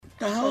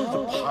Oh,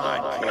 the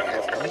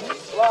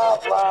podcast. Blah,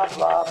 blah,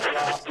 blah,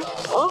 blah,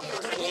 blah.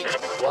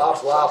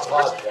 Blah, blah,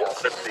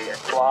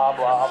 podcast. Blah,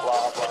 blah,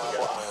 blah, blah,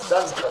 blah.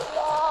 Sounds good.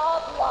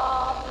 Blah,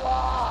 blah,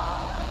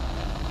 blah.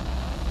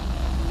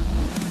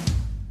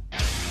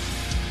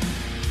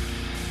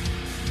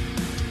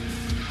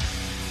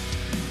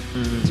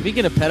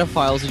 Speaking of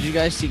pedophiles, did you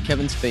guys see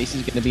Kevin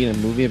Spacey's going to be in a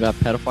movie about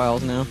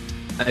pedophiles now?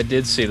 I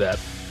did see that.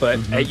 But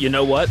hey, you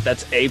know what?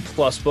 That's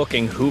A-plus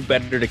booking. Who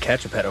better to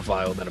catch a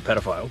pedophile than a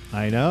pedophile?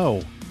 I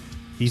know.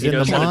 He's He in the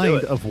knows how to do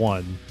mind it. of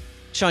one.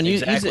 Sean, you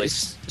Exactly.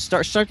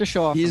 start the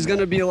show off. He's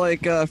gonna be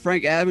like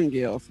Frank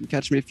Abagnale from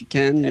Catch Me If You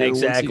Can. You know, once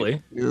he-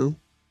 Exactly.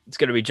 It's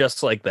going to be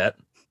just like that.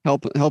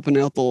 helping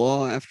out the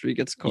law after he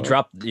gets caught.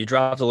 You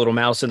drop the little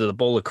mouse into the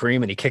bowl of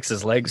cream and he kicks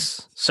his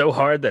legs so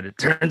hard that it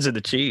turns into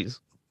cheese.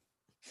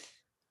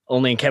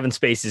 Only in Kevin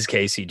Spacey's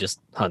case, he just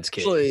hunts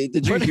kids. Actually,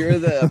 did you hear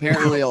that?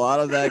 Apparently, a lot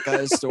of that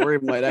guy's story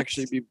might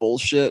actually be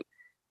bullshit.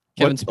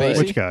 Kevin What- Spacey?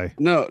 Which guy?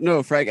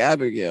 No, Frank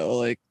Abagnale.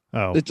 Like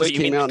Oh, it just Wait, you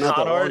came mean out the not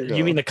that con long art? ago.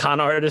 You mean the con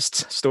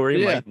artist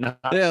story? Yeah. Might not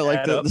Yeah, like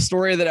add the up?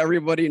 story that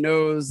everybody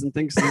knows and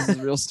thinks this is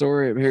real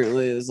story.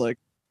 Apparently, is like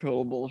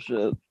total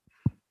bullshit.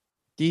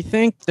 Do you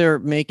think they're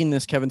making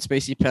this Kevin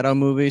Spacey pedo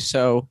movie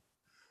so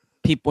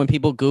when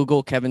people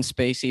Google Kevin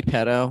Spacey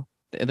pedo,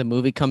 the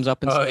movie comes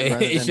up instead?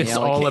 rather It's than the just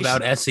all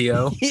about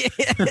SEO.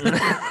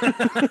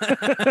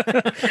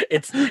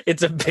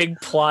 it's a big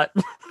plot.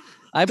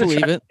 I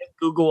believe it.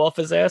 Google off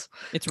his ass.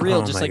 It's real,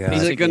 Oh just my like God.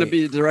 Is it going to Pizzagate.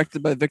 be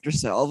directed by Victor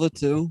Salva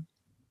too?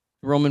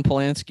 Roman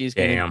Polanski's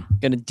Damn.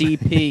 gonna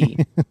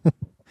DP.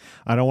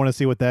 I don't want to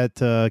see what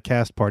that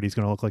cast party's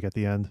going to look like at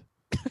the end.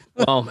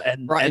 Well,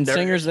 and Bryan they're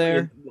Singer's actually-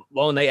 there.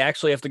 Well, and they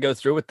actually have to go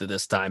through with it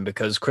this time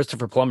because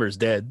Christopher Plummer's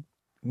dead.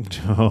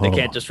 Oh. They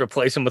can't just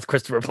replace him with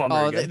Christopher Plummer.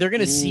 Oh, again. they're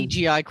gonna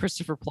CGI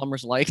Christopher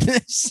Plummer's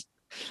likeness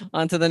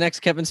onto the next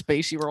Kevin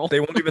Spacey role. They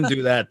won't even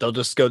do that. They'll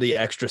just go the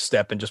extra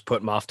step and just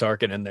put Moff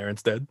Tarkin in there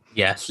instead.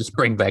 Yes, just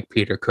bring back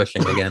Peter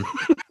Cushing again.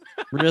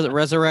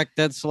 Resurrect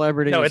dead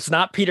celebrities. No, it's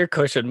not Peter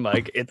Cushing,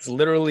 Mike. It's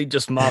literally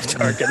just Moff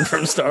Tarkin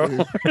from Star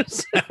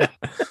Wars.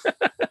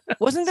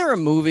 Wasn't there a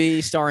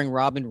movie starring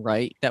Robin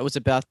Wright that was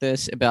about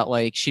this? About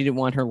like she didn't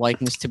want her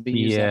likeness to be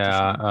used.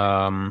 after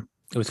Yeah,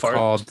 it was Fart-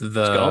 called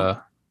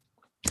the.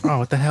 Oh,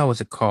 what the hell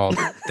was it called?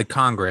 The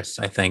Congress,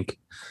 I think.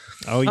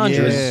 Oh,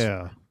 Hundreds.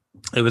 yeah.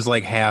 It was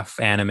like half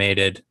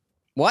animated.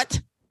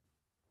 What?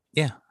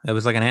 Yeah, it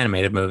was like an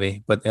animated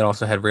movie, but it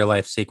also had real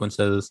life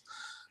sequences.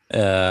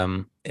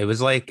 It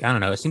was like, I don't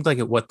know, it seemed like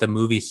what the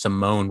movie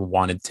Simone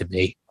wanted to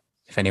be,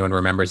 if anyone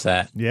remembers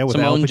that. Yeah, with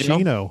Simone Al Joe?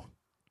 Pacino.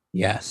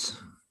 Yes.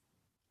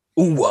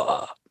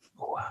 Ooh-ah.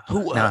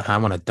 Now I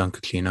want a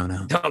Dunkachino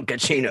now.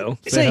 Dunkachino.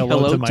 Say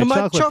hello to my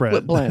chocolate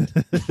bread. blend.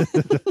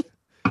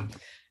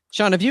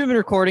 Sean, have you been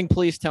recording?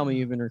 Please tell me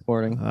you've been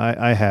recording.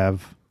 I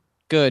have.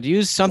 Good.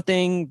 Use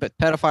something, but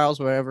pedophiles,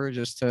 whatever,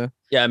 just to.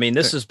 Yeah, I mean,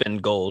 this has been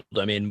gold.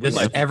 I mean, we This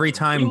is might, every we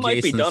time might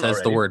be Jason done says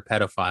the already. word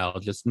pedophile,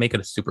 just make it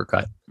a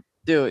supercut.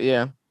 Do it,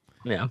 yeah.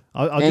 yeah.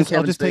 I'll And just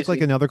Kevin take like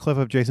Spacey. another clip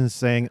of Jason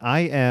saying,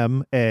 I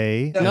am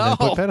a, and then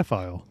put No.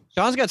 pedophile.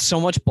 Sean's got so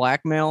much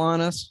blackmail on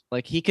us.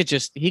 Like he could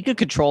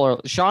control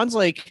her. Sean's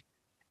like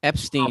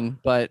Epstein,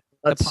 but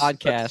the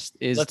podcast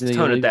is Let's the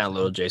tone it illegal- down a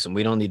little, Jason.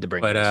 We don't need to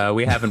bring this. But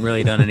we haven't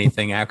really done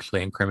anything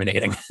actually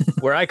incriminating.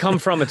 Where I come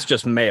from, it's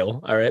just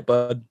mail. All right,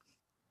 bud.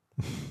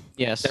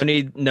 Yes.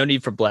 No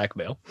need for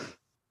blackmail.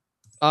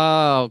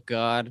 Oh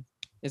God,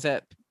 is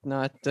that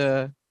not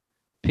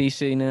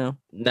PC now?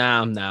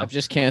 No. I've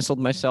just canceled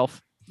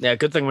myself. Yeah,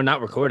 good thing we're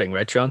not recording,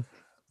 right, Sean?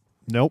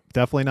 Nope,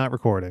 definitely not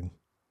recording.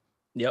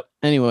 Yep.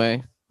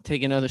 Anyway,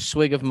 take another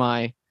swig of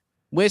my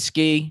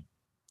whiskey.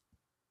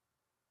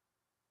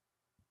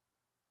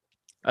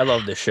 I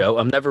love this show.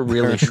 I'm never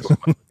really sure where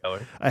we're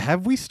going.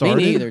 Have we Me started?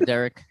 neither,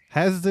 Derek.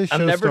 Has this show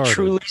I'm never started?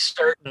 truly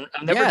certain.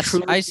 I'm never Yes,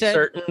 truly I said-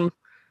 certain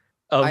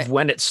of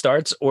when it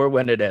starts or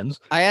when it ends.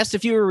 I asked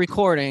if you were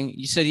recording.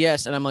 You said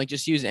yes, and I'm like,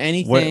 just use What-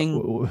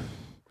 anything.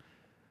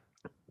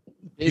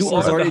 Jason's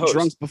are the already host.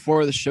 drunk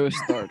before the show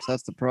starts.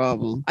 That's the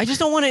problem. I just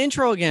don't want to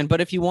intro again.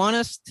 But if you want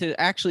us to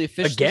actually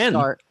officially Again?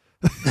 start,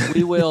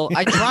 we will.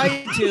 I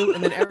tried to,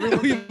 and then everyone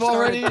We've just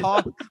started already-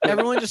 talking.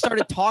 Everyone just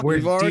started talking. We're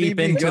We've already deep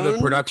into the begun?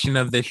 production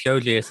of this show,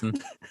 Jason.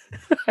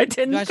 I You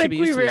didn't guys should think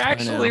be we used to were this by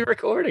actually now.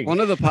 recording. One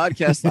of the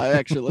podcasts I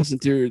actually listen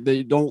to,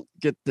 they don't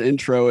get the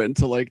intro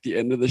until like the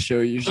end of the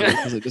show usually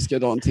because they just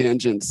get on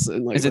tangents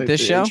and like. Is it like,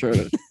 this the show?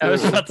 intro. I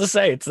was about to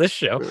say it's this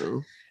show.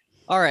 No.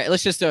 All right,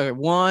 let's just do it.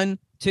 1,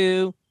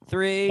 2,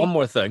 3. One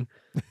more thing.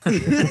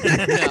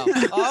 No.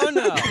 Oh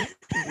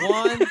no.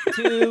 1,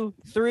 2,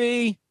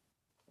 3.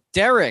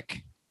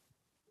 Derek,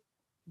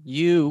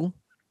 you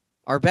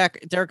are back.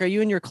 Derek, are you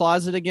in your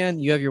closet again?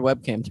 You have your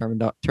webcam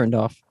turned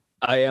off,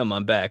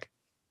 I'm back.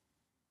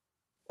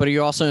 but are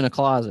you also in a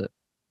closet?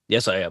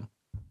 Yes, I am.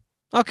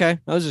 Okay,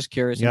 I was just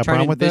curious. You got I'm a trying to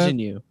problem with that? envision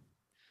you.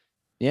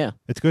 Yeah,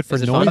 It's good for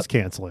Is it fun? noise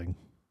canceling.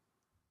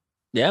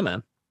 Yeah,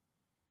 man.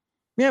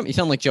 yeah. You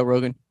sound like Joe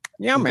Rogan.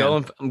 Yeah, I'm man.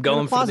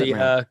 going for closet, the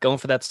man. going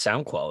for that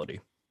sound quality.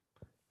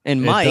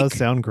 And It Mike, does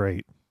sound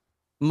great.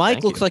 Mike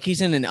Thank looks you. like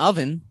he's in an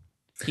oven.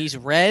 He's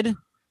red.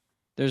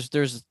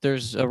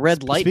 There's a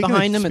red light Speaking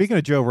behind of, him. Speaking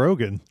of Joe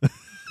Rogan,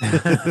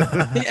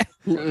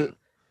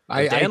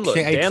 Dan looks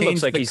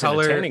changed like the he's in a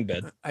color. tanning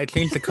bed. I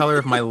changed the color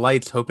of my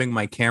lights, hoping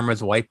my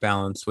camera's white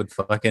balance would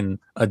fucking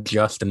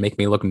adjust and make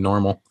me look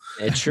normal.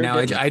 It sure Now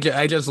didn't.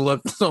 I just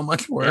look so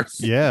much worse.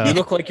 yeah. You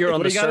look like you're on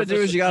What the you gotta surface.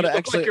 do is you gotta look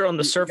actually like you're on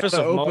the surface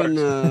gotta of open,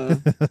 Mars.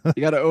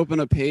 you gotta open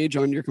a page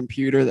on your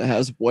computer that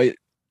has white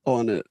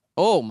on it.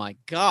 Oh my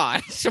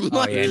gosh!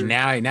 Oh yeah,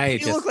 now you You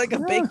just look like a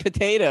baked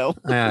potato.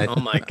 Oh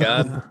my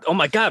god! Oh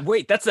my god!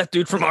 Wait, that's that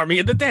dude from Army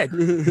of the Dead.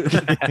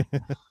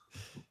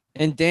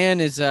 And Dan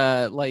is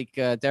like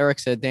Derek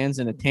said, Dan's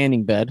in a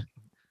tanning bed.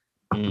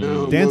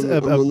 No, Dan's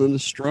I'm on the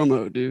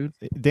Nostromo, dude.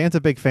 Dan's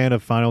a big fan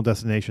of Final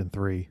Destination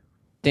 3.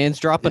 Dan's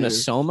dropping Yeah. a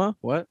soma.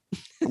 What?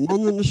 I'm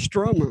on the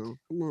Nostromo.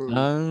 Come on.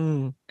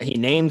 Oh, He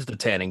named the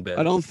tanning bed.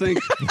 I don't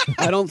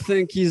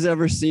think he's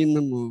ever seen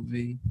the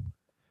movie.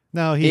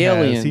 No, he has.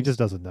 He Aliens. just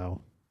doesn't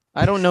know.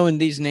 I don't know in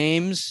these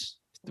names.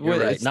 You're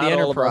right. It's the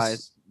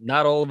Enterprise.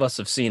 Not all of us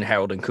have seen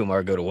Harold and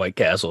Kumar Go to White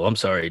Castle. I'm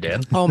sorry,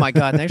 Dan. Oh my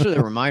god! Thanks for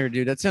the reminder,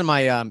 dude. That's in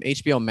my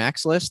HBO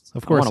Max list.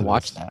 Of course I want it to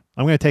watch is. that.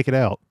 I'm going to take it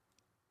out.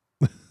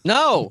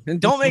 No, and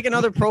don't make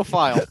another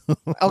profile.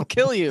 I'll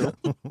kill you.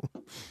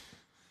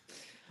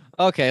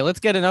 Okay, let's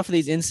get enough of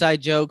these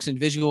inside jokes and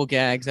visual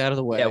gags out of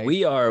the way. Yeah,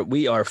 we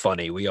are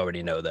funny. We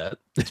already know that.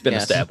 It's been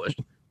Yes. established.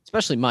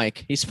 Especially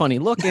Mike. He's funny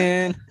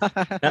looking.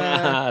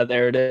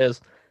 There it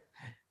is.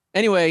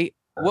 Anyway,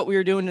 what we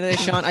were doing today,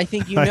 Sean, I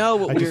think you know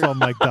what I we just were. saw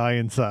Mike die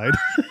inside.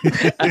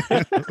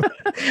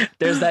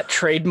 There's that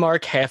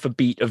trademark half a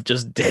beat of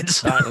just dead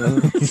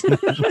silence.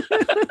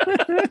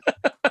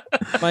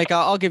 Mike,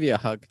 I'll give you a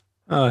hug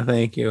Oh,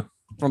 thank you.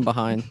 from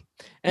behind.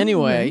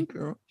 Anyway,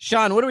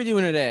 Sean, what are we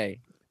doing today?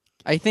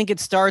 I think it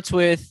starts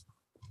with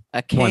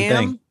a One cam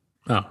thing.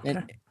 Oh,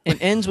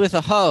 and ends with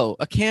a hoe,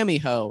 a cami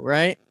hoe,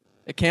 right?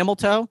 A camel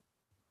toe.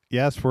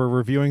 Yes, we're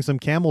reviewing some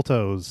camel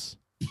toes.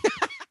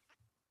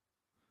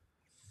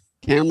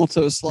 Camel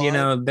toe slide. you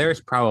know,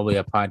 there's probably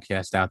a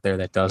podcast out there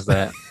that does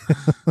that.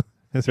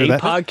 Is there A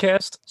that?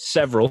 podcast,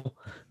 several.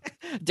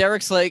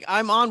 Derek's like,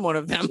 I'm on one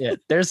of them. Yeah,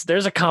 there's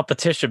a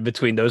competition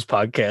between those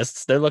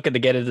podcasts. They're looking to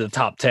get into the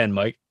top 10,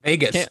 Mike. They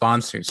get Can't-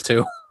 sponsors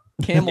too.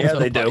 Camel Yeah, toe.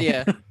 they do.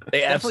 Yeah, They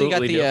definitely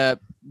got absolutely do.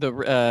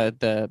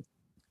 the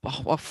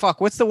oh, well,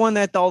 fuck. What's the one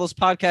that all those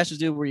podcasters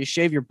do where you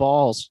shave your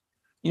balls?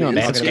 You know what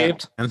I'm talking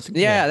about. Manscaped.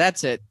 Yeah,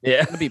 that's it.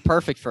 Yeah, That'd be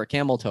perfect for a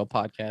camel toe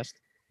podcast.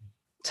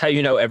 it's how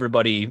you know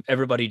everybody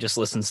just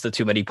listens to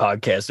too many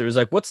podcasts. There was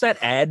like, what's that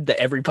ad that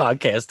every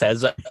podcast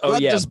has? Oh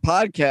Not yeah, just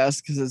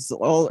podcast because it's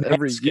all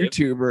every Manscaped.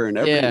 YouTuber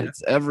and Yeah.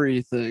 it's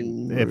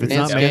everything. If it's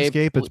not Manscaped.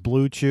 Manscaped, it's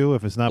Blue Chew.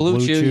 If it's not Blue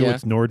Blue Chew, Chew, yeah.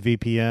 it's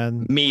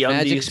NordVPN. me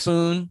Magic undies.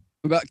 Spoon,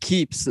 What about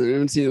Keeps? I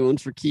haven't seen the one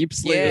for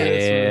Keeps. lately?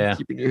 Yeah. Yeah.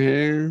 Keeping your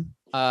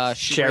hair.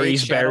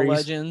 Sherry's Shadow Berries.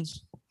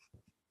 Legends.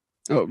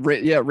 Oh,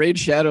 Raid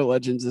Shadow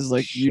Legends is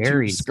like YouTube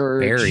Sherry's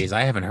scourge. berries.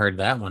 I haven't heard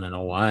that one in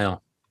a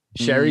while.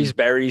 Sherry's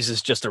Berries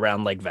is just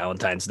around like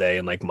Valentine's Day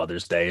and like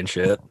Mother's Day and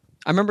shit.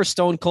 I remember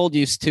Stone Cold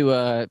used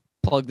to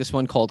plug this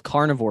one called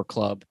Carnivore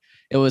Club.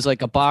 It was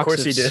like a box Of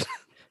course he did.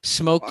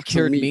 smoked Box of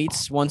cured meat.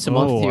 meats once a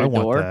month to Oh, your I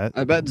want door. that.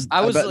 I bet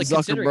I was, bet like,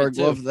 considering it Zuckerberg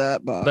too. loved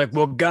that box. Like,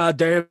 well,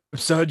 goddamn,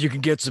 son, you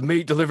can get some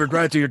meat delivered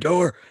right to your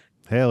door.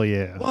 Hell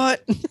yeah.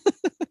 What?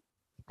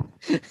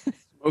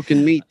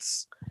 Smoking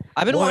meats.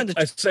 I've been wanting What?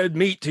 to I said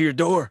meat to your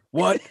door.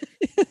 What?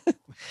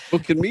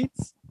 Smoking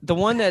meats. the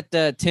one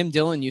that Tim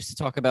Dillon used to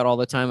talk about all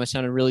the time. That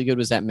sounded really good.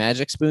 Was that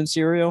Magic Spoon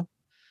cereal?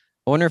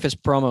 I wonder if his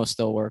promo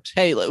still works.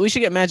 Hey, we should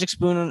get Magic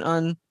Spoon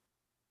on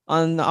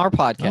our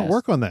podcast. I'll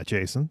work on that,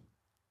 Jason.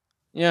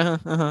 Yeah,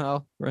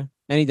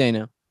 any day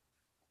now.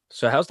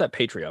 So how's that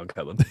Patreon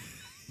coming?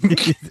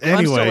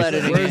 Anyway,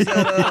 editing. Where's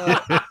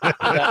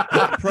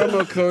that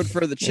promo code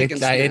for the chicken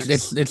snacks?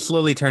 It's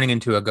slowly turning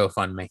into a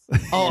GoFundMe.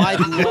 Oh, I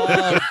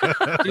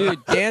love,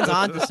 dude. Dan's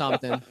onto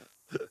something.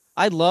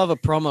 I'd love a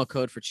promo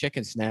code for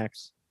chicken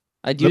snacks.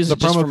 I'd the, use the it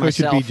just for promo code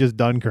should myself. be just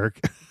Dunkirk.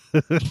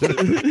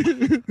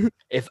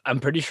 If I'm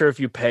pretty sure if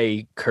you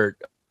pay Kurt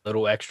a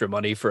little extra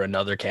money for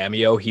another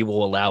cameo, he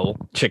will allow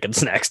Chicken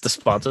Snacks to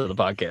sponsor the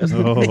podcast.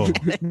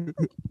 Oh,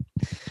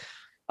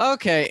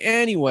 Okay.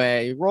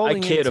 Anyway, I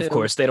rolling. kid, into... of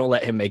course. They don't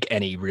let him make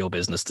any real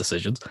business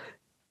decisions.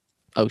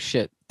 Oh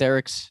shit,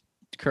 Derek's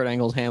Kurt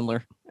Angle's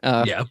handler.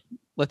 Yeah.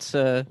 Let's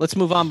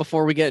move on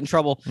before we get in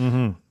trouble.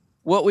 mhm.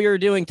 What we are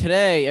doing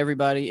today,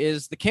 everybody,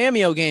 is the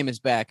cameo game is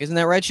back. Isn't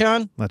that right,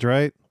 Sean? That's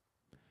right.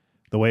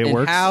 The way it And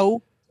works.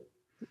 how?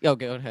 Oh,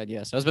 go ahead.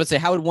 Yes, I was about to say,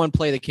 how would one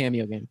play the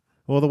cameo game?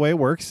 Well, the way it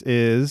works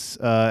is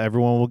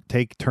everyone will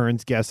take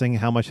turns guessing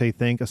how much they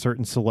think a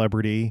certain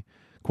celebrity,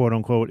 quote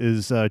unquote,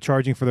 is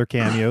charging for their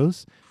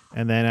cameos.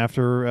 And then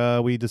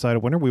after we decide a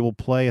winner, we will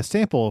play a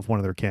sample of one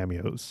of their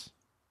cameos.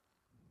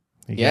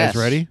 You Yes.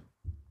 guys ready?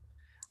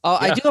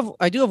 I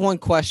Yeah. do have one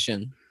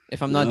question.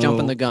 If I'm not No.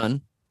 jumping the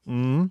gun,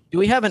 do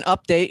we have an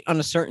update on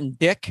a certain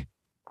dick,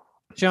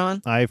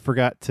 John? I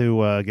forgot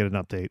to get an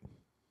update.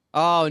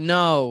 Oh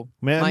no,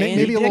 My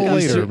Maybe a indie little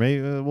dick, later. I'm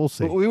Maybe we'll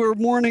see. But we were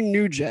mourning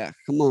New Jack.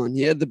 Come on,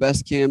 he had the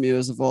best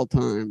cameos of all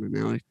time, and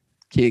now he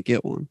can't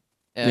get one.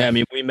 Yeah, I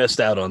mean, we missed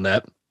out on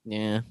that.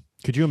 yeah.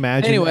 Could you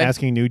imagine Anyway.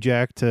 asking New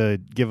Jack to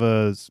give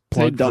a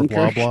plug for blah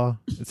Dunkirk. blah?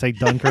 Say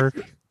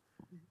Dunkirk.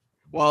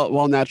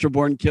 While Natural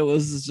Born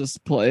Killers is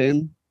just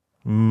playing.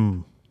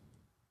 Anyway,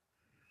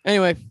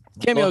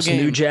 cameo Well, it's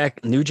game. New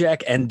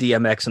Jack and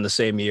DMX in the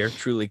same year.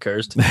 Truly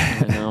cursed.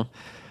 I know.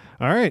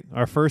 All right,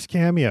 our first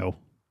cameo.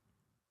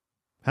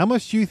 How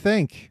much do you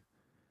think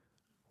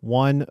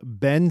one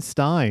Ben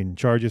Stein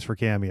charges for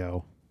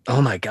cameo?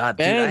 Oh my god,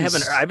 dude! I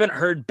haven't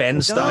heard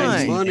Ben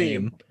Stein's Money.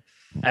 name.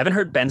 I haven't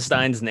heard Ben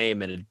Stein's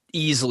name in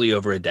easily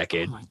over a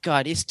decade. Oh my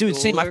God, it's dude.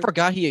 Same. I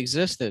forgot he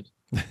existed.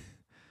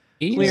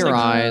 He's Clear like,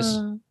 eyes.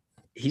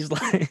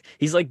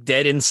 He's like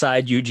dead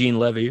inside Eugene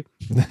Levy.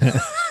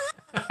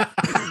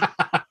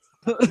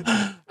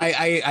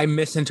 I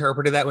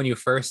misinterpreted that when you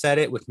first said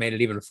it, which made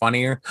it even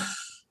funnier.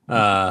 We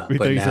But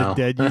thought you now,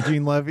 said dead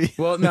Eugene Levy.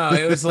 well, no,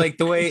 it was like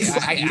the way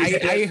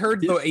I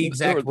heard the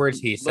exact words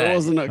he That said.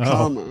 wasn't a Oh.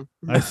 comma.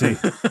 I see.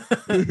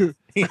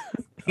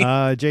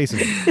 Jason.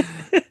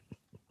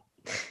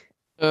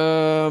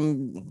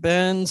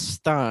 Ben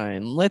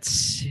Stein. Let's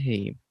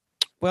see.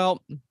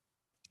 Well,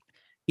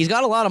 he's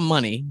got a lot of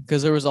money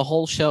because there was a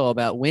whole show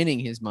about winning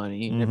his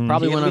money. And Mhm. it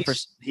probably He went at on for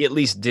least- he at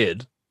least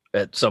did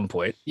at some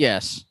point.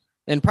 yes,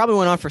 and probably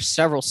went on for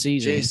several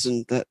seasons.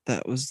 Jason,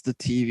 that was the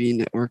TV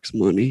network's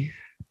money.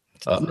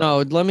 No,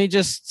 let me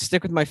just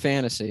stick with my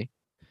fantasy.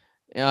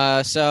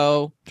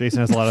 So Jason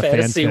has a lot of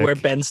Fantasy fanfic. where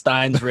Ben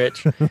Stein's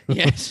rich.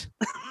 yes,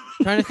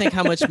 trying to think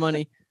how much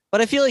money,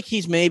 but I feel like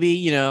he's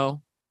maybe good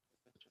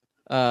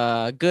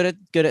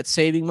at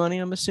saving money.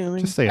 I'm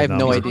assuming. Just say a I have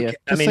no number. idea.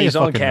 I Just mean, say a he's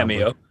on fucking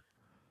Cameo. number.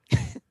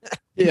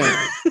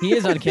 Yeah. He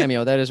is on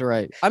Cameo. That is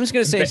right. I'm just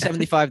gonna say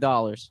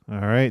 $75. All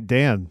right,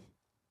 Dan.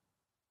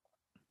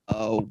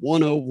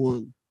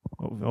 101.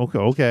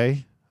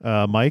 Okay.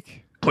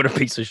 Mike. What a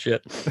piece of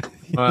shit.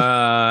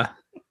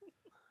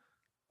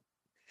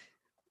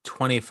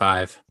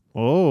 25.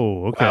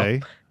 Oh,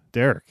 okay.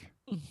 Derek.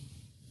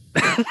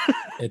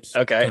 It's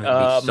Okay,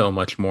 gonna be so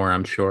much more,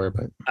 I'm sure,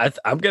 but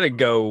I'm gonna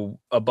go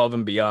above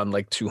and beyond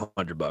like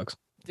 $200.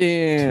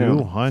 Damn.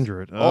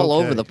 200. All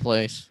over Okay. the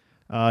place.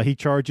 He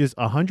charges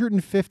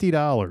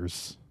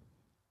 $150.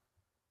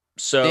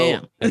 So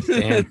Damn.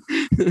 damn.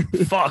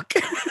 fuck.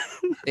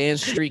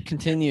 Dan's streak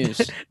continues.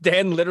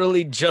 Dan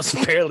literally just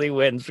barely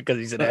wins because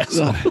he's an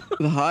asshole.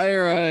 The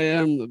higher I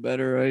am, the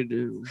better I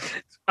do.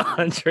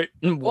 $101.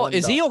 Well,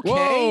 is he okay?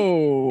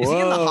 Whoa. Is he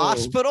in the whoa.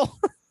 hospital?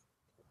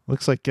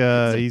 Looks like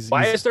he's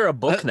Why is there a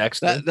book next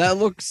to That him? that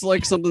looks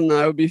like something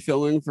I would be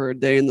filming for a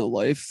day in the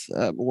life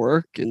at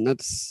work, and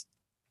that's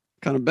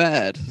kind of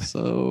bad.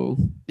 So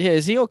Yeah,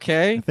 is he I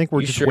okay? think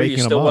we're You just sure waking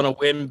you him still up. want to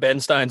win Ben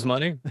Stein's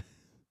money?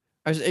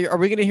 Are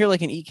we gonna hear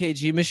like an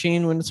EKG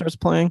machine when it starts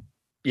playing?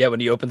 Yeah,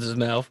 when he opens his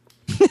mouth.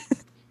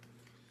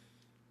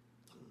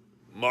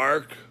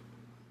 Mark,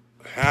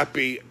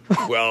 happy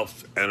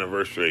 12th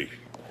anniversary.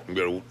 I'm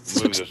going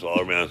to move this all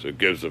around so it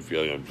gives a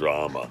feeling of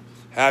drama.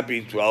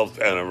 Happy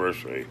 12th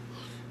anniversary.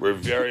 We're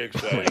very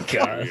excited to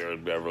God. be here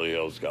in Beverly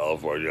Hills,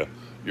 California.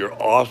 Your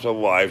awesome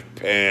wife,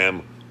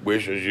 Pam,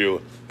 wishes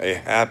you a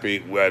happy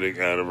wedding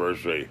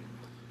anniversary.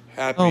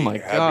 Happy, Oh my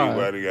happy God.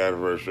 wedding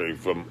anniversary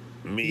from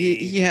me.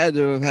 he had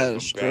to have had a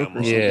stroke or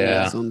something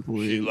Yeah. at some She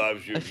point.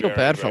 loves you. I feel very,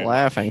 bad for very much.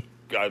 laughing.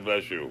 God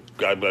bless you.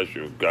 God bless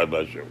you. God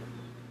bless you.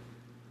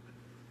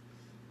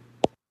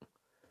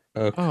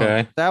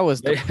 Okay. That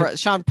was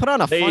Sean. Put on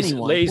a Ladies, funny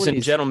one, ladies and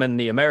please. gentlemen,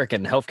 the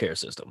American healthcare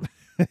system.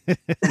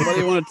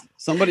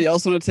 Somebody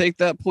else want to take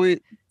that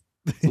point?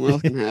 Someone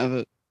else can have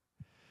it.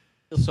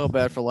 I feel so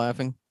bad for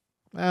laughing.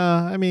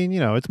 I mean,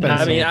 it's been.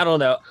 I mean, said. I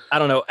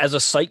don't know. As a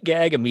sight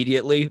gag,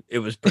 immediately, it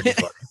was pretty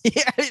funny.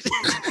 Yeah.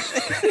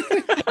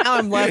 Now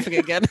I'm laughing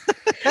again.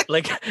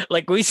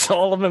 like we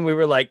saw him and we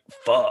were like,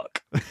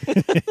 "Fuck!"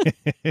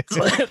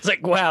 It's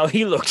like, wow,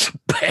 he looks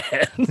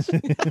bad.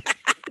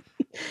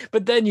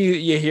 But then you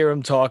hear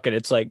him talk, and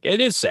it's like it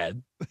is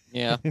sad.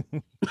 Yeah. Our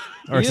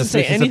You didn't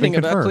say suspicions have been anything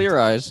about confirmed. Clear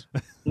Eyes.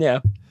 Yeah,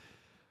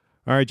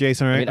 All right,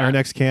 Jason. I mean, our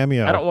next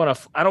cameo. I don't want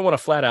to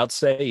flat out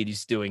say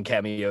he's doing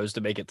cameos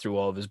to make it through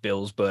all of his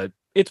bills, but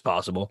it's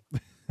possible.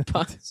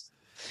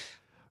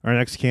 Our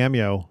next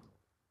cameo.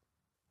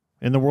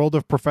 In the world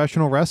of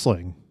professional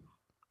wrestling.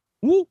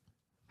 Woo.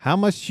 How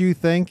much do you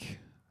think?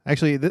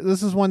 Actually,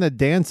 this is one that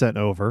Dan sent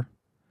over.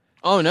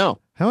 Oh no.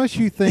 How much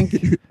do you think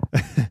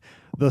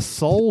the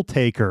Soul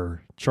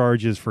Taker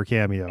charges for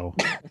cameo?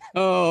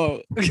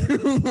 Oh,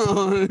 come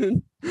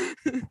on.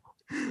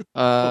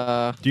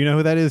 Do you know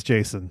who that is,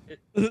 Jason?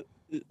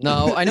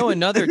 No, I know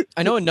another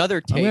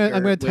taker. I'm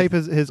gonna with- type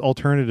his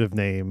alternative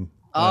name.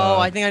 Oh,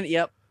 I think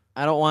yep.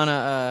 I don't want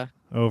to.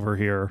 Over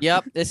here.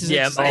 Yep. This is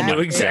Yeah, I knew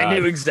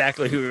exactly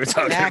exactly who we were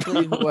talking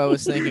exactly about. who I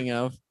was thinking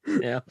of.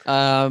 Yeah,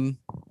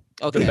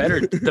 Okay.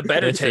 the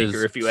better This taker,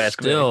 is if you ask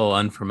me. still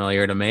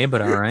unfamiliar to me,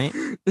 but all right.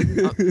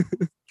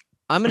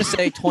 I'm gonna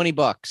say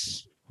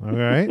 $20. All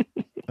right.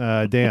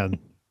 Dan.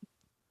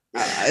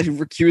 I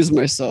recuse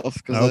myself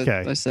because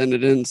Okay. I sent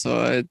it in, so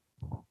I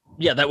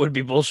Yeah, that would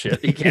be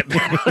bullshit. You can't.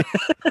 think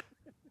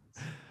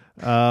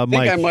I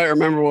Mike. might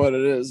remember what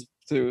it is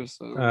too.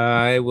 So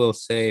I will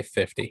say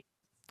 50.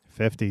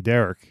 50.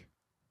 Derek.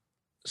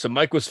 So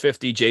Mike was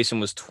 50, Jason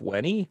was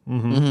 20,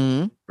 Mm-hmm.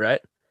 Mm-hmm. right?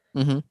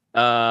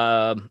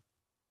 Mm-hmm.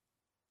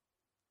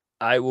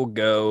 I will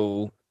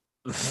go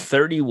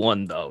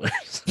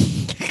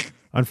 $31.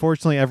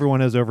 Unfortunately, everyone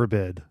has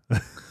overbid.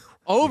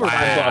 Over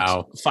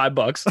Wow.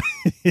 $5.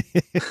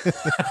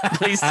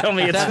 Please tell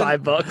me it's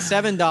 $5.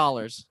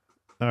 $7.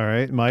 All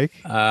right, Mike.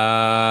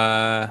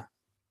 I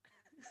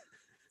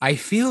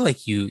feel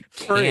like you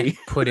can't Free.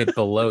 put it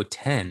below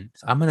 10.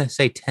 So I'm gonna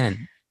say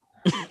 10.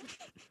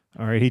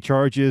 All right, he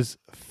charges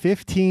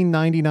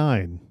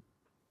 $15.99.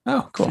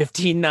 Oh, cool.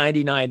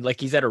 $15.99,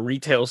 like he's at a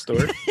retail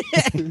store.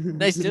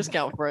 Nice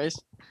discount price.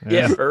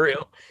 Yeah, for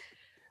real.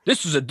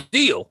 This is a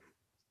deal.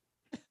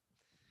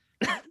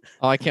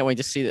 Oh, I can't wait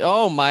to see that.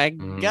 Oh my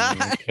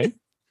god. Okay.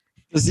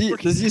 Does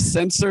he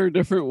censor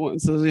different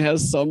ones? So he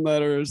has some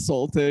that are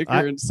Soul Taker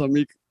I- and some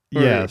he.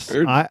 Yes, I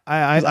 'cause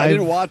I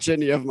didn't I've- watch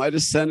any of them. I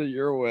just sent it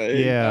your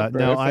way. Yeah, after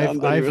no, I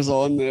found that I've- he was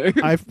on there.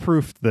 I've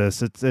proofed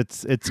this.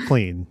 It's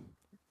clean.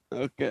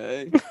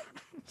 Okay.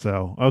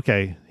 So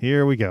okay,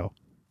 here we go.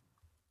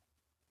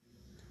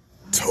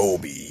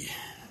 Toby,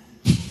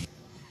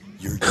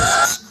 you're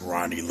just a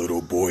scrawny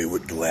little boy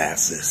with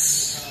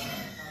glasses.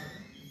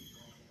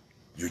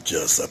 You're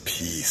just a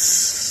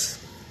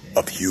piece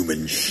of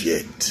human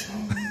shit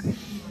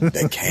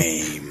that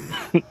came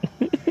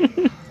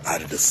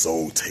out of the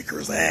Soul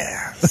Taker's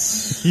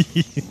ass.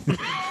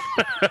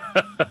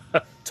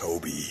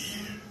 Toby,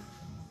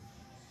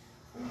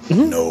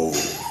 no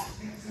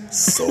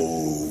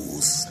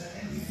souls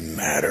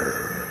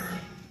matter.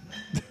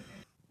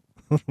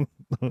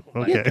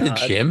 Okay.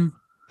 The gym.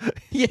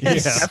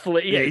 Yes.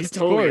 Definitely. Yeah, he's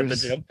totally at the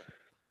course. gym.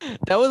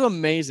 That was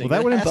amazing. Well,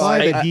 that would That's- imply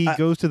I- that he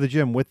goes to the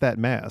gym with that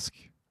mask.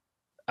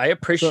 I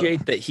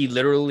appreciate that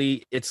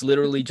it's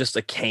literally just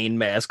a cane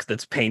mask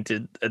that's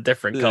painted a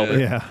different color.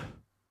 Yeah.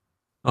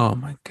 Oh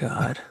my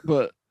god.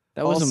 But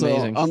that was also,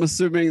 amazing. I'm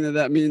assuming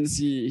that means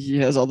he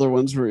has other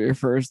ones where he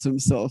refers to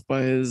himself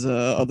by his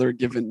other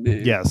given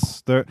name.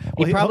 Yes. There.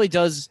 He well, probably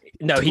does.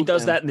 No, he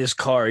does Yeah. that in his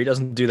car. He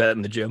doesn't do that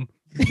in the gym.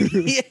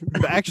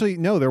 Actually,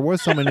 no. There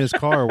was some in his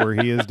car where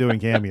he is doing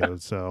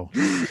cameos. So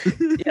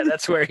Yeah,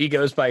 that's where he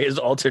goes by his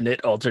alternate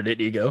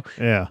ego.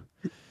 yeah.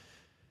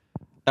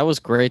 That was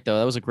great though.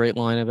 That was a great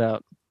line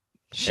about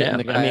shitting Yeah,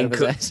 the guy I mean, out of his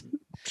could- ass.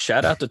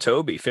 Shout out to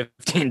Toby.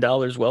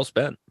 $15 well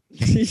spent.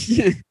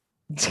 Yeah.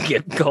 To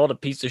get called a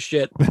piece of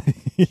shit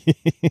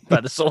by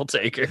the Soul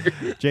Taker.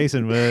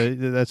 Jason,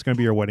 that's going to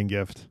be your wedding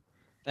gift.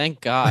 Thank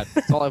God.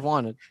 That's all I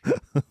wanted.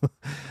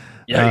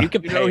 Yeah, Uh, you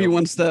could You pay know he him.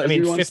 wants that. I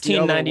mean, he wants the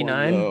other one,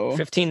 $15.99 though.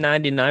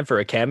 $15.99 for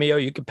a cameo.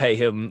 You could pay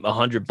him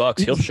 $100.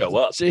 He'll show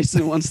up.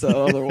 Jason wants the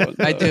other one.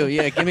 I though. do.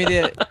 Yeah. Give me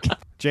the.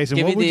 Jason,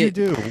 Give what me would you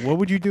do? What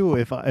would you do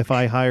if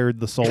I hired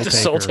the Soul If Taker the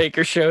Soul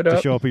Taker showed to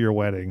up. show up at your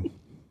wedding?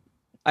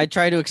 I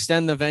try to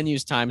extend the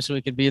venue's time so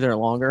we could be there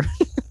longer.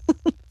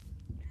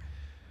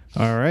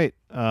 All right.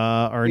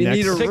 Our We next.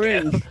 need a think-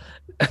 ring.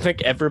 I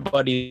think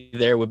everybody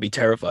there would be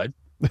terrified.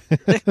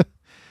 Feel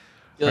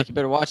like you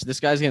better watch it. This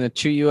guy's gonna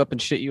chew you up and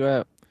shit you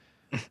out.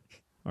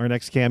 Our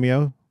next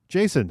cameo.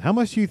 Jason, how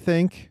much do you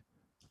think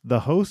the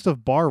host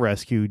of Bar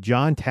Rescue,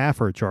 John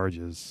Taffer,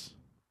 charges?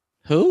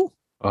 Who?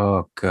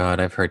 Oh god,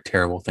 I've heard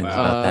terrible things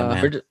about that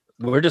man.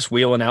 We're just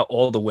wheeling out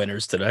all the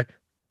winners today.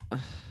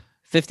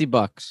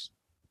 $50.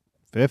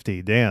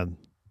 50. Dan.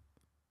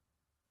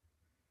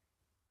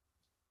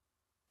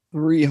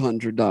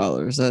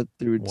 $300. That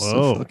dude's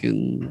Whoa. so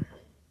fucking.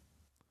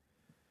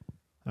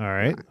 All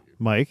right.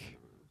 Mike.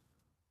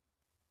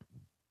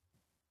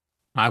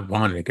 I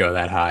wanted to go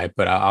that high,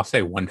 but I'll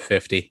say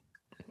 150.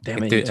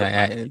 Damn it, Dude,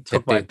 you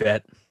took my dude,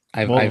 bet.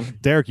 Well,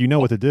 Derek, you know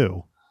what to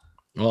do.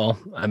 Well,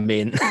 I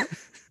mean,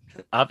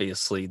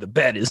 obviously the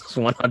bet is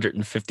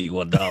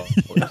 $151.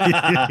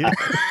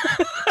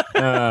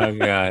 Oh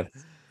god.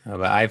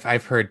 But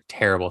I've heard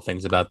terrible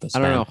things about this I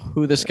don't man. know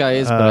who this guy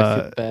is, but I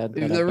feel bad.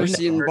 You've about never him.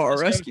 seen heard Bar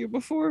this guy? Rescue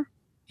before?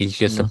 He's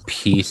just a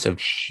piece of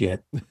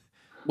shit.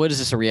 What is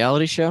this? A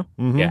reality show?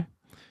 Mhm. Yeah.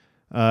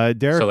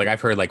 Derek. So like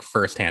I've heard like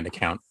firsthand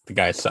account. The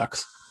guy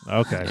sucks.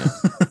 Okay.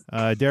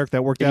 Derek,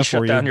 that worked Can you out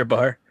shut for down you. your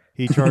bar?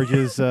 He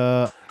charges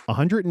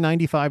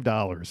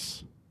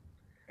 $195.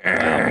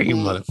 You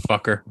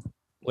motherfucker.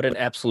 What an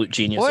absolute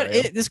genius! What? I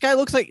am. This guy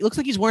looks like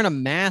he's wearing a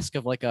mask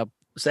of like a.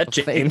 Is that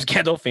a fake- James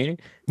Gandolfini?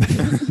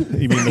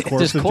 You mean the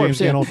corpse His of corpse,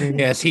 James yeah. Gandolfini?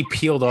 Yes, he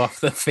peeled off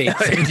the face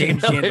of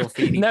James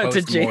Gandolfini. No,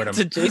 to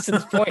post-mortem.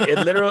 Jason's point,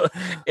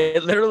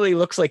 it literally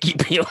looks like he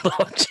peeled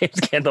off James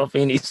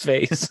Gandolfini's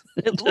face.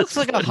 It looks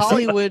like a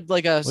Hollywood,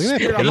 like a. Look at that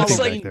spirit of painting looks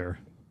Halloween. back there.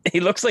 He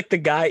looks like the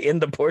guy in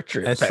the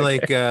portrait. That's back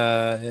like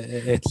there.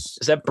 it's.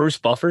 Is that Bruce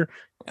Buffer?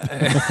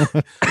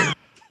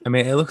 I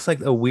mean, it looks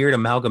like a weird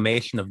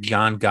amalgamation of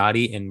John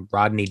Gotti and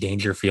Rodney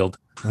Dangerfield.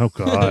 Oh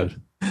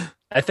God.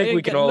 I think Hey,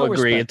 we can get all no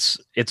agree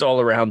respect. it's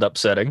all around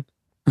upsetting.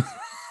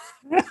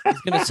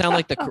 He's gonna sound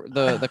like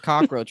the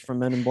cockroach from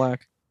Men in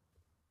Black.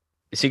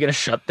 Is he going to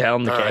shut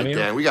down the All right, cameo?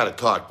 Dan, we got to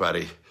talk,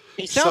 buddy.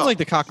 He sounds So, like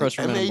the cockroach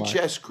from Men in Black.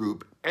 MHS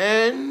Group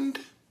and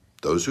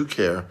those who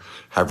care,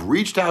 have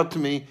reached out to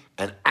me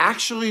and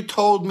actually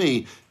told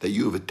me that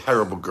you have a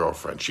terrible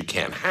girlfriend. She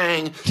can't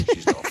hang,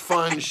 she's no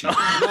fun, she's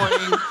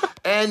annoying,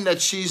 and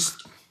that she's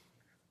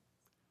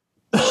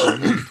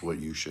what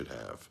you should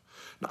have.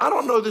 Now, I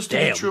don't know this to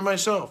be true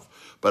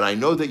myself, but I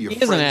know that your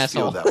friends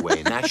feel that way,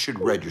 and that should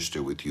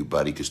register with you,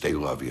 buddy, because they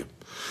love you.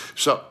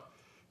 So,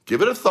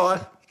 give it a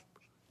thought.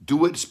 Do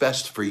what's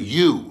best for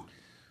you,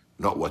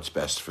 not what's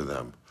best for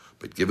them.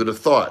 But give it a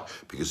thought,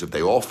 because if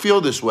they all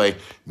feel this way,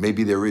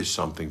 maybe there is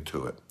something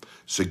to it.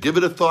 So give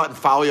it a thought and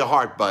follow your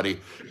heart, buddy.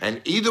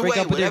 And either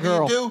way,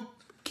 whatever you do,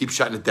 keep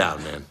shutting it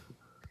down, man.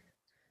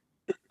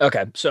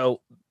 Okay,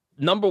 so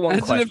number one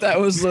Imagine question. if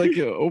that was like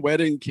a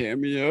wedding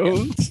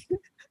cameo.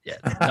 Yeah,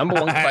 number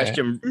one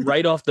question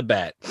right off the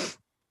bat.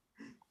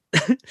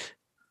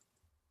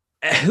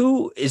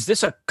 Who is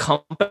this, a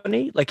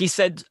company? Like he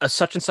said, a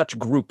such and such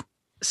group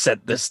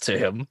sent this to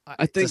him.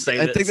 I think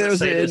that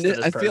was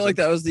I feel like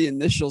that was the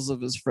initials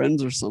of his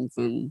friends or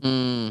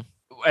something.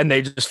 And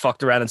they just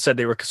fucked around and said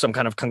they were some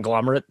kind of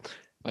conglomerate.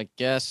 I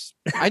guess.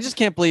 I just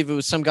can't believe it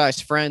was some guy's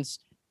friends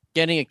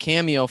getting a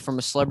cameo from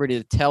a celebrity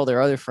to tell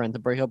their other friend to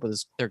break up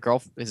with their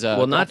girlfriend.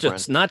 Well, not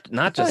just that.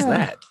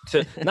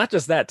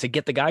 To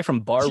get the guy from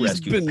Bar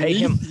Rescue to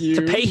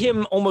pay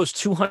him almost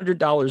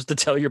 $200 to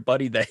tell your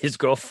buddy that his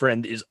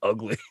girlfriend is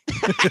ugly.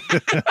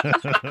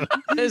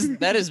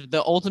 That is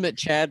the ultimate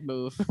Chad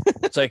move.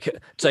 It's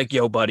like,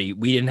 yo, buddy,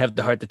 we didn't have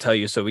the heart to tell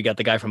you, so we got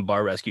the guy from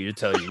Bar Rescue to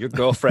tell you your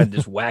girlfriend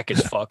is whack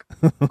as fuck.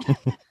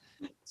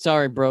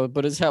 Sorry, bro,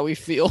 but it's how we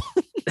feel.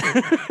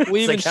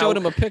 We even showed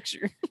him a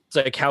picture. It's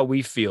like how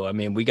we feel. I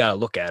mean, we gotta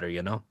look at her,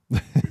 you know.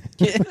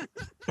 Yeah.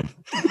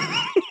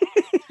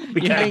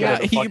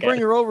 You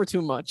bring her over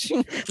too much.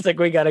 It's like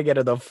we gotta get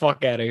her the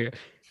fuck out of here.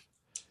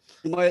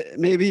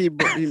 Maybe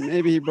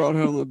he brought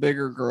home a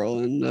bigger girl,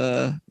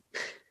 and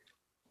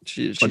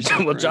she's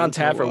well, John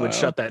Taffer would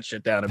shut that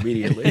shit down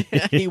immediately.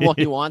 He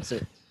wants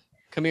it.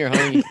 Come here,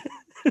 honey.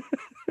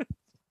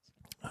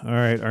 All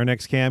right, our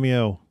next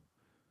cameo.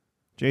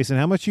 Jason,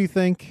 how much do you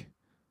think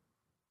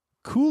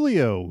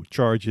Coolio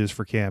charges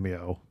for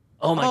cameo?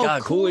 Oh my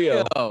God,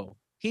 Coolio.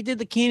 He did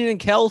the Keenan and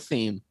Kel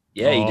theme.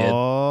 Yeah, he did.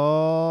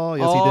 Oh,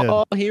 yes, he did.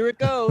 Oh, here it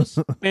goes.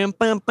 Bam,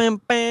 bam,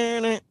 bam,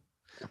 bam.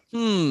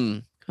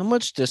 How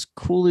much does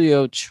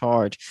Coolio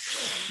charge?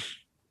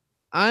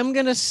 I'm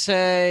going to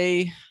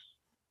say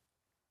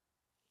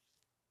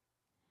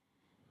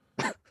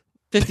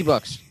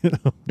 $50.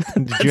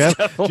 Did you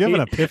have an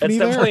epiphany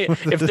there?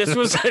 If this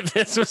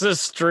was a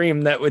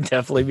stream, that would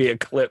definitely be a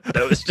clip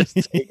that was just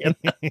taken.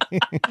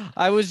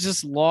 I was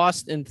just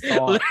lost in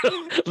thought.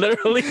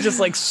 Literally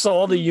just like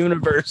saw the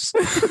universe.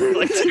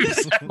 Like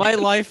my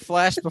life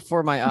flashed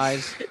before my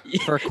eyes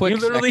for a quick You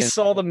literally second.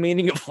 saw the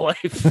meaning of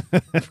life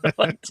for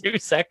like 2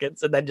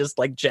 seconds and then just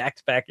like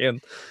jacked back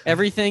in.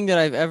 Everything that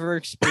I've ever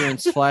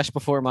experienced flashed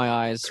before my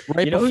eyes.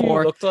 Right You know who you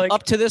before, looked like?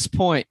 up to this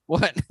point.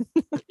 What?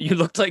 You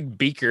looked like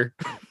Beaker.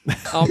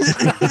 Um,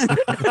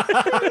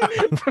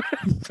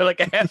 for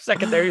like a half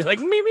second there, he's like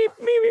me.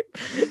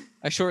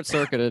 I short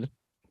circuited.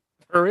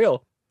 For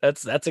real.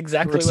 That's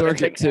exactly what I Circuit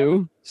think.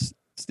 too.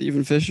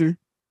 Stephen Fisher.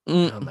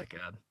 Oh my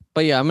God.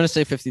 But yeah, I'm gonna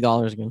say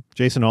 $50 again.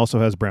 Jason also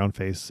has brown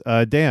face.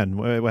 Dan,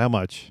 how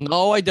much?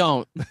 No, I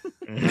don't.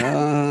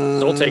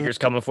 Soul Taker's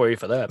coming for you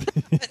for that.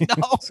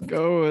 Let's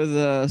go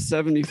with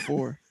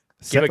 74.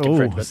 Give it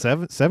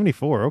confirmed.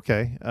 74.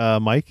 Okay.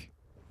 Mike?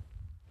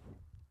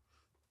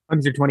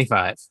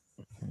 125.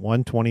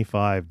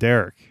 125.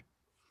 Derek?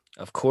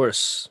 Of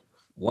course,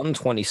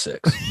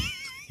 126.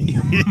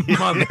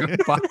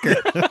 Motherfucker.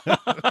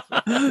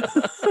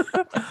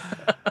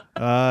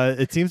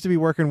 It seems to be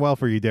working well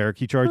for you, Derek.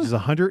 He charges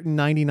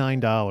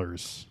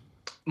 $199.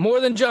 More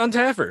than John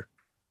Taffer.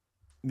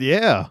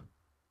 Yeah.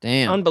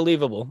 Damn.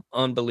 Unbelievable.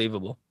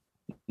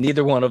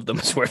 Neither one of them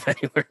is worth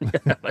anywhere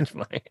near that much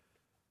money.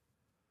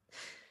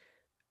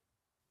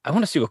 I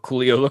want to see what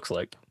Coolio looks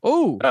like.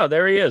 Oh,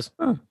 there he is.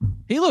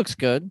 he looks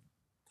good.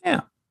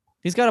 Yeah.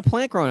 He's got a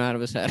plant growing out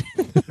of his head.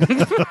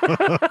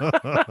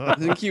 I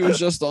think he was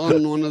just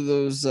on one of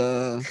those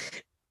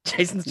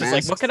Jason's just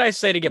like, what can I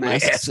say to get my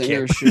Masked ass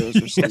Singer kicked shows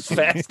or as something.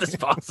 fast as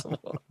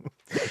possible?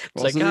 It's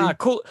like, Wasn't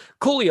he?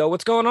 Coolio,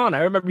 what's going on? I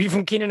remember you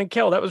from Keenan and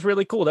Kel. That was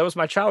really cool. That was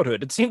my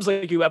childhood. It seems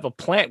like you have a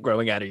plant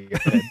growing out of your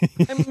head.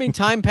 I mean,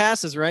 time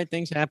passes, right?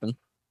 Things happen.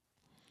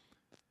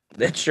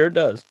 It sure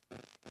does.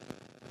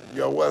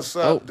 Yo, what's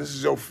up? This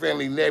is your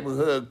friendly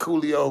neighborhood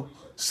Coolio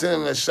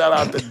sending a shout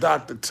out to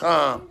Dr.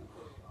 Tom.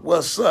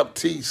 What's up,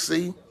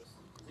 TC?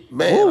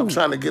 Man, I'm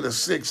trying to get a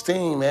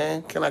 16,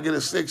 man. Can I get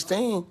a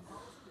 16?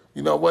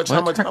 You know what?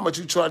 How much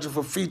you charging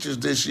for features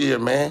this year,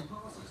 man?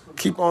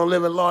 Keep on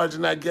living large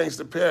in that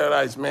gangster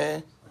paradise,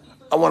 man.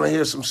 I want to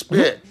hear some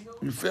spit.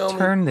 You feel me?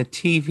 Turn the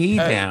TV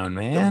down,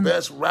 man. The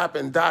best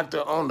rapping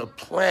doctor on the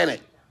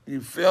planet.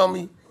 You feel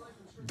me?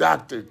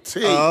 Dr.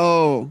 T.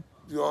 Oh.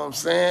 You know what I'm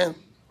saying?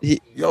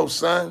 Yo,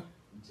 son,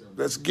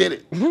 let's get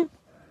it.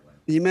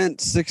 He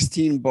meant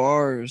 16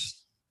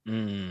 bars.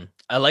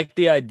 I like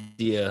the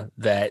idea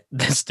that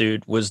this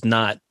dude was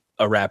not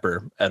a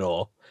rapper at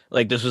all.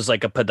 Like this was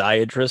like a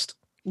podiatrist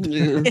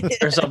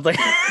or something.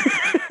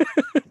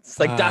 It's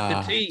like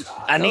Dr. T.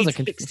 I That was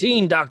need a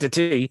 16 Dr.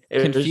 T. It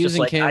was just confusing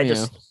like,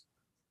 cameo.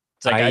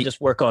 I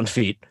just work on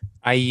feet.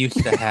 I used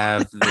to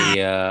have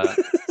the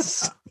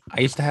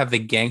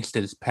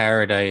Gangsta's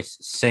Paradise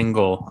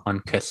single on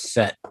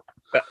cassette.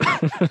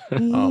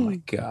 Oh my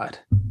god.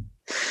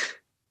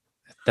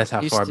 That's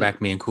how Used far to-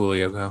 back me and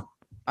Coolio go.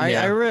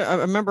 I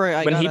remember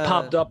when he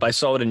popped up, I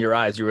saw it in your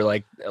eyes. You were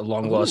like a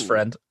long lost Ooh.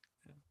 friend.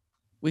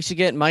 We should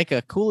get Mike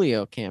a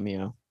Coolio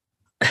cameo.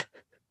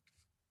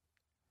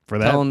 For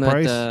that Tell him that,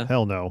 price?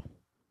 Hell no.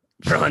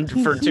 For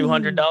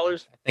 $200. I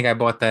think I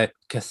bought that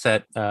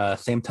cassette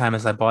same time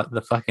as I bought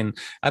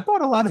I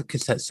bought a lot of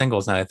cassette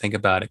singles now that I think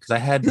about it, because I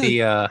had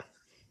the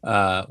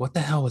what the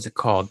hell was it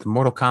called? The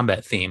Mortal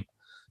Kombat theme.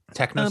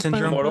 Techno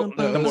Syndrome.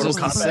 The Mortal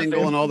Kombat single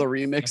thing. and all the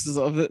remixes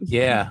of it.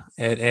 Yeah,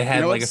 it had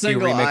You know like what a few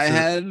single remixes. I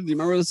had? Do you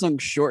remember the song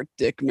 "Short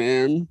Dick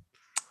Man"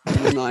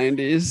 in the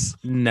 '90s?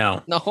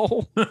 No.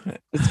 No.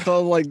 It's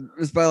called like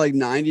it's by like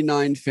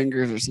 99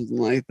 Fingers or something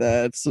like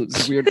that. It's a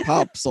weird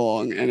pop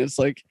song, and it's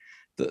like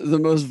the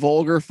most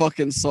vulgar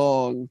fucking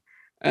song.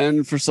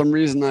 And for some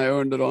reason, I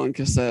owned it on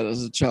cassette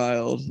as a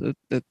child.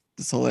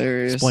 It's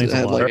hilarious. Explains it a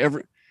had lot.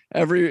 like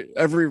every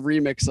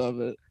remix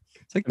of it.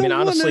 It's like, I mean, "Don't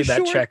want honestly, a that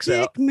short checks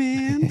dick, out.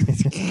 man.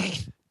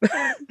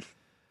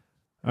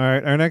 All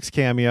right, our next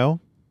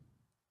cameo.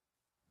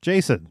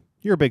 Jason,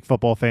 you're a big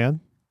football fan.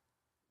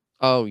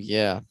 Oh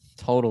yeah,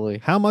 totally.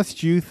 How much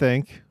do you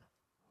think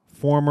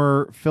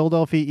former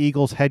Philadelphia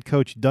Eagles head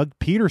coach Doug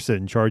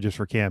Peterson charges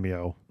for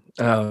cameo?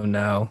 Oh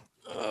no.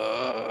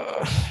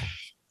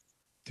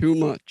 Too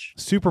much.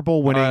 Super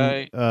Bowl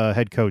winning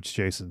head coach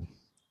Jason.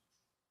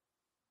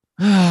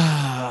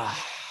 $100.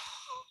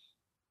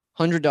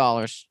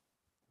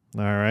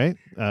 All right,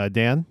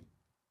 Dan,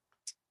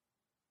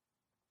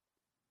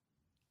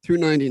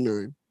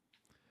 $299.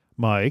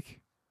 Mike,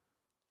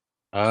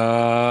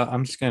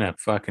 I'm just gonna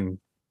fucking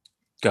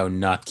go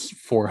nuts.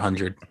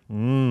 400.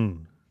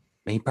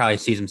 He probably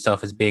sees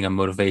himself as being a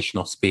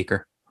motivational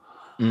speaker.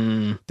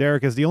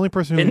 Derek is the only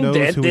person who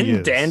knows who he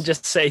Didn't is. Dan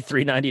just say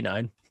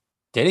 $399?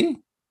 Did he?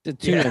 Did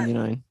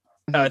 $299.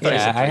 I thought he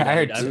Yeah, said I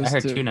heard $399. I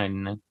heard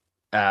 $299.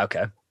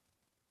 Okay.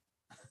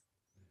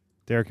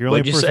 Derek, you're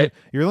What'd you say?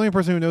 you're the only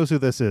person who knows who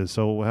this is.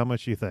 So how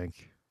much do you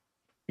think?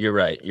 You're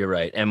right.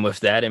 And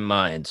with that in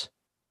mind,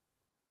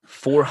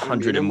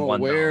 $401. I'm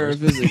aware of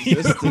his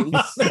existence.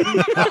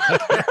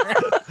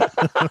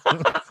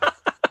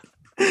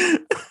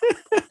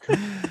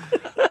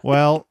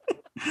 Well,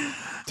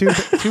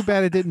 too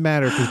bad it didn't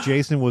matter because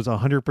Jason was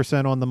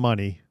 100% on the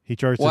money. He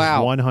charged us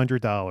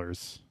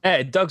 $100.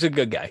 Hey, Doug's a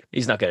good guy.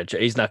 He's not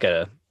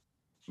gonna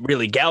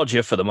really gouge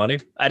you for the money.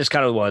 I just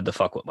kind of wanted to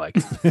fuck with Mike.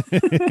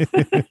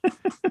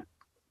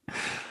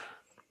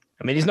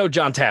 I mean, he's no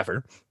John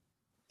Taffer.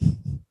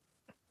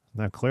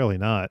 No, clearly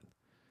not.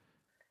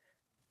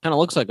 Kind of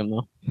looks like him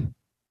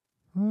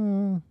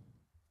though.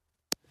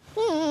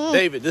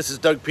 David, this is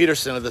Doug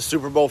Peterson of the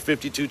Super Bowl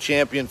 52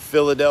 champion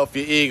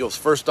Philadelphia Eagles.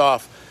 First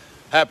off,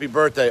 happy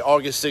birthday,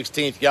 August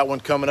 16th. You got one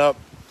coming up.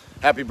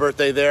 Happy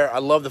birthday there. I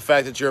love the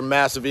fact that you're a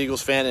massive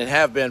Eagles fan and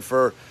have been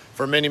for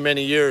many,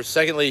 many years.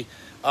 Secondly,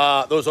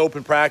 those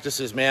open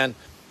practices, man.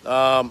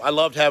 I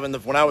loved having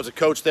when I was a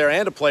coach there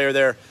and a player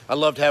there, I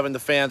loved having the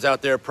fans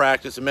out there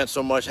practice. It meant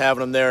so much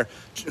having them there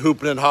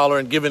hooping and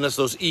hollering, giving us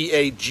those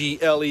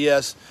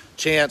EAGLES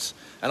chants.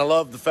 And I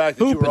love the fact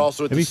that you were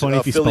also at the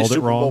Philly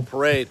Super Bowl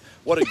parade.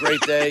 What a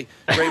great day.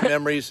 Great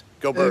memories.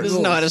 Go Birds. He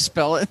doesn't know how to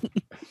spell it.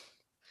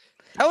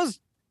 That was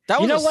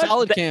a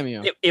solid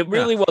cameo. It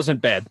really wasn't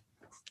bad.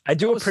 I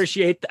do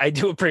appreciate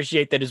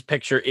that his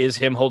picture is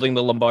him holding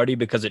the Lombardi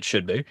because it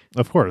should be.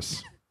 Of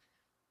course.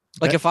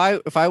 Like if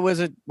I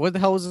was what the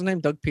hell was his name?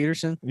 Doug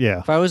Peterson? Yeah.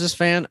 If I was a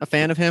fan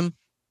of him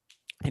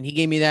and he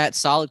gave me that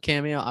solid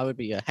cameo, I would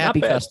be a happy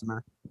bad.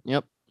 customer.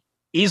 Yep.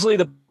 Easily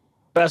the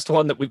best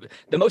one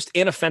the most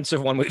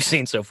inoffensive one we've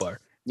seen so far.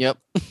 Yep.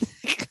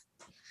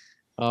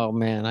 Oh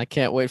man, I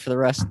can't wait for the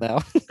rest now.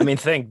 I mean,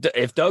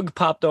 if Doug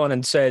popped on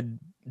and said,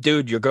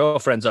 "Dude, your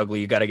girlfriend's ugly.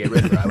 You got to get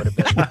rid of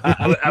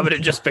her," I would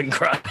have just been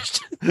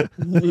crushed.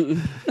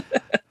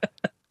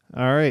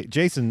 All right,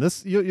 Jason,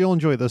 you'll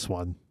enjoy this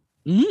one.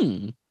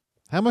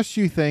 How much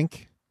do you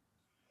think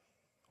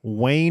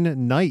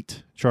Wayne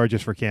Knight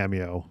charges for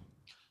cameo?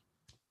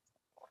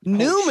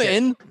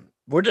 Newman.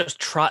 We're just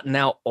trotting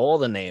out all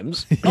the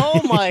names.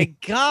 Oh my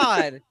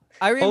god!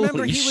 I remember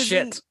Holy he was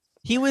shit.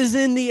 he was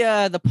in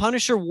the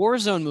Punisher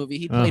Warzone movie.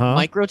 He played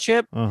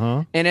Microchip,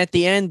 and at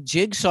the end,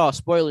 Jigsaw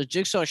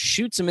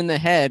shoots him in the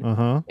head,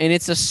 and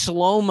it's a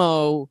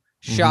slow-mo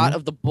shot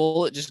of the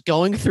bullet just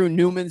going through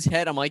Newman's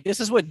head. I'm like, this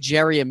is what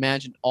Jerry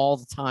imagined all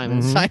the time in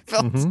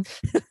Seinfeld.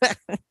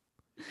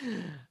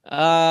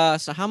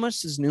 So how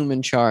much does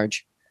Newman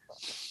charge?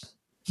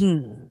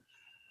 I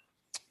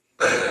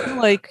feel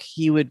like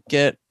he would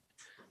get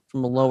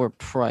from a lower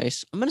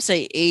price. I'm gonna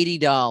say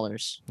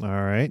 $80. All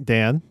right,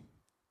 Dan.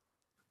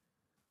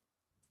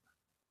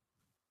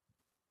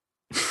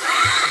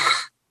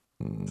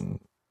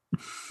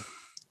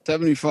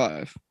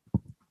 $75.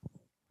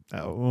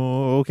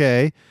 Oh,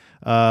 okay.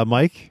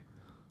 Mike.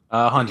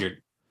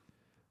 100.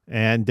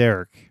 And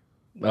Derek.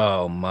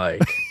 Oh,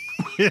 Mike.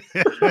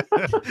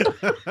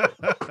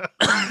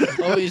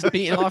 Oh, he's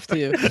beating off to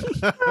you.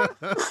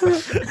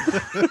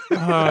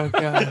 Oh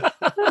God.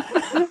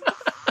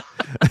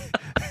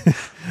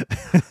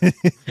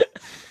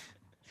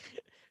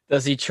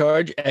 Does he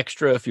charge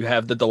extra if you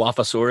have the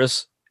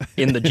Dilophosaurus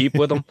in the Jeep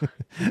with him?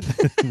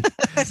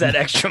 Is that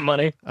extra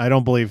money? I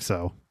don't believe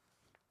so.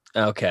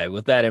 Okay,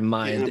 with that in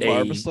mind,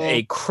 Yeah,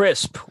 a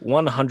crisp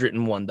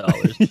 $101.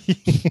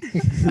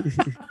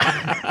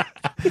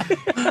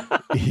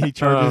 He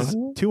charges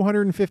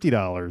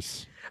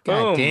 $250.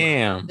 God Boom.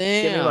 damn.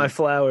 Give me my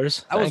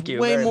flowers. That was Thank you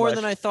way very more much.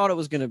 than I thought it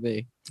was going to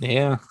be.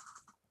 Yeah.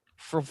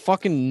 For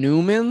fucking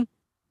Newman?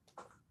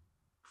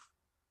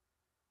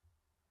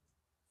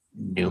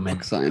 Newman.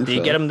 Do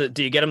you get him to?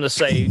 Do you get him to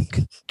say,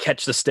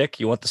 "Catch the stick"?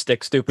 You want the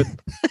stick, stupid?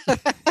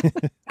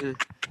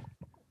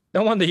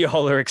 No wonder you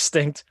all are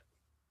extinct.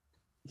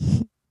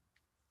 Is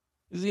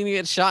he going to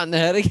get shot in the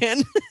head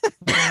again?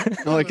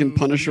 Like in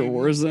Punisher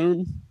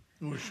Warzone.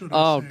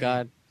 Oh,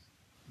 God.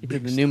 He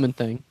did the Newman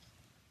thing.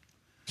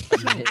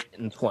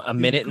 A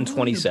minute and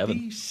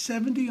 27.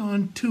 70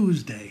 on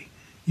Tuesday.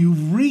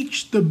 You've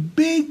reached the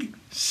big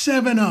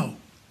 7-0.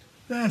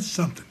 That's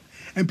something.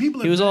 And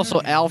people He was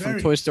also Al from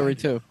Toy Story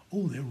 2.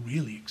 Oh, they're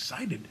really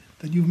excited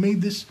that you've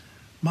made this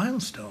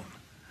milestone.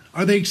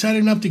 Are they excited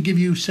enough to give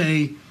you,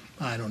 say,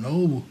 I don't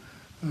know,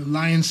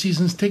 Lion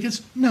Seasons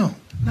tickets? No,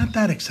 not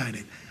that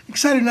excited.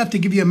 Excited enough to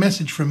give you a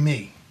message from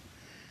me.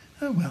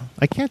 Oh, well.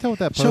 I can't tell what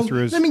that So,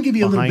 poster is let me give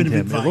you a little behind bit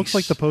of him. It looks advice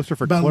like the poster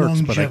for about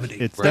Clerks, but longevity.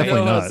 it's Right.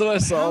 definitely That's not. what I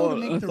saw. How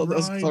to make I the thought that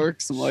was ride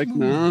Clerks. I'm like, smooth.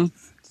 no.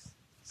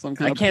 Some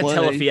kind I of can't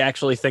tell play. if he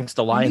actually thinks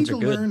the You Lions need are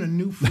to good. learn a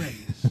new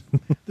phrase.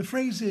 The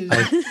phrase is,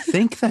 I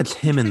think that's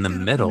him in the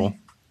middle.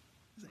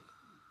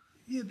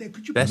 yeah,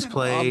 could you Best pick that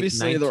play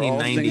Obviously, they're all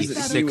things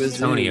that he 1996 was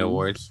Tony in.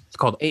 Awards. It's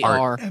called AR.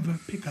 Art. ever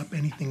pick up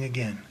anything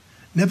again.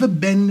 Never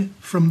bend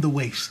from the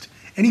waist.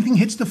 Anything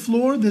hits the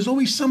floor, there's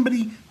always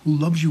somebody who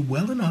loves you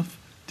well enough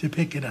to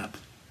pick it up.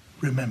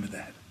 Remember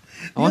that.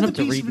 I want The him other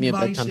to piece read of me a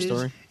advice bedtime is,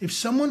 story. If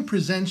someone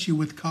presents you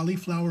with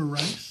cauliflower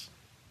rice,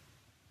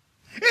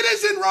 it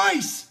isn't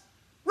rice!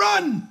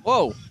 Run!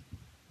 Whoa.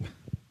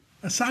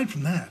 Aside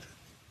from that,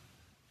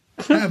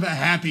 have a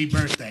happy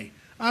birthday.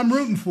 I'm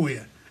rooting for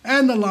you.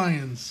 And the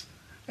Lions.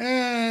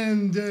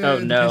 And Oh,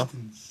 the no.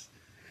 Pistons.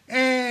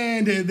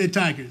 And the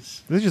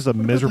Tigers. This is just a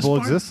about the miserable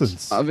Spartans?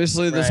 existence.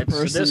 Obviously, this Right, so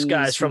person. this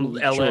guy's from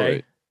LA.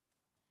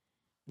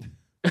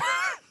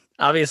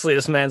 Obviously,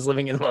 this man's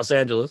living in Los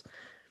Angeles.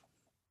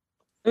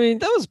 I mean,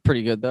 that was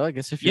pretty good, though. I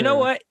guess if You know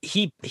what?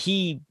 He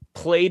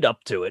played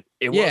up to it.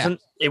 Yeah.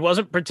 It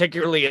wasn't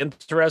particularly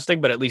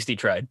interesting, but at least he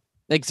tried.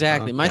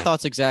 Exactly. My Okay.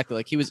 thoughts exactly.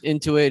 Like, he was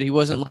into it. He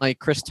wasn't like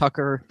Chris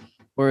Tucker,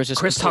 where it's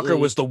just Chris Tucker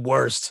completely- was the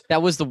worst.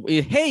 That was the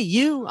hey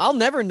you. I'll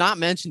never not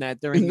mention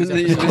that during And this then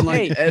they episode. even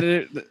like Hey,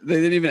 edit. They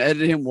didn't even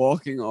edit him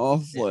walking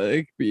off,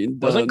 like being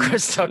done. Wasn't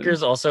Chris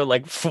Tucker's also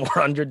like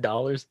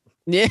 $400?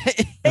 yeah.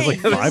 It was like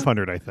Hey,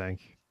 500, I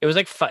think. It was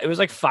like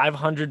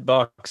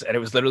 $500, and it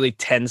was literally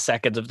 10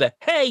 seconds of that.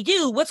 Hey,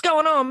 you, what's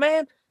going on,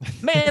 man?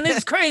 Man, this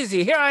is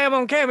crazy. Here I am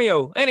on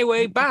Cameo.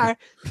 Anyway, bye.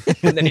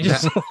 And then he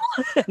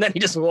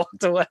just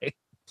walked away.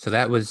 So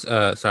that was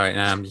sorry,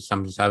 I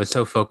was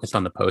so focused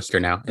on the poster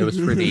now. It was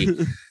for the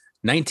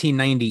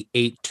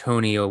 1998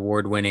 Tony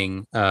Award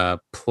winning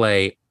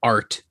play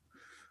Art,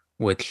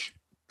 which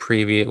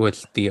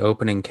the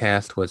opening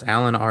cast was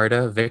Alan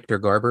Arda, Victor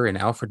Garber, and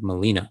Alfred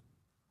Molina.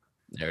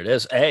 There it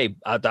is. Hey,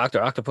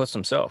 Dr. Octopus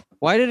himself.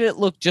 Why did it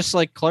look just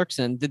like Clerks?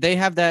 And did they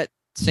have that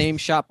same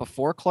shot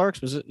before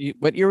Clerks? Was it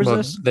what year was Well,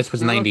 this? this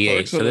was No, 98,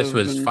 Clerks so would this have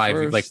was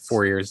been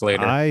 4 years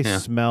later. I Yeah.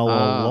 smell a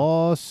Ah.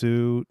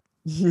 lawsuit.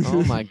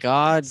 Oh my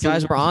God,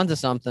 guys, we're onto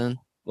something.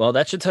 Well,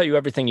 that should tell you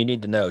everything you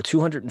need to know.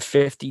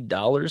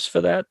 $250 for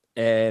that.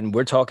 And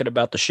we're talking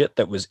about the shit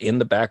that was in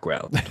the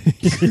background.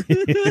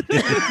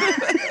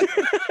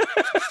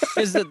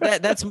 Is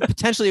that's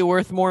potentially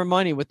worth more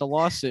money with the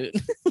lawsuit?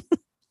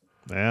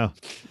 Yeah.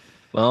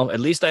 Well, at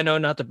least I know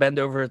not to bend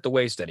over at the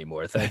waist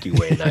anymore. Thank you,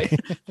 Wayne Knight.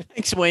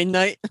 Thanks, Wayne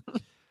Knight.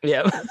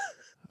 Yeah.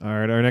 All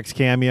right, our next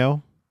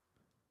cameo.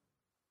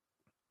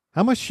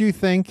 How much do you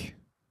think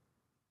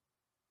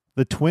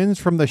the twins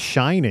from The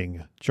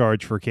Shining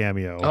charge for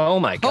cameo? Oh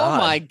my god. Oh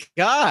my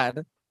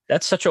God.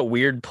 That's such a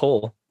weird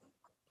pull.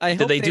 I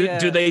Do hope they do I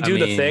the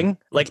mean, thing?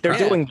 Like they're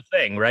Yeah. doing the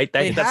thing, right?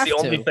 They That's the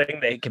have only to. thing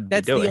they can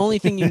That's be doing. the only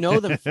thing you know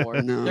them for.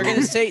 No. They're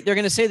gonna say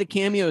the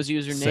cameo's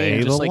username,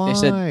 Say just the like they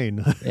said.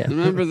 line. Yeah.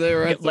 Remember they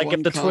were at the Like if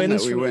one the con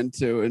twins that we from- went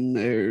to, and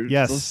they were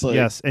Yes, just like,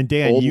 yes. And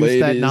Dan, old use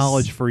that ladies.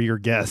 knowledge for your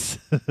guess.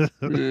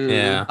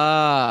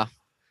 Yeah.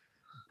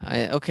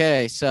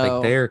 Okay, so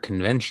Like they're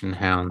convention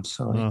hounds.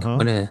 So like, Uh-huh.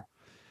 what a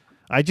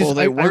I just Well,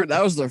 they I- weren't.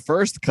 That was their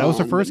first con. that was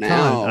the but first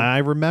now, con. I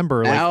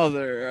remember. Like, Now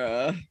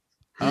they're.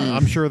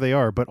 I'm sure they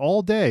are, but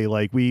all day,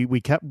 like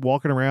we kept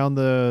walking around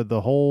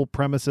the whole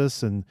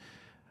premises, and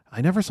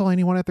I never saw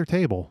anyone at their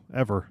table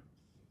ever.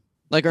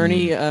 like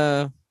Ernie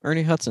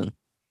Hudson.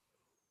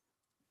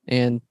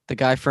 and the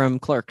guy from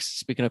Clerks.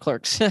 Speaking of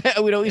Clerks,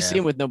 we'd always see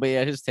him with nobody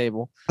at his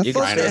table. I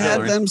thought they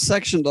had them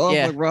sectioned off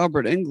like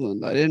Robert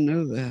England. I didn't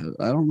know that.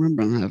 I don't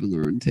remember them having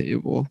their own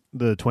table.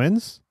 The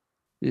twins?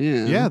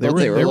 Yeah, Yeah, they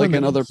were like in the-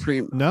 another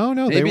pre. No,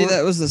 Maybe they were,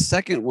 that was the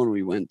second one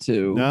we went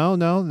to.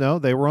 No.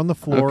 They were on the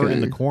floor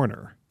in the Okay.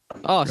 corner.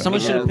 Oh, someone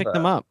should have picked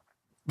them up.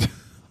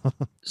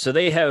 So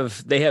they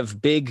have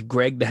big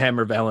Greg the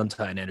Hammer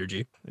Valentine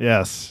energy.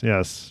 Yes.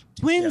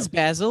 Twins,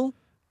 Basil.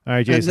 All right,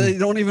 And Jason. they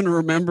don't even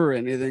remember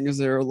anything because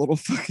they're little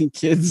fucking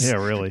kids. Yeah,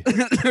 really.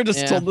 They're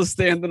just told to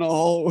stand in a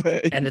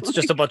hallway. And it's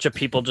just a bunch of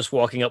people just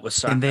walking up with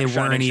signs. And they shining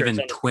weren't shirts even on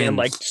and twins.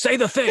 Like, say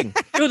the thing,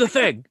 do the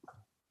thing.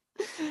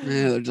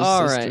 Yeah, they're just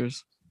All right.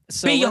 sisters.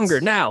 So Be let's-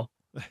 younger now.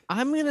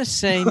 I'm gonna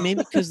say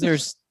maybe because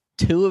there's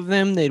two of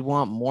them, they'd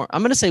want more.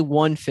 I'm gonna say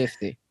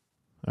 150.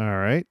 All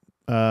right.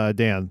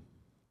 Dan.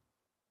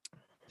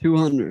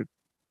 200.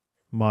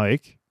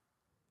 Mike.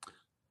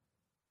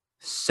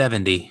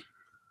 70.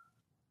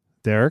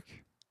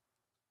 Derek.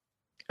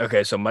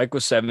 Okay, so Mike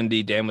was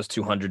 70, Dan was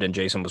 200, and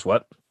Jason was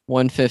what?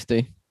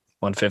 150.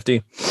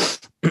 150.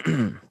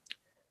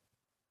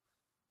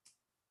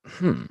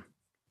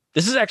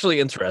 This is actually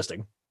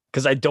interesting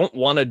because I don't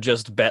want to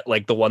just bet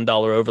like the $1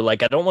 over.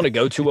 Like, I don't want to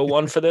go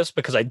 201 for this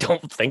because I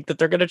don't think that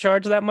they're going to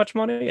charge that much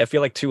money. I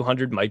feel like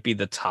 200 might be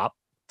the top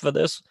for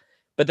this.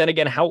 But then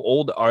again, how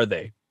old are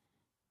they?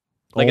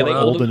 Like, are they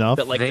Old enough?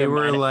 that, like, They they're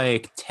were managed-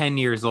 like 10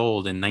 years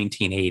old in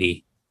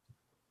 1980.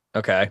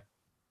 Okay.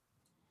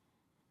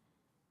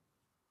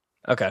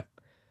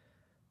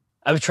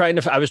 I was trying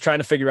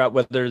to figure out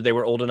whether they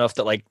were old enough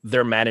that like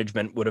their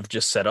management would have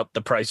just set up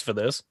the price for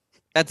this.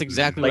 That's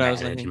exactly Like, what I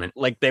was thinking.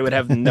 like they would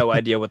have no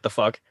idea what the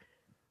fuck.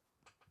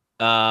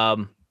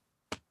 I'll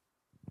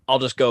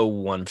just go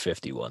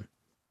 151.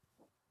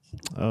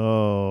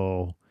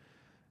 Oh,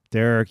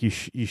 Derek, you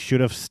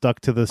should have stuck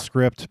to the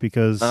script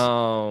because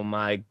Oh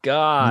my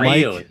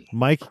god!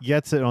 Mike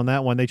gets it on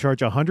that one. They charge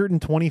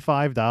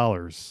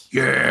 $125.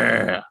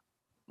 Yeah.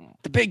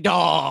 The big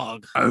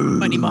dog.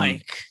 Money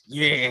Mike.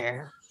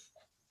 Yeah.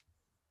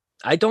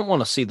 I don't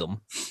want to see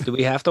them. Do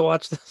we have to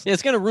watch this? Yeah,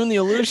 it's gonna ruin the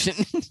illusion.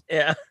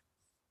 Yeah.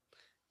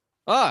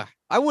 I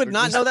would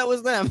not know that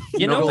was them.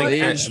 You know what?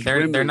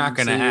 They're not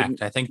going to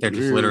act. I think they're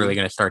just literally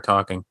going to start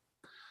talking.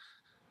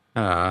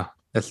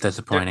 That's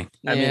disappointing.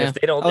 I mean, if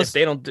they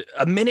don't do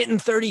a minute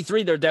and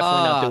 33, they're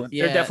definitely not doing.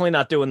 yeah. They're definitely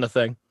not doing the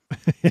thing.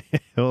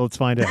 Well, let's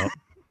find out.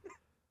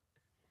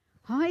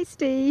 Hi,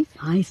 Steve.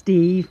 Hi,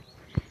 Steve.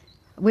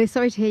 We're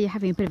sorry to hear you're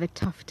having a bit of a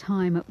tough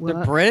time at work.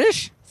 They're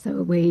British? So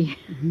are we.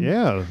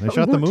 Yeah, they But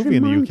shot the want to movie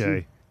in the remind UK.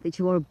 you that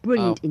you are a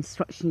brilliant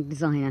instructional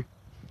designer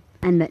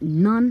and that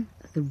none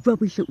of the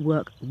rubbish at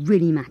work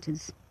really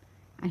matters.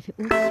 And if it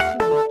all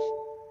gets too much,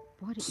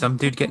 why don't you Some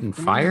dude pop getting off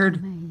and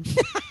fired?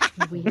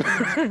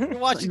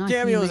 Watching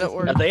cameos at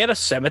work. Are they at a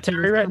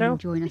cemetery right now?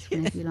 Join us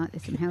whenever you like.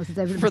 There's some houses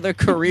over For their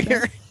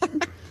career.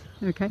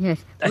 Okay.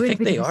 Yes. I we're in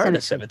think a bit they of are at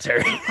a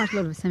cemetery. Quite a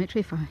lot of a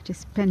cemetery if I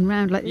just spin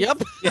round like this.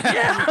 Yep.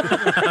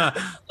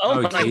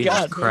 Oh my Jesus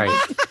god!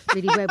 Christ.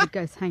 Really, where would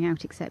ghosts hang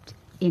out except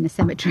in a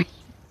cemetery?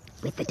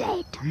 With the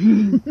dead.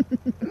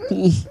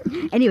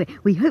 Anyway,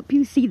 we hope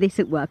you see this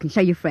at work and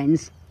show your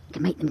friends. You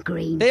can make them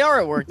green. They are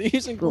at work. They're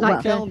using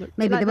Well, calendar.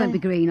 maybe they won't be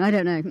green. I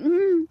don't know.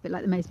 Bit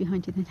like the maze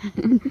behind you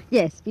then.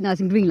 Yes, be nice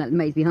and green like the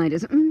maze behind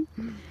us.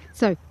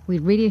 So we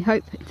really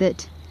hope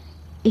that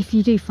if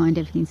you do find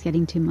everything's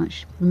getting too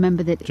much,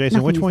 remember that Jason,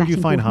 nothing which is one that do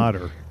you find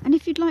important. hotter? And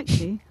if you'd like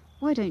to,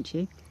 why don't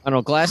you? I don't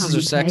know. Glasses Come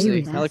are sexy. play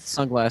with I like us the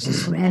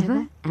sunglasses.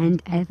 Forever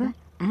and ever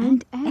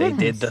and ever. They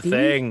did the Steve.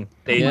 thing.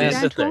 They Yeah. did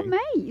Down the to our thing.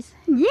 maze.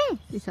 Yes,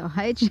 it's our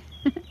hedge.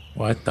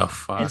 What the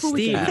fuck? And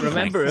Steve, happening?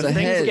 remember, if It's a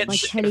things hedge. get My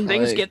if Kelly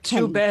things get too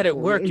Kelly bad at for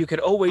work, you. you could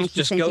always And she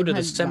just sends go you to the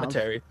her love.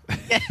 cemetery. I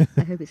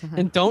hope it's a hedge.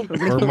 And don't Or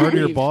murder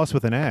your boss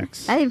with an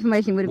axe. That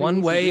information would have One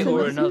been way useful.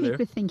 or It's really another.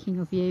 good thinking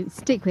of you.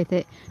 Stick with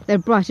it. There are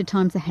brighter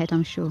times ahead,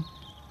 I'm sure.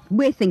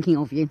 We're thinking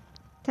of you.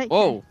 Take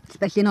Whoa. care,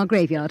 especially in our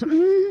graveyard.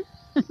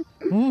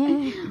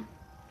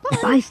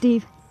 Bye,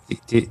 Steve.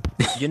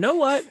 You know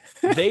what?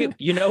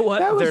 You know what?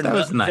 That was- They're that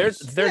was nice.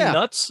 They're Yeah.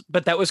 nuts,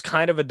 but that was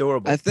kind of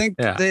adorable. I think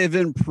Yeah. they've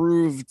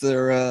improved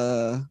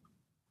their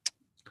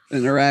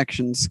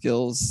interaction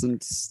skills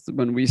since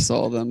when we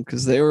saw them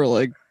because they were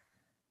like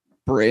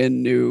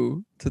brand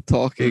new to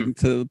talking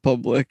to the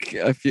public.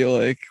 I feel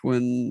like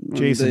when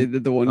Jason, they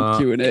did the one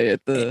Q&A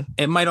at the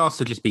It might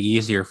also just be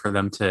easier for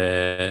them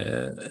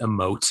to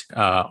emote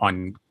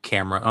on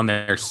camera on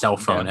their cell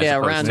phone. Yeah,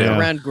 as opposed to,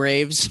 around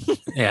graves.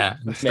 yeah,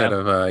 instead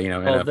of in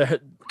Well, a they're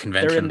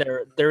convention.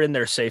 they're in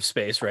their safe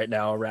space right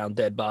now around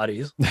dead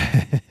bodies.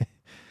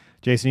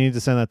 Jason, you need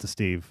to send that to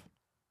Steve.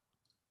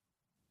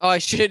 Oh, I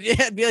should.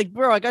 Yeah, be like,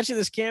 bro, I got you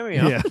this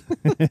cameo. Yeah.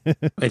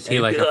 Is he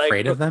And like he'd be like,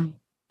 afraid of them?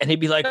 And he'd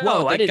be like,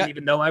 No, "Whoa, I they didn't got-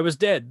 even know I was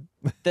dead."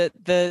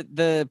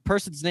 The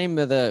person's name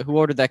of who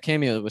ordered that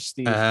cameo was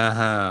Steve.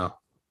 Oh,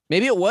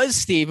 Maybe it was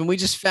Steve, and we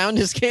just found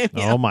his cameo.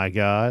 Oh my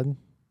God.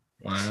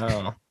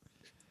 Wow.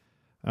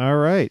 All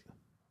right.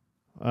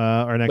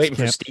 Our next Waiting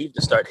for Steve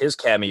to start his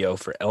cameo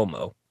for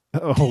Elmo.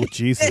 Oh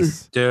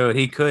Jesus, dude,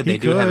 he could. He They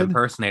do have could.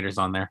 impersonators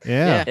on there.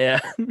 Yeah.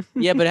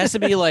 Yeah, but it has to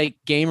be like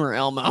gamer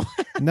Elmo.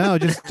 No,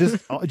 just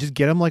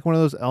get him like one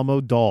of those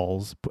Elmo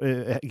dolls.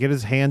 Get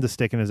his hand to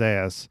stick in his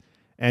ass,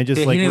 and just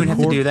Dude, like he didn't even have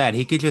to record- do that.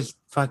 He could just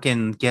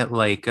fucking get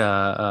like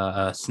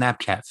a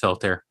Snapchat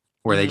filter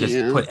where they just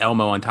Yeah. put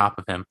Elmo on top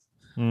of him.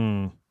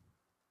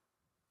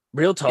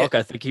 Real talk,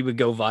 I think he would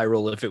go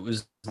viral if it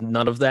was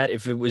none of that.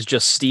 If it was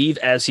just Steve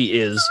as he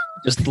is,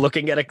 just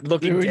looking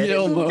Doing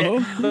Elmo.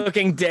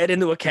 looking dead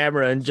into a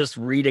camera and just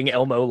reading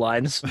Elmo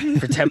lines for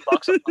 $10 a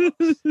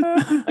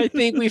pop. I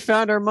think we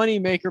found our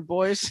moneymaker,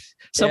 boys.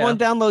 Someone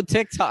download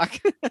TikTok.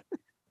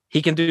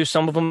 He can do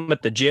some of them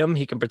at the gym.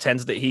 He can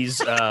pretend that he's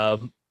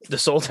the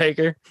Soul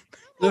Taker.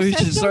 No, he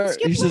should start.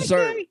 He should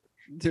start.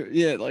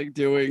 Like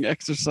doing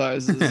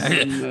exercises.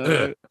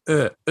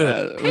 And,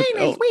 Pain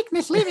is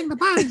weakness leaving the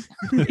body.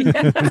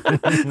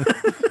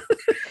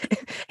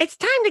 It's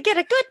time to get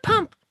a good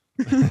pump.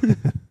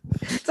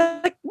 It's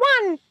like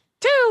 1,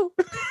 2.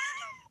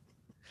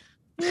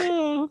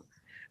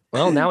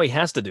 Well, now he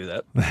has to do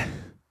that.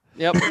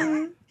 Yep.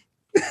 I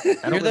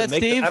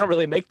don't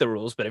really make the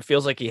rules, but it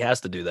feels like he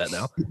has to do that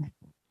now.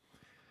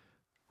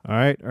 All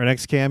right, our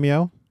next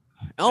cameo.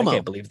 Elmo. I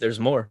can't believe there's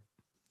more.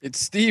 It's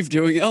Steve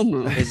doing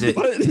Elmo. Is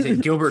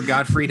it Gilbert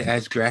Gottfried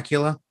as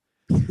Dracula?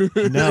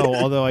 No,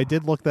 although I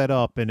did look that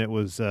up, and it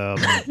was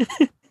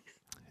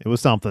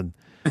something.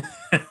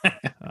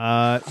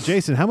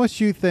 Jason, how much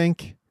do you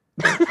think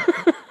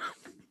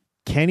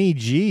Kenny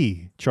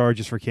G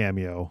charges for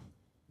cameo?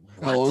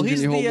 How long can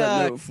you hold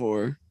that note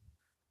for?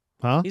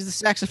 Huh? He's the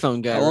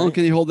saxophone guy. How long right?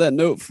 can you hold that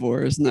note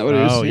for? Isn't that what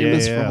he was Oh,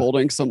 famous yeah. for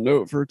holding some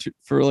note for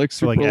like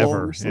super like long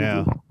ever, or something?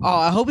 yeah. Oh,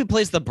 I hope he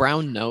plays the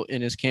brown note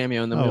in his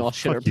cameo, and then we Oh, all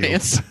shit our fuck you.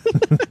 pants.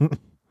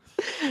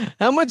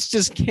 How much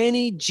does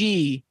Kenny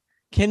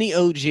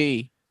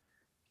OG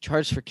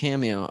charge for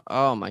cameo?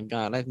 Oh my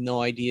god, I have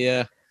no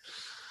idea.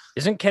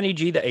 Isn't Kenny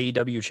G the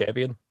AEW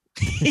champion?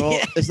 Well,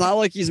 it's not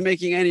like he's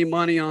making any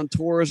money on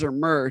tours or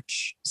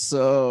merch,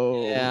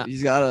 so Yeah.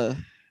 he's gotta.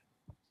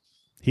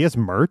 He has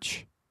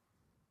merch.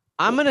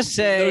 I'm gonna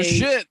say No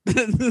shit.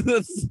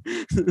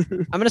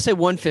 I'm gonna say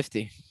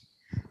 150.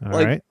 All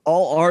like right.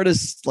 all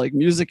artists, like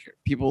music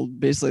people,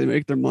 basically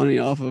make their money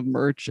off of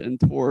merch and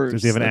tours.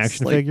 Does he have an That's,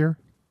 action like, figure?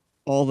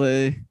 all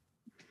they.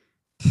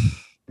 Yeah,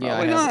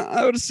 Probably not.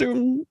 I would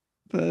assume.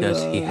 But,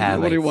 Does he have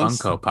a nobody wants-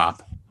 Funko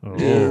Pop?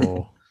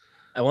 Oh.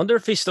 I wonder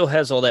if he still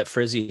has all that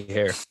frizzy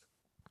hair.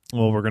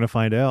 Well, we're gonna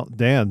find out.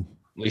 Dan,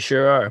 We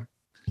sure are.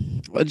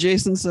 What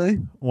Jason say?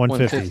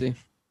 150.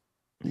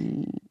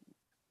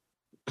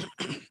 I'm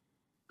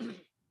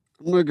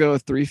gonna go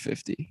with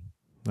 350.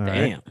 All right.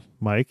 Damn.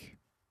 Mike.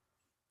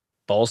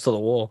 Balls to the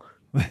wall.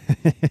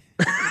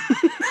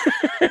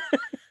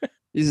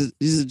 He's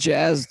a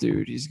jazz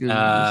dude. He's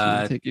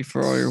gonna take you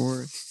for all your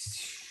worth.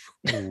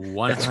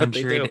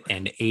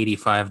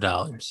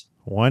 $185.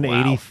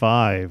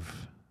 $185.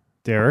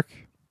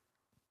 Derek.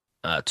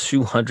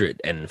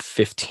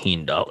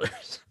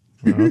 $215.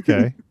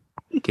 Okay.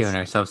 Giving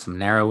ourselves some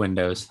narrow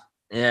windows.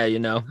 Yeah, you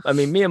know. I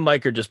mean, me and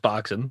Mike are just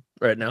boxing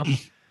right now.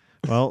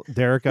 Well,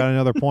 Derek got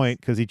another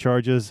point because he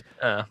charges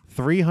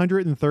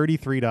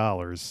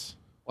 $333.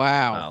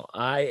 Wow.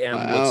 I am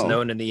what's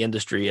known in the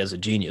industry as a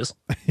genius.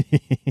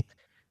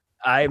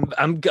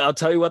 I'll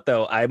tell you what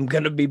though, I'm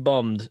gonna be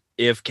bummed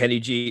if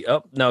Kenny G.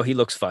 Oh no, he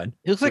looks fine.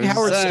 He looks like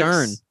Howard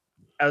Stern.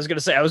 I was gonna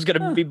say I was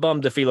gonna be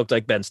bummed if he looked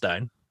like Ben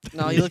Stein.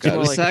 No, he looks Got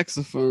more a like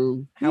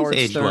saxophone. Howard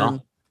aged Stern.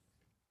 well.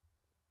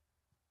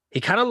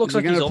 He kind of looks Is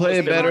he like he's gonna play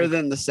almost been better like-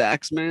 than the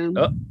sax man.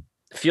 Oh,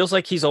 feels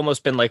like he's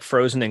almost been like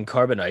frozen in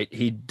carbonite.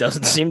 He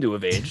doesn't seem to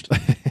have aged.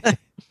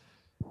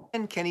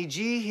 And Kenny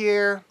G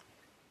here.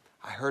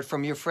 I heard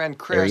from your friend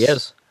Chris. There he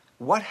is.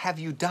 What have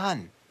you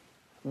done?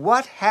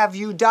 What have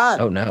you done?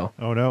 Oh no.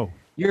 Oh no.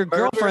 Your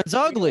girlfriend's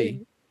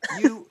ugly.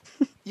 You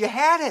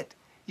had it.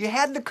 You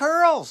had the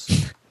curls.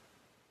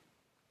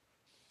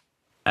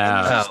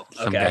 Oh,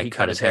 Some okay, guy he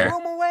cut his hair. Throw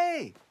 'em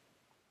away.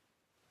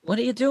 What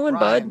are you doing,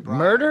 Brian, bud? Brian.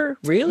 Murder?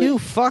 Really? You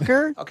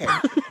fucker. Okay,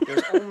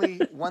 there's only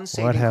one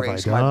saving have I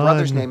grace. My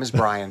brother's done? name is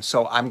Brian,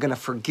 so I'm going to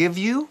forgive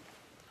you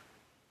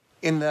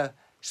in the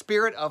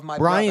spirit of my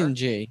Brian brother,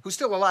 G. who's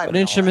still alive. What and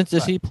all instrument that,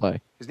 does he play?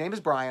 but His name is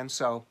Brian,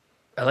 so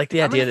I like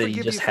the I'm idea gonna that he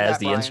forgive just you for has that,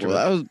 the Brian. instrument.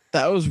 Well,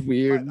 that was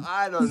weird.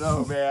 I don't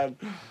know, man.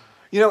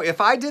 You know, if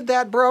I did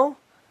that, bro,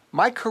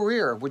 my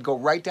career would go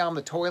right down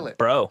the toilet.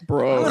 Bro.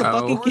 Bro. Of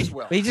Bro. course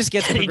will. He just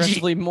gets Kenny G,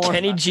 progressively more.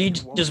 Kenny G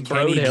just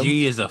broed Kenny him.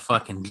 G is a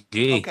fucking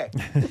G. Okay.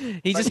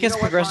 He But just you gets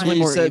know what, progressively Brian?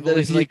 He more said evil. that if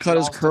He's he like, cut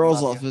his I'll still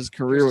curls love off, you. his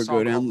career would Here's a go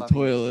song down the called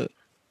Love You. toilet.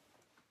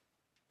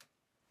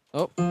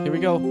 oh, here we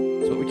go.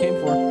 That's what we came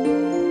for.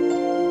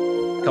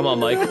 Come on,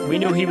 Mike. We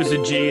knew he was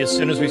a G as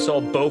soon as we saw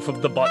both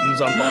of the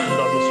buttons unbuttoned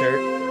on the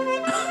shirt.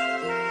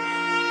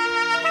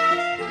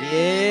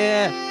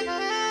 Yeah.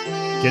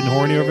 Getting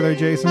horny over there,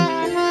 Jason?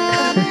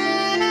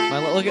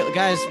 Look at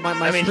guys. My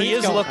I mean, he screen's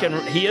is going-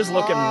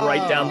 looking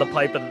right down the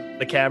pipe of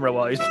the camera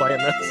while he's playing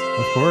this.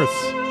 Of course.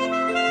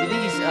 You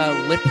think he's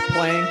lip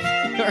playing?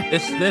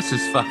 This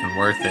is fucking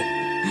worth it.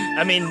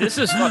 I mean, this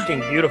is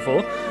fucking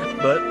beautiful,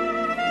 but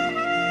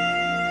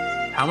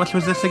How much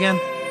was this again?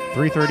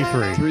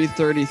 $333.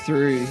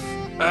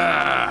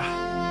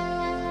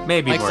 $333.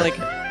 Maybe Mike's worth like-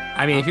 it.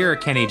 I mean, if you're a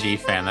Kenny G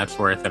fan, that's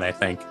worth it, I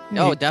think.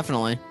 Oh,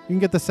 definitely. You can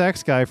get the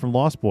sax guy from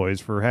Lost Boys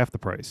for half the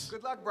price.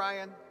 Good luck,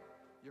 Brian.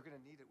 You're gonna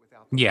need it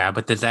without. Yeah,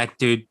 but does that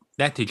dude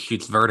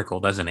shoots vertical,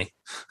 doesn't he?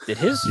 Did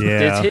his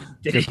Yeah, did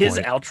good his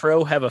point.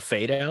 outro have a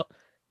fade out?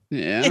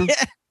 Yeah.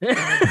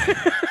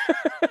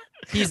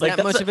 He's Like,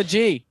 that that's much of a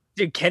G.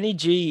 Dude, Kenny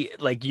G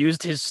like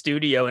used his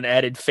studio and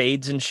added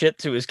fades and shit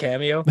to his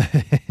cameo.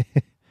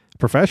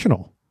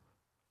 Professional.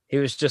 He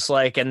was just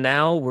like, and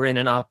now we're in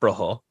an opera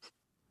hall.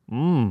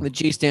 Mm. The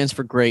G stands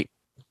for great.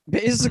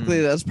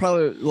 Basically, that's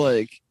probably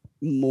like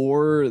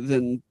more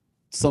than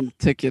some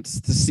tickets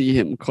to see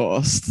him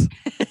cost.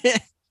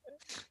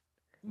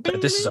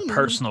 But this is a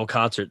personal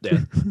concert,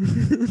 Dan.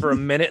 For a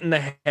minute and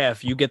a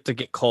half, you get to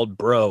get called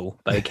bro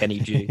by Kenny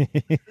G.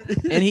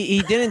 And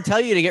he didn't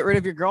tell you to get rid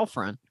of your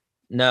girlfriend.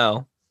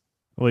 No.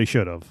 Well, he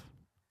should have.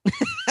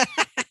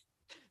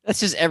 That's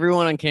just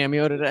everyone on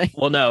Cameo today.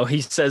 Well, no, he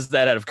says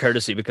that out of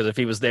courtesy because if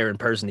he was there in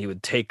person, he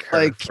would take her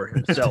Like- for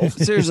himself.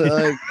 Seriously,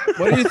 like,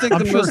 what do you think I'm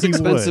the sure most he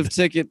expensive would.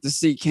 ticket to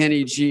see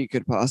Kenny G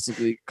could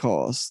possibly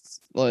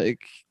cost? Like,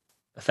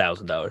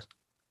 $1,000.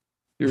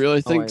 you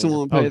really think yeah. someone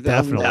would Oh, pay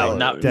definitely. No, $1,000?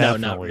 not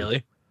Definitely.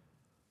 really.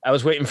 I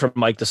was waiting for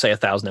Mike to say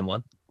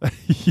 1,001.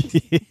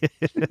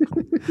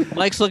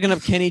 Mike's looking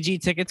up Kenny G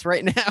tickets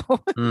right now.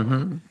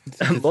 Mm-hmm.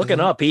 I'm looking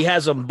up. He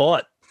has them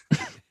bought,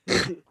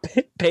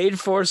 paid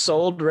for,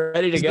 sold,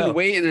 ready to He's been go.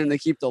 waiting and they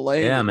keep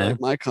delaying Yeah, it, man. like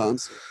my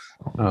concert.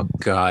 Oh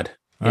God.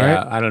 All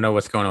Yeah, I don't know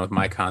what's going on with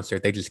my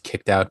concert. They just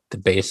kicked out the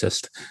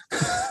bassist.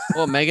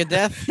 Well,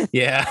 Megadeth.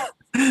 Yeah.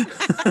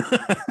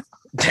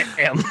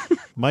 Damn.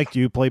 Mike, do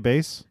you play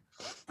bass?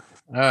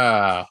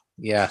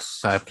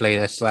 Yes, I play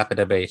a slap at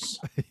the bass.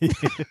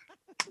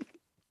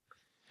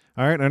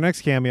 All right, our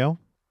next cameo.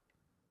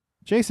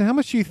 Jason, how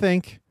much do you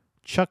think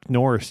Chuck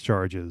Norris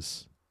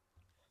charges?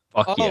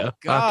 Fuck Oh yeah.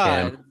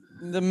 God,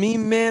 the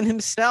meme man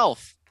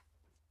himself.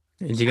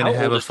 Is he gonna How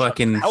have old a is Chuck-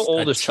 fucking how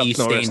old is Chuck Norris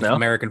tea-stained now?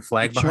 American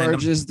flag behind him?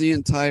 Charges the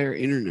entire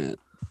internet.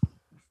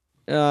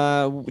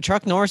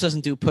 Chuck Norris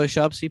doesn't do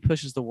push-ups. He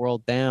pushes the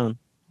world down.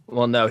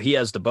 Well, no, he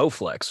has the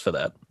Bowflex for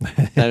that.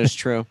 That is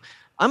true.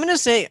 I'm gonna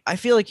say I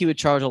feel like he would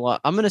charge a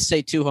lot. I'm gonna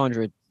say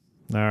 200.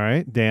 All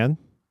right, Dan.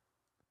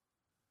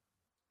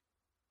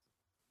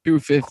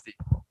 250.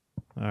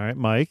 All right,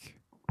 Mike.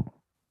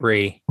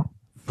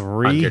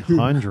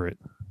 300.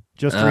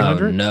 Just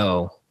 300? Oh,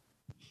 no.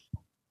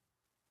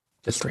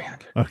 Just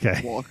 300.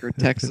 Okay. Walker,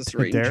 Texas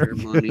Ranger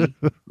Derek?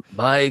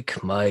 Mike.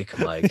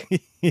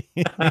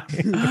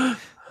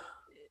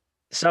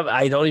 So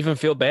I don't even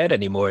feel bad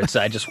anymore. It's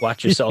I just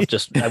watch yourself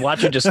I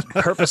watch you just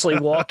purposely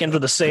walk into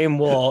the same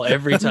wall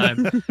every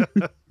time.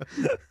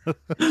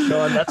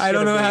 Sean, I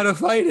don't know how to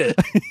fight it.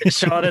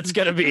 Sean, it's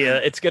gonna be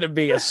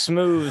a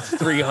smooth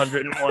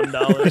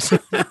 $301.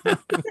 Well,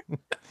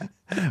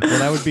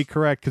 that would be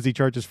correct because he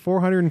charges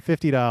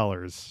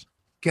 $450.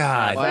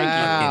 God,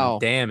 Wow.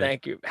 fucking damn it.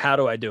 Thank you. How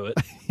do I do it?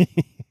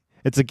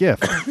 It's a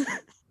gift.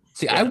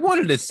 See, I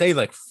wanted to say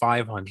like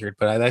 500,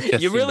 but that's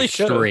just You really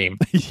should've. extreme.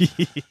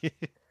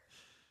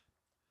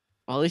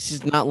 Well, at least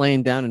he's not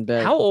laying down in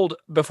bed. How old?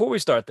 Before we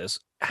start this,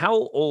 how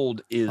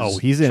old is? Oh,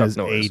 he's in Chuck his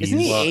Norris? 80s. Isn't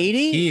he Well,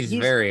 80? He's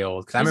very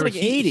old. 'Cause I he's remember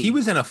like 80. he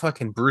was in a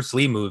fucking Bruce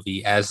Lee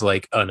movie as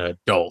like an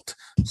adult.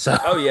 So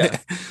Oh yeah.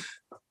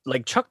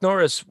 Like Chuck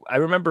Norris, I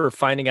remember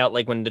finding out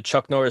like when the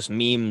Chuck Norris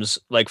memes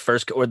like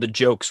first or the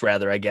jokes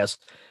rather, I guess,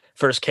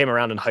 first came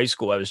around in high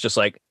school. I was just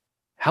like,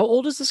 how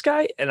old is this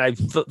guy? And I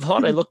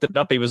thought I looked it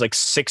up. He was like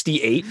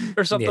 68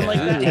 or something like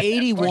Yeah. that.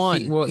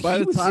 81. Well, By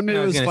he the time I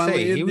it was gonna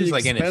finally say, in he the was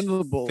like in his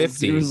Expendables,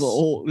 50s. he was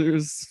old. He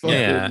was fucking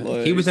Yeah,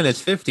 like, he was in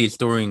his 50s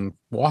during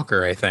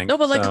Walker, I think. No,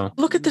 but like, so.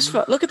 look at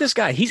this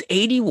guy. He's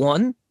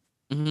 81.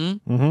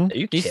 Mm-hmm. Mm-hmm. Are you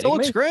He kidding still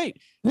looks me? great.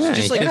 Yeah,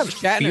 just he's like just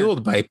Shatner.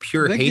 fueled by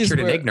pure I think he's hatred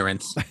and where-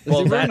 ignorance. Is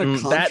Well, he that wearing a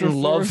and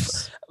love.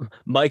 Contraforce?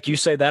 Mike, you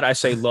say that. I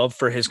say love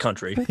for his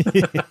country. Is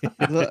that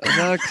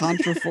a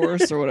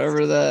Contraforce or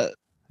whatever that?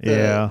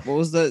 Yeah. What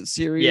was that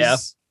series? Yeah.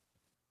 Is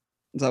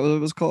that what it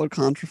was called?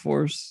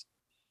 Contraforce?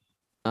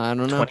 I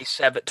don't know.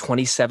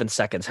 27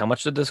 seconds. How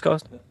much did this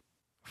cost?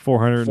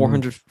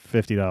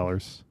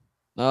 $450.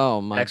 Oh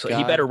my Excellent. god.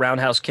 He better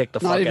roundhouse kick the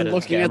Not fuck even out of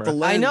looking his at the camera.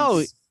 lens. I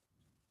know.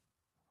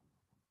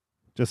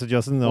 Just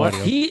adjusting the What?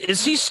 audio.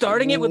 Is he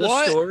starting it with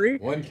What? a story?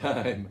 One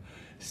time,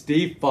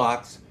 Steve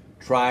Fox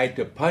tried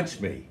to punch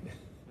me.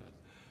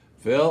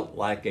 Felt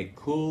like a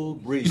cool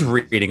breeze. He's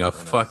reading a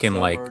fucking summer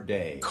like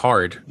day.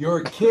 card.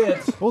 Your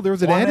kids Oh, there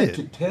was an wanted edit.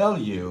 to tell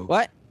you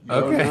What? you're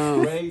Okay.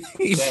 a great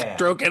He's dad.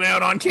 stroking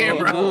out on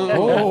camera. The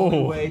Oh.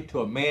 only way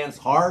to a man's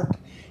heart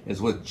is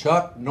with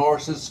Chuck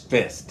Norris's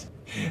fist.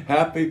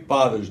 Happy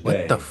Father's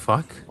Day. What the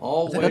fuck?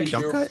 Always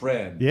jump your cut?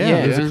 friend.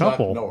 Yeah, there's a Chuck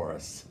couple.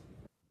 Norris.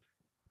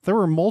 There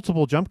were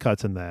multiple jump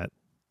cuts in that.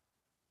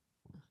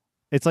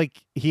 It's like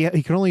he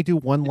can only do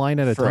one line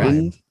at a time.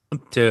 Friend?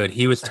 Dude,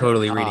 he was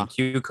totally reading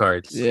cue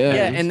cards. Yeah.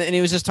 Yeah, and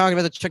he was just talking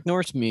about the Chuck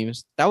Norris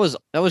memes. That was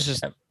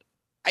just.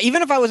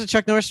 Even if I was a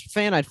Chuck Norris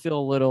fan, I'd feel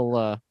a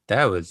little.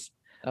 That was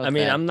I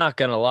mean, I'm not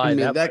gonna lie. I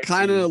mean, that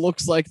kind of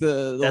looks like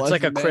that's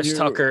like a Chris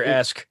Tucker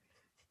esque.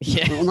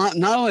 Yeah. Well,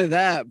 not only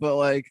that, but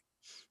like,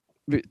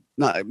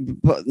 not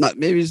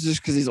maybe it's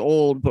just because he's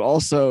old, but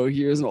also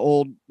he was an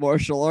old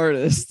martial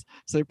artist,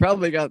 so he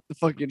probably got the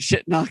fucking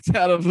shit knocked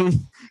out of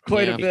him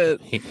quite a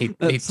bit.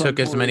 He took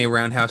as many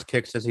roundhouse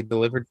kicks as he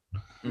delivered.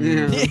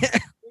 Yeah.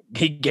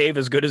 He gave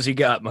as good as he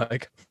got,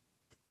 Mike.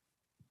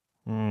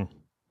 All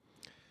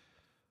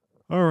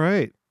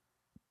right.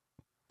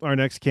 Our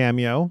next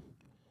cameo.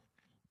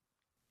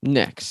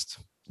 Next.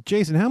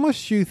 Jason, how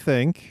much do you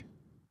think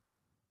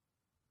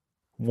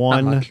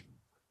one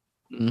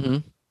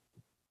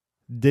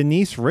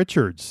Denise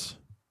Richards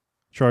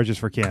charges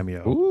for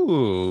cameo?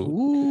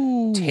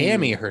 Ooh.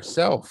 Tammy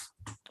herself.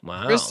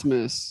 Wow.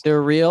 Christmas.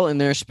 They're real and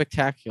they're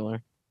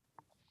spectacular.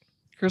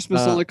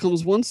 Christmas only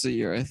comes once a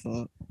year, I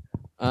thought.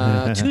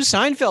 Two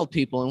Seinfeld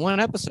people in one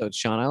episode,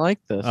 Sean. I like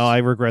this. Oh, I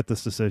regret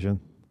this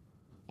decision.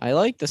 I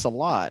like this a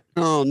lot.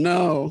 Oh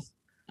no.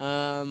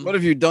 What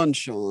have you done,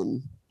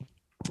 Sean?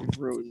 You've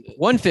ruined it.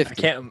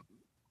 150.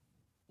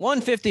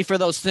 150 for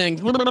those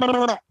things.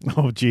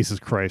 Oh, Jesus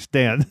Christ,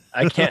 Dan.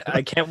 I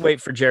can't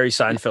wait for Jerry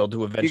Seinfeld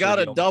to eventually. You got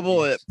to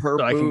double it per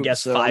so I can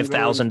guess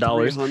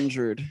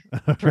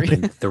 $5,000. 300.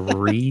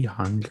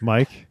 300.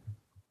 Mike.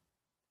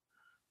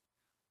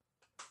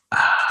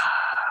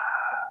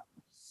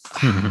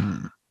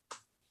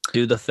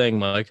 Do the thing,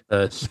 Mike.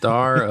 The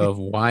star of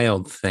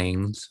Wild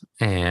Things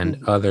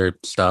and other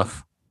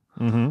stuff.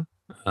 Mm-hmm.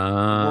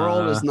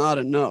 World is not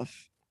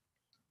enough.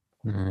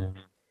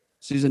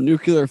 She's a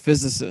nuclear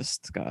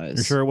physicist, guys.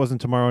 You sure it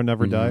wasn't Tomorrow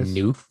Never Dies?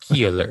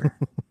 Nuclear.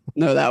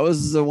 No, that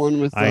was the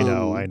one with. I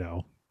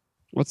know.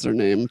 What's her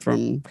name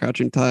from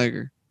Crouching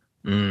Tiger?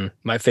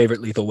 My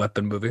favorite Lethal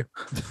Weapon movie.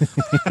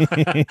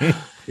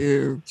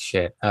 Yeah.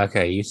 Shit.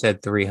 Okay, you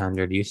said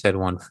 300. You said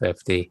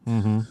 150.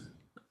 Mm-hmm.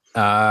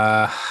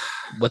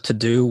 What to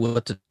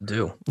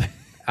do?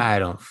 I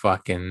don't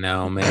fucking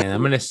know, man.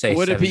 I'm gonna say.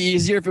 Would it be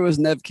easier if it was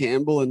Nev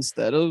Campbell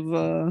instead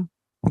of?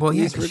 Well,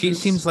 yeah, 'cause she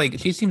Richards? seems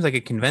like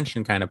a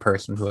convention kind of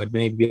person who would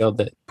maybe be able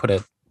to put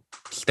a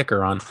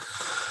sticker on.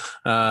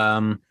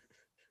 I'm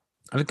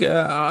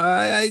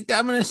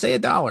gonna say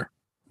 $1.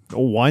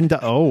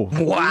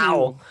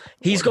 Wow,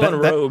 he's going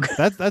rogue.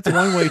 That's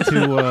one way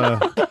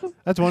to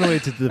that's one way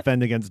to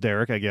defend against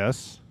Derek, I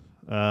guess.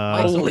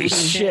 Holy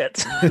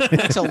shit!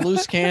 It's a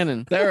loose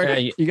cannon.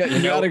 Derek, you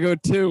gotta go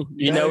two.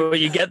 You know what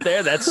you get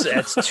there? That's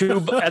two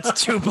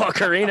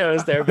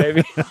buccarinos there,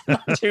 baby.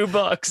 $2.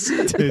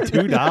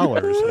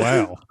 $2.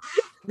 Wow.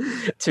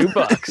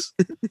 $2.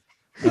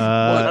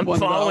 I'm $1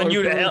 following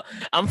you to hell.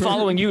 I'm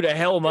following you to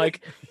hell,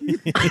 Mike.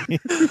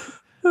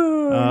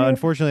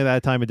 Unfortunately,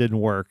 that time it didn't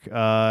work.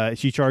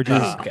 She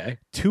charges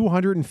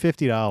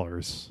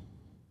 $250.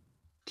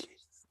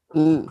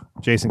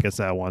 Jason gets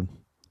that one.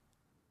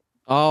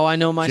 Oh, I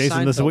know my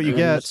Jason, this is Seinfeld what you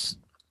get.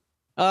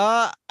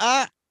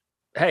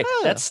 Hey,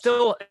 that's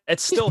still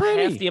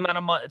half the amount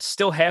of money. It's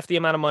still half the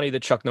amount of money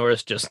that Chuck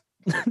Norris just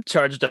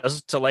charged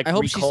us to I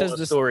hope she recall says the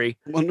this- story.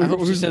 I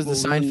hope she says the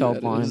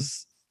Seinfeld line.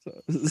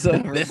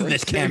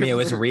 This cameo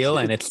is real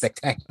and it's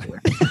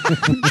spectacular.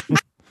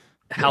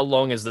 How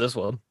long is this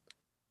one?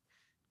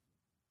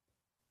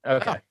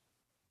 Okay.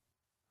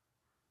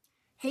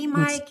 Hey,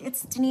 Mike,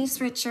 it's Denise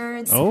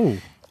Richards. Oh.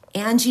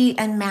 Angie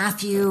and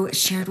Matthew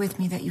shared with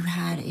me that you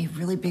had a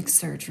really big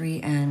surgery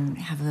and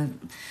have a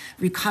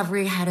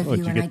recovery ahead of Oh,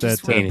 you. did And you I get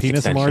just that want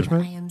penis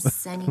enlargement? I am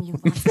sending you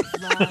lots of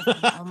love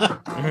and all my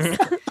best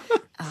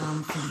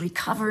for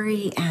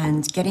recovery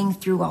and getting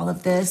through all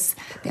of this.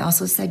 They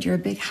also said you're a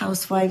big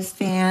Housewives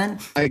fan.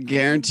 I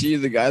guarantee you,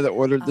 the guy that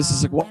ordered this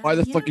is like, why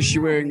the fuck is she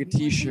wearing a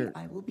t-shirt?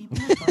 I will be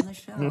back on the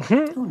show.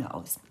 Who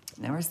knows?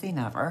 Never say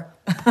never.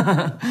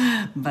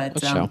 But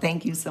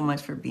thank you so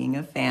much for being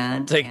a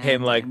fan. Hey,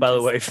 Mike, by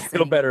the way,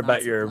 feel better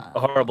about your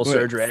horrible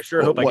surgery. I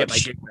sure hope I get my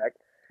gig back.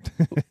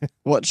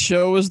 What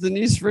show was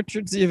Denise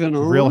Richards even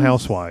on? Real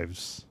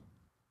Housewives.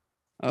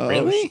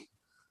 Really?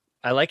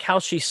 I like how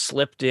she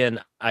slipped in.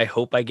 I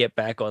hope I get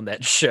back on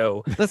that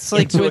show. That's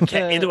like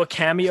into a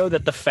cameo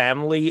that the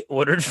family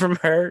ordered from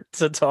her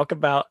to talk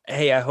about.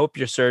 Hey, I hope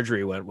your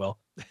surgery went well.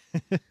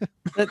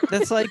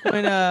 That's like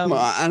when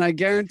and I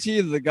guarantee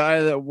you the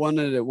guy that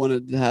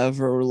wanted to have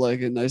her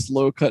like a nice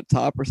low cut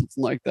top or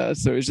something like that.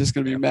 So he's just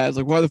gonna be mad. It's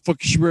like, why the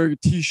fuck is she wearing a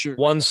t-shirt?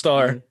 1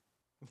 star.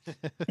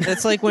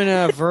 That's like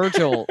when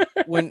Virgil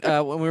when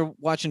we were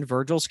watching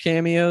Virgil's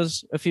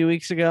cameos a few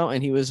weeks ago,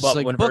 and he was just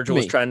like, when book Virgil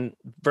me. was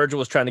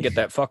trying to get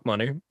that fuck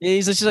money. Yeah,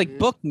 he's just like,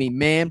 book me,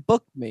 man,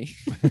 book me.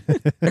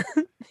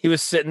 He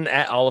was sitting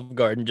at Olive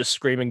Garden just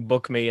screaming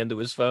 "book me" into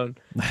his phone.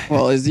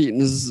 While he's eating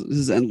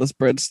his endless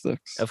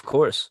breadsticks. Of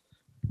course.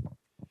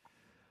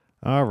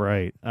 All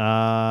right.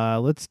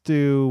 Let's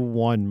do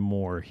one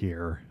more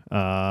here.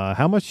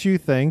 How much do you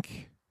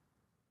think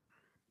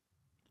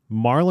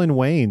Marlon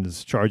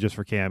Wayans charges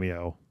for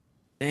cameo?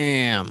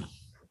 Damn.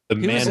 The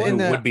man who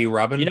would be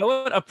Robin. You know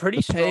what? A pretty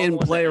The pay and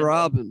play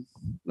Robin.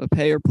 The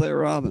pay or play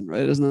Robin,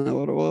 right? Isn't that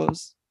what it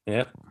was?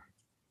 Yep.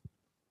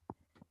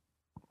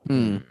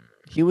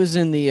 He was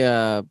in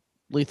the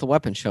Lethal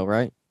Weapon show,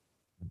 right?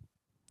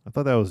 I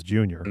thought that was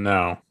Junior.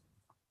 No,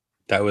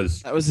 that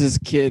was his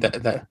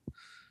kid.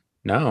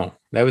 No,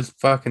 that was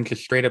fucking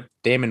just straight up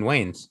Damon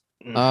Wayans.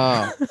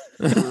 Oh.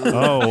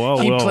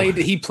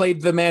 He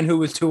played the man who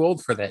was too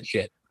old for that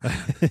shit.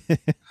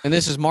 And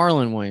this is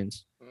Marlon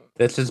Wayans.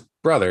 That's his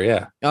brother,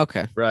 yeah.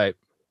 Okay. Right.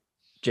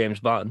 James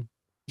Bond.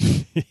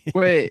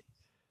 Wait,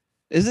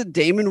 is it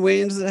Damon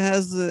Wayans that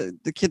has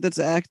the kid that's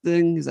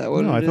acting? Is that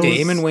what it is?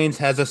 Damon Wayans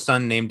has a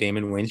son named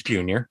Damon Wayans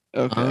Jr.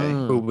 Okay.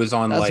 Who was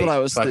on That's like what I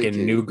was fucking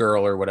thinking. New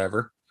Girl or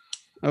whatever.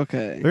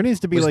 Okay. There needs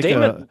to be Was like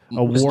Damon-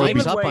 a was war.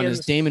 Damon up on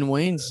his Damon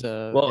Wayans.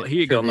 Well,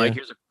 here you go, trivia. Mike.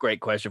 Here's a great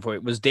question for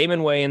you. Was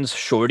Damon Wayans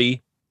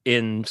Shorty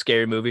in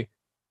Scary Movie?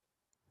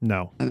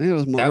 No. I think it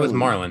was Marlon. That was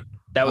Marlon.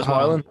 That was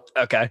Marlon?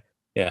 Okay.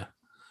 Yeah.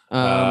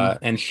 Um,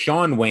 And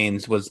Sean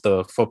Wayans was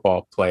the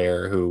football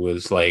player who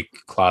was like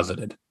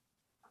closeted.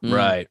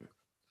 Right.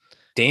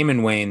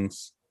 Damon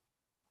Wayans,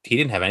 he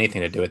didn't have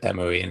anything to do with that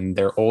movie, and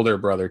their older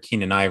brother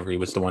Keenan Ivory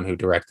was the one who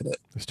directed it.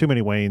 There's too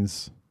many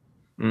Waynes.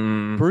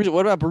 Bruce.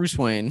 What about Bruce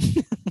Wayne?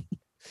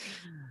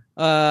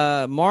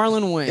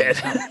 Marlon Wayne.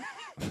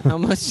 How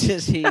much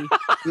is he?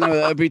 No,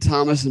 that'd be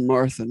Thomas and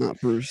Martha,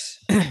 not Bruce.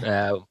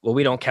 Well,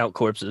 we don't count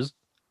corpses.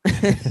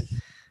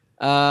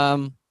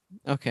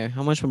 Okay.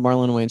 How much would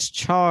Marlon Wayans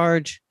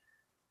charge?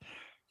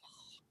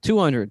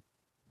 200.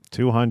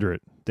 200.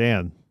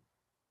 Dan.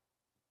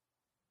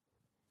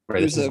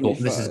 Right, this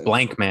is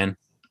blank, man.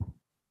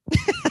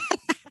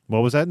 What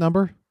was that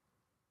number?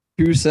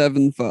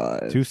 275.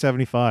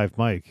 275.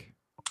 Mike.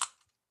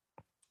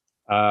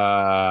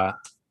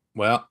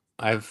 Well,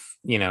 I've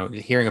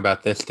hearing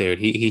about this dude.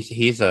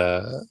 He's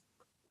a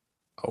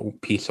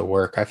piece of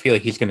work. I feel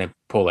like he's gonna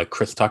pull like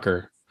Chris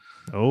Tucker.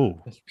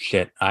 Oh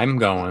shit! I'm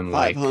going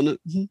like 500.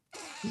 I'm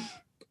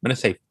gonna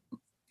say.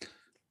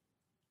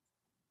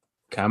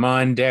 Come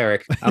on,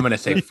 Derek. I'm gonna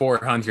say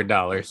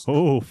 $400.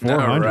 Oh,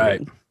 400. All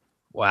right.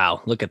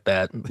 Wow, look at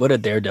that. What a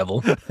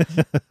daredevil.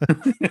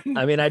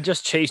 I mean, I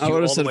just chased I you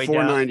all would've the said way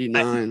down.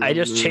 $4.99. I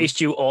just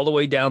chased you all the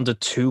way down to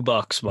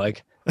 $2,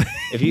 Mike.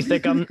 If you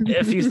think I'm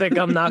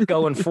not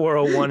going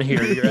 401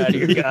 here, you're out of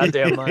your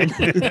goddamn mind.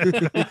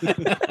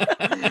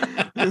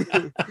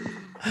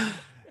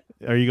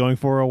 Are you going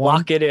 401?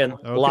 Lock it in.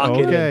 Okay. Lock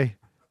it in. Okay.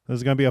 This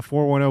is going to be a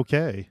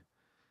 410K.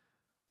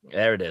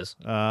 There it is.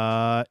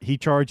 He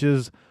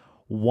charges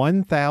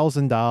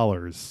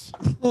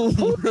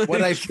 $1,000.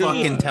 What'd I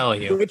fucking tell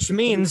you? Which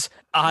means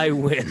I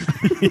win.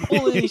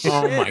 Holy shit.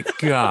 Oh my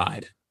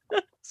god.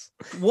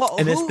 What?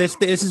 And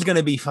this is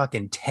gonna be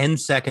fucking 10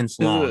 seconds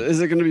long.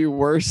 Is it going to be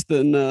worse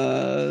than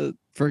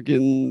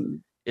freaking?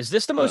 Is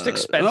this the most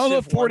expensive? No, the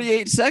one?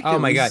 48 seconds. Oh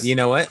my god! You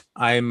know what?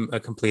 I'm a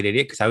complete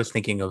idiot because I was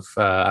thinking of.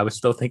 I was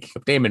still thinking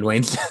of Damon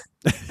Wayans.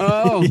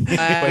 Oh, but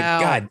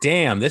god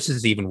damn, this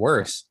is even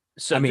worse.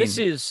 So I mean, this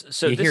is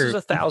you hear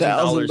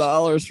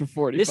 $1,000 for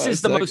 45. This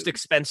is the most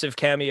expensive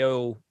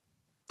cameo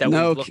that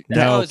No, we've looked at.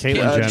 No,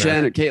 Caitlyn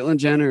Jenner. Caitlyn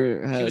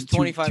Jenner had was two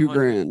 $2,500.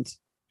 grand.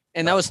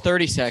 And that was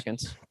 30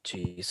 seconds.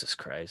 Jesus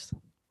Christ.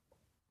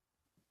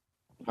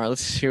 All right,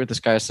 let's hear what this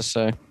guy has to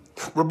say.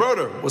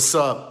 Roberta, what's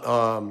up?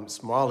 It's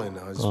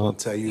Marlon. I just want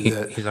to tell you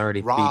that he's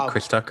already Rob beat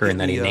Chris Tucker and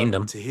then he hit me named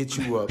up him. to hit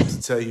you up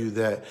to tell you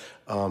that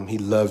he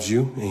loves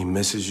you and he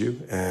misses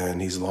you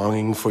and he's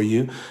longing for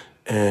you.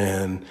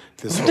 And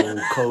this whole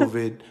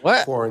COVID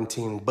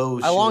quarantine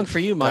bullshit. I long for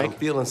you, got him Mike.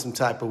 feeling some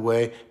type of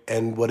way.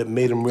 And what it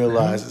made him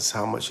realize is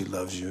how much he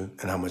loves you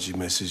and how much he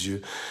misses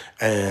you.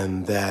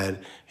 And that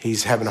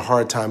he's having a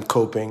hard time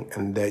coping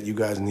and that you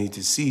guys need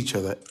to see each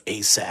other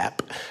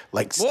ASAP.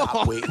 Like,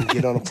 stop waiting,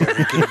 get on a plane,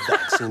 get a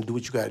vaccine, do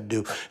what you got to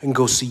do, and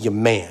go see your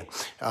man.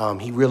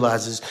 He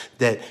realizes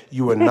that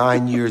you are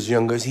 9 years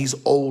younger. He's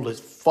old as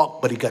fuck,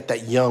 but he got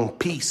that young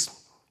peace.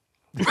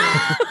 Peace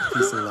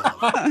and love.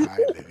 All right,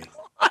 baby.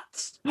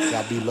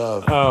 Y'all be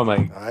loved. Oh my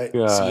All right. See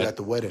God. you at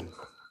the wedding.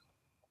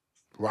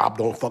 Rob,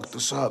 don't fuck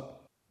this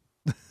up.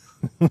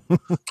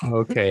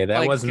 Okay,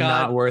 that My was God.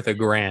 not worth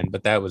 $1,000,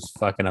 but that was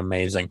fucking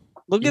amazing.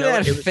 Look You at know that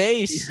what? It was-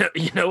 face.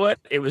 You know what?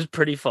 It was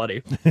pretty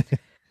funny.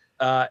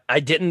 I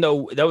didn't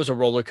know that was a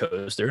roller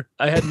coaster.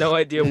 I had no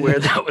idea where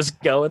that was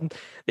going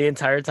the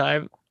entire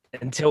time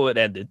until it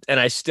ended, and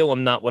I still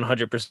am not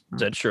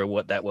 100% sure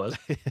what that was.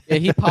 Yeah,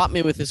 he popped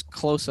me with his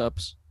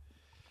close-ups.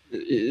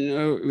 You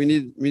know, we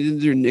need to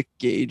do Nick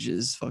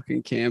Gage's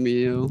fucking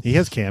cameo. He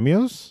has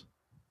cameos?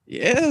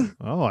 Yeah.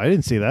 Oh, I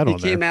didn't see that He on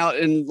came there. out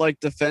in like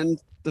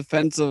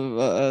defense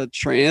of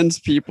trans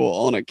people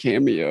on a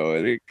cameo,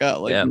 and it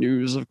got like Yeah.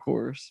 news, of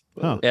course.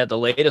 Oh. Yeah, the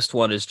latest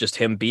one is just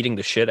him beating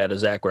the shit out of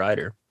Zack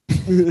Ryder.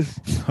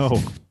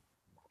 Oh.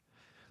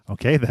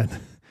 Okay, then.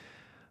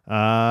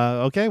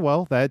 Okay,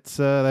 well,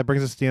 that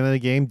brings us to the end of the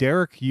game.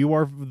 Derek, you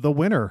are the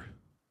winner.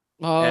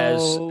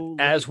 Oh,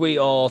 As we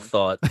all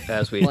thought,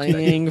 as we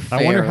playing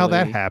I wonder how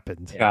that fairly.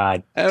 happened.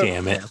 God Oh.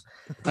 damn it.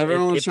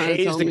 Everyone It was trying to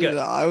pays tell to me go-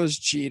 that I was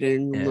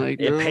cheating. I'm Yeah, like,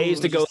 it no,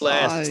 pays to go just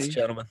last, lie.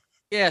 gentlemen.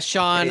 Yeah,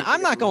 Sean,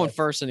 I'm not going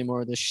first anymore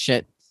with this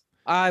shit.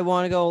 I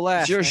want to go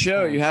last. It's your next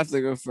show. time. You have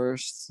to go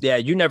first. Yeah,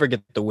 you never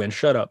get the win.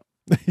 Shut up.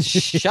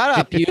 Shut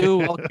up,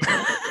 you.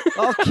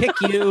 I'll kick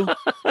you.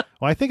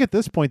 Well, I think at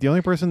this point, the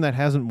only person that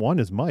hasn't won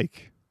is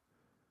Mike.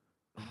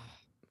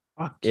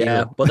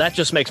 Yeah, well, that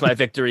just makes my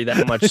victory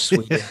that much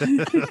sweeter.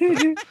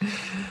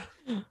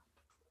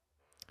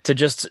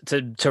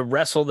 to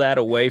wrestle that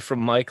away from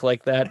Mike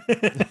like that,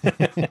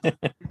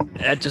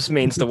 that just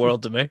means the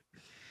world to me.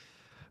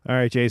 All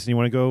right, Jason, you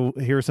want to go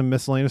hear some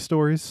miscellaneous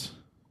stories?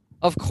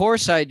 Of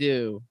course I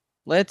do.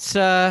 Let's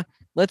go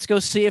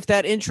see if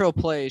that intro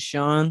plays,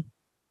 Sean.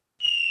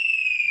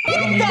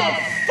 What the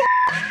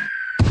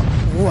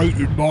fuck? Right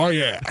in my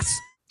ass.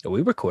 Are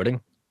we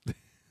recording?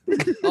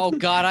 Oh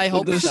God, I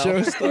hope the so.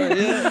 show start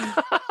yet?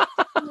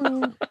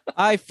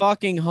 I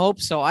fucking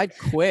hope so. I'd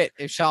quit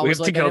if Sean We was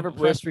have to like, I go- never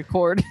pressed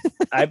record.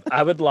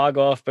 I would log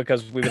off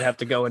because we would have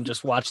to go and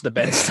just watch the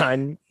Ben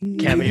Stein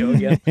cameo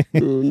again.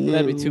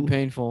 That'd be too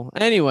painful.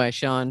 Anyway,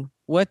 Sean,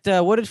 what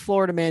did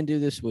Florida Man do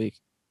this week?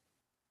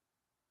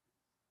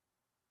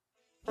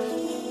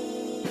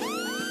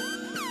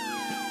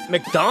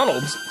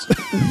 McDonald's.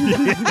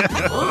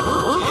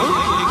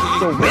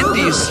 The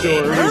Wendy's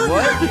story.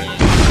 What?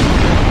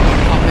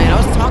 Oh man,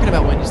 I was talking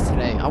about Wendy's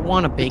today. I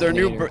want a bacon. Their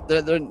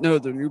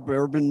new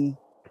bourbon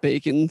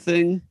bacon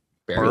thing.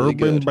 Really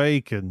Bourbon good.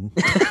 bacon.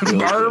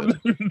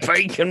 Bourbon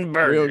bacon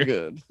burger. Real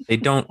good. They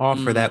don't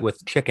offer that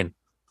with chicken.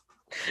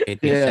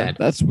 It'd be Yeah, sad.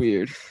 that's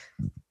weird.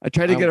 I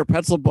tried to get a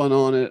pretzel bun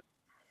on it,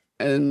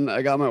 and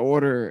I got my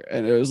order,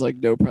 and it was like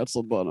no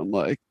pretzel bun. I'm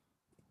like,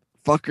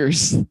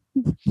 fuckers.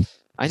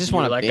 I just You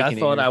want were a like, bacon. I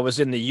thought I was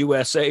in the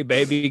USA,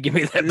 baby. Give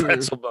me that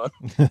pretzel bun.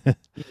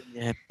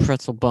 Yeah,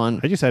 pretzel bun.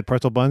 I just had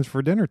pretzel buns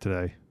for dinner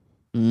today.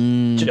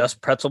 Just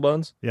pretzel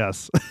buns?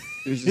 Yes.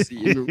 It was just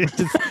eating.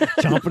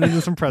 Chomping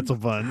into some pretzel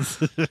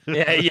buns.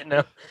 Yeah, you know,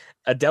 a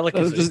I was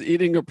delicacy. just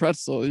eating a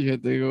pretzel. You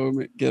had to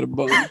go get a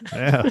bun.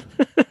 Yeah.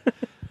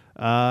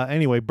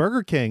 Anyway,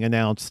 Burger King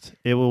announced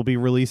it will be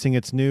releasing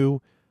its new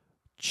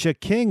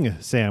Chiking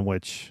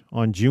sandwich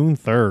on June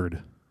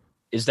 3rd.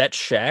 Is that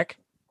Shaq?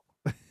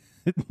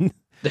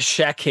 The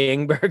Shaq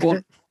King burger?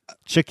 Well,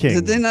 Chiking.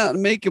 did they not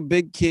make a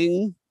big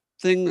king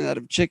thing out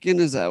of chicken?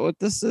 Is that what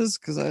this is?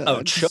 Because I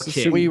just Chuck King.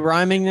 assumed- We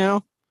rhyming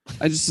now?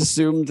 I just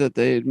assumed that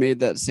they had made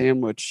that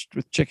sandwich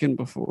with chicken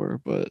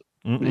before, but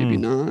maybe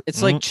not.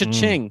 It's like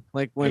cha-ching.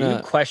 Like when Are you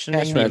a questioning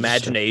cash the register.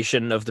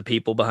 imagination of the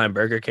people behind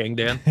Burger King,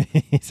 Dan?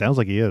 Sounds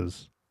like he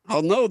is.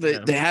 Oh no, they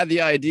had the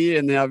idea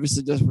and they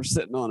obviously just were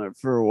sitting on it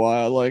for a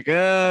while. Like,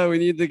 we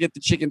need to get the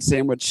chicken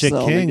sandwich.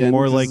 selling Chiking, again,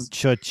 more 'cause- like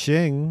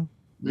cha-ching.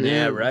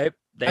 Yeah, right.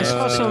 I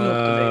saw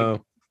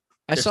some.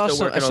 I saw still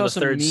some. I working on saw the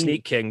some third meme-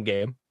 Sneak King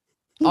game.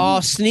 Oh,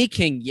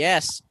 Sneaking,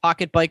 yes.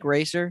 Pocket Bike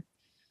Racer.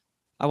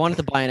 I wanted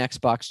to buy an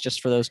Xbox just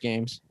for those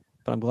games,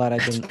 but I'm glad I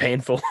It's didn't.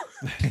 painful.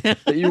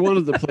 But you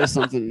wanted to play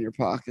something in your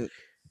pocket.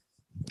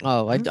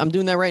 Oh, I'm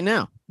doing that right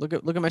now. Look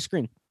at my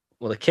screen.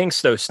 Well, the King's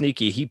so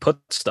sneaky, he put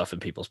stuff in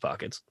people's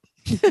pockets.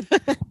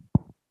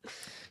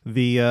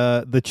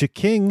 The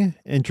Chiking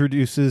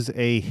introduces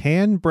a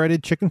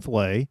hand-breaded chicken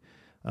fillet,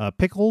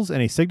 pickles,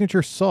 and a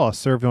signature sauce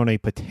served on a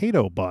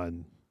potato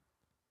bun.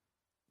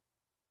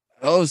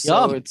 Oh,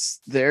 so Yum. it's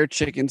their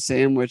chicken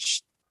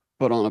sandwich,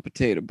 but on a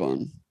potato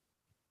bun.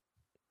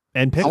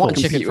 And I pickles. want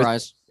chicken Compete with-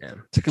 fries. Yeah.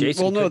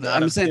 Well, no, could not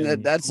I'm have saying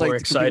been that's more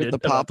like to compete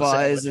with the about the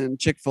Popeyes sandwich. and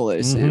Chick-fil-A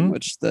Mhm.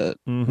 sandwich. That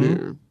Mhm.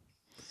 yeah.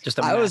 Just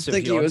a I was massive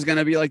thinking it yawn. was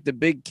gonna be like the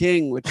Big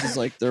King, which is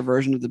like their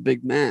version of the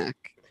Big Mac.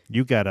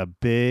 You got a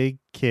big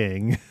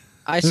king.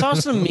 I saw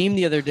some meme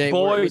the other day.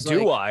 where it Boy, was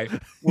do like, I.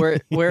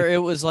 where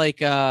it was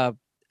like a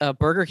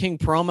Burger King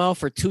promo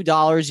for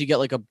 $2. You get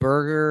like a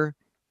burger,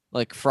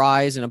 like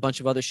fries, and a bunch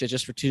of other shit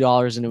just for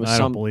 $2. And it was I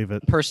don't some believe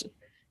it. person.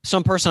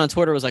 Some person on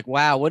Twitter was like,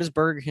 "Wow, what is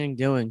Burger King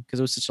doing?" Because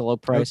it was such a low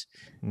price.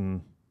 I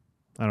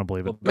don't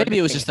believe it. Well, Maybe Burger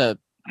it was King- just a.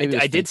 Maybe it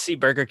was I did see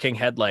Burger King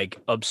had like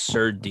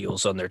absurd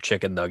deals on their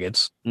chicken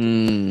nuggets.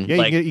 Mm. Yeah,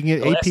 Like, you can get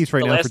the 8 last- piece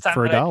right the now last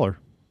for time I- $1.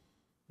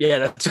 Yeah,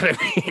 that's what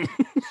I mean.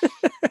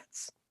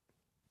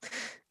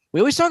 We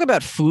always talk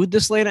about food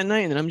this late at night,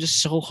 and then I'm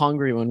just so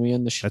hungry when we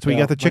end the show. That's what you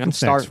got the Like, chicken I'm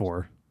snacks starved.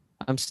 for.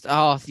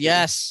 Oh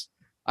yes,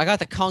 I got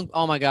the kung.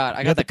 Oh my god, I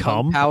You got got the the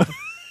kung cum? pao.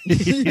 You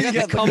I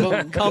got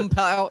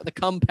got the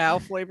kung pao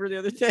flavor the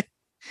other day.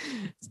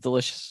 It's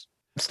delicious.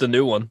 It's the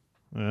new one.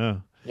 Yeah.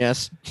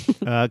 Yes.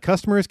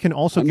 Customers can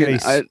also I get mean,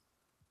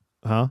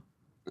 huh? I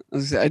was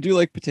gonna say, I do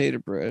like potato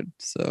bread,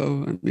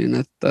 so I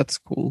mean that's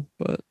cool.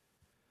 But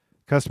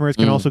Customers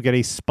can also get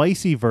a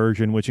spicy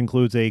version, which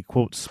includes a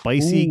quote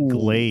spicy Ooh.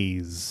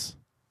 glaze.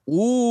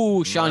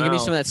 Ooh, Sean, give me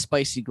Wow. some of that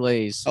spicy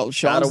glaze. oh,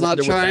 Sean's not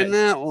wonder what trying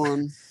that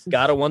one.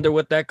 Gotta wonder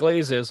what that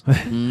glaze is.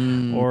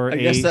 Or I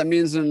guess that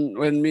means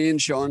when me and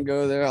Sean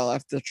go there, I'll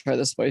have to try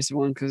the spicy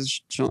one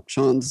because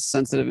Sean's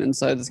sensitive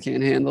insides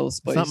can't handle the it's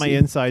spicy. not my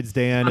insides,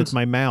 Dan. It's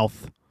my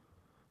mouth.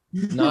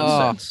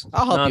 Nonsense.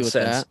 I'll help you with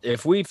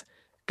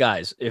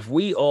Nonsense. If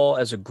we all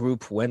as a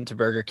group went to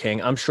Burger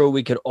King, I'm sure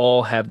we could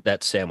all have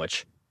that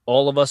sandwich.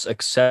 All of us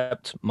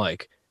except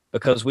Mike,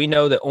 because we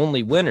know that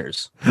only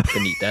winners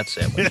can eat that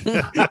sandwich.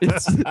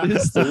 it's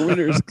the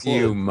winner's club.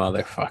 You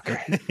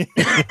motherfucker.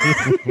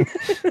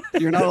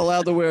 You're not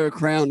allowed to wear a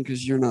crown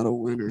because you're not a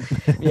winner.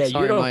 Yeah,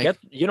 Sorry, Mike.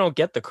 you don't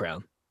get the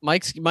crown.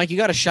 Mike, you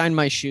got to shine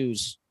my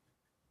shoes.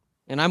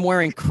 And I'm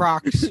wearing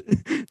Crocs.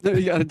 No,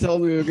 you gotta tell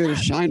me to go get a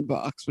shine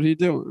box. What are you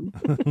doing?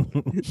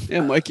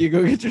 Yeah, Mikey,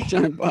 go get your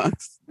shine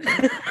box.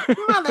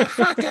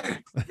 Motherfucker.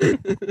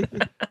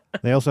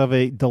 They also have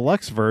a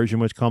deluxe version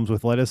which comes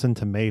with lettuce and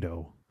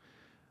tomato.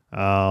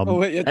 Oh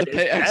wait, you have to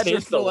pay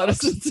extra for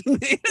lettuce and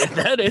tomato.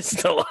 That is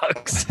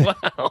deluxe.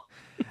 Wow.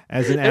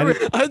 As an added,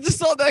 I just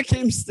thought that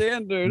came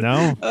standard.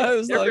 No. I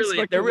was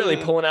They're really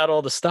pulling out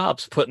all the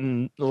stops,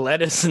 putting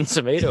lettuce and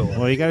tomato.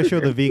 well, you got to show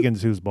the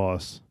vegans who's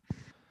boss.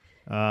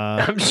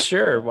 I'm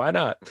sure. Why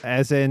not?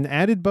 As an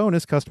added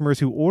bonus, customers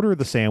who order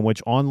the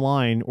sandwich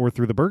online or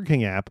through the Burger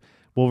King app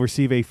will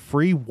receive a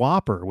free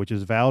Whopper, which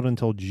is valid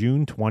until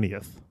June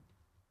 20th.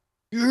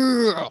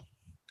 Yeah.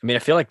 I mean, I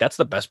feel like that's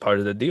the best part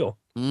of the deal.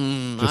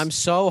 I'm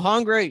so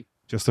hungry.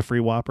 Just a free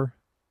Whopper?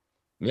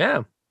 Yeah.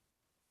 At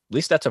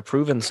least that's a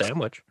proven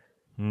sandwich.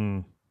 Hmm.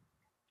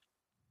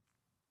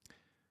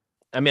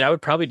 I mean, I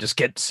would probably just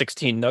get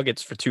 16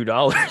 nuggets for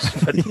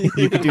 $2. But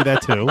You could do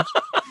that too.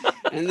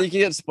 And you can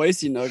get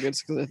spicy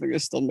nuggets because I think they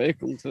still make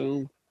them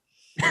too.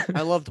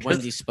 I loved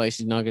Wendy's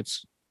spicy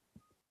nuggets.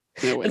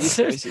 Yeah, Wendy's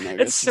spicy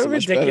nuggets. It's so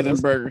much better than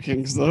ridiculous. Burger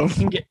King's though.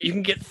 You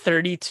can get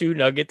 32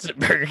 nuggets at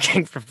Burger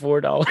King for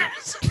 $4.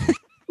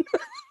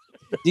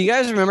 Do you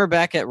guys remember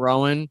back at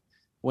Rowan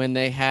when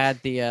they had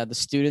the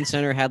student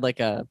center had like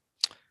a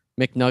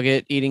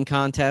McNugget eating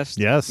contest?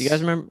 Yes. Do you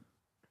guys remember?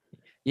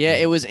 Yeah,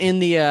 it was in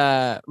the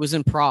it was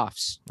in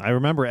Profs. I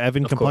remember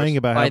Evan Of complaining course.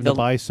 about By having to the-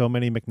 buy so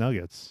many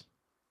McNuggets.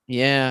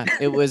 Yeah,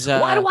 it was.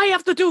 Why do I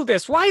have to do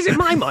this? Why is it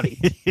my money?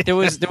 There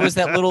was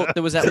that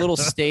little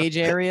stage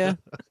area.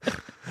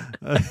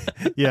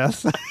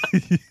 Yes.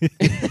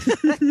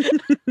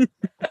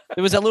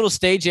 There was that little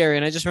stage area,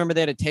 and I just remember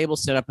they had a table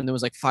set up, and there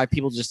was like 5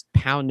 people just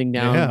pounding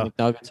down Yeah.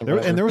 McNuggets.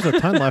 And there was a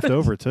ton left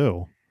over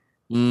too.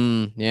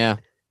 Yeah.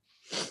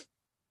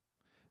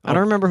 I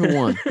don't remember who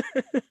won.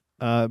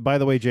 By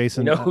the way,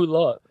 Jason, You know who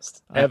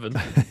lost? Evan.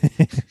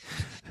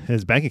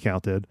 his bank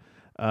account did.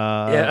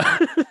 Yeah.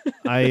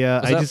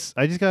 I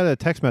just got a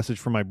text message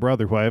from my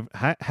brother who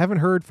I haven't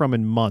heard from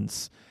in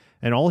months,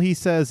 and all he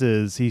says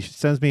is he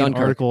sends me an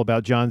Dunkirk. article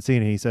about John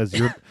Cena. He says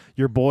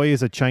your boy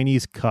is a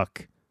Chinese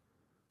cuck.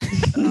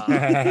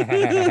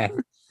 I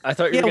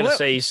thought you Yeah, were going to what-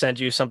 say he sent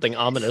you something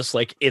ominous,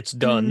 like it's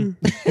done.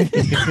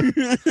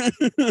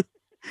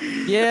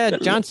 Yeah,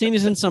 John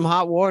Cena's in some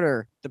hot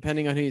water,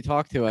 depending on who you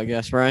talk to, I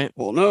guess, right?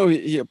 Well, no,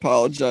 he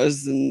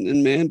apologized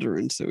in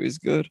Mandarin, so he's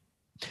good.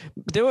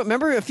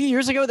 Remember a few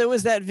years ago there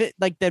was that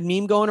that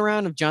meme going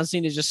around of John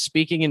Cena just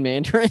speaking in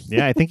Mandarin.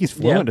 Yeah, I think he's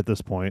fluent at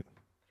this point.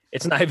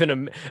 It's not even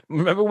a.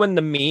 Remember when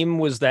the meme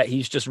was that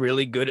he's just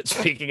really good at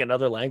speaking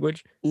another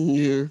language?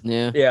 Yeah.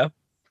 Yeah. Yeah.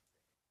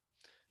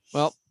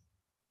 Well,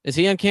 is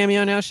he on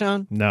Cameo now,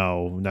 Sean?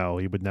 No,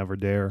 he would never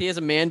dare. He has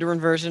a Mandarin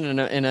version and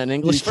an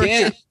English He version.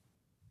 can't.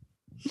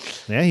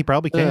 Yeah, he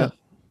probably can't.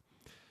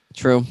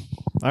 True.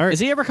 All right. Is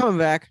he ever coming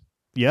back?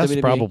 Yes,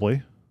 WWE? probably.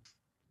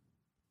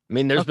 I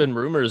mean, there's been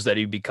rumors that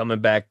he'd be coming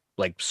back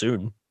like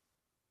soon.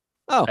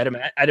 Oh,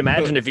 I'd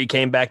imagine if he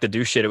came back to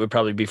do shit, it would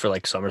probably be for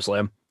like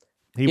SummerSlam.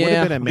 He would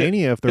have been at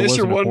Mania if there In case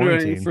wasn't you're a wondering,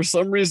 quarantine. for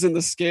some reason,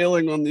 the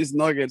scaling on these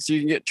nuggets, you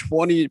can get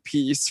 20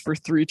 piece for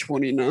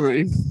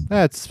 $3.29.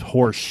 That's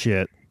horse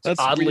shit. That's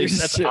oddly- weird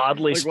that's shit.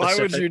 oddly like, why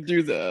would specific. you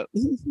do that?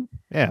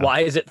 Yeah. Why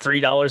is it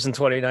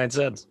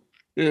 $3.29?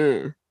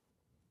 Yeah.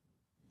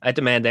 I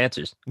demand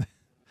answers.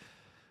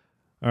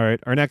 All right,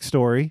 our next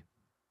story.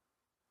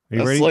 Are you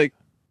That's ready? like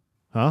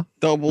Huh?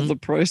 double the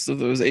price of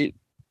those eight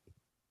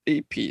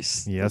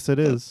piece. Yes, it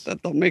is.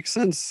 That don't make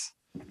sense.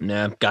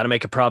 Nah, got to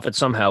make a profit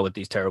somehow with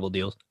these terrible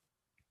deals.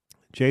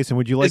 Jason,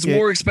 would you like It's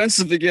more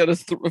expensive to get a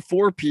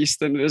 4-piece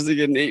than it is to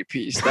get an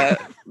 8-piece.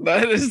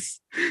 That is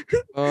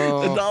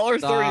Oh,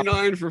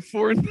 $1.39 for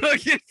 4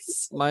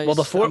 nuggets. My Well,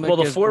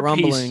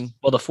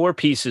 the four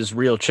piece is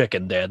real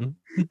chicken, Dan.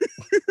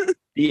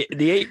 the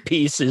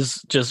 8-piece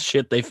is just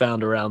shit they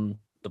found around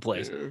the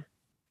place.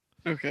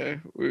 Okay,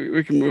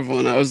 we can move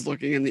on. I was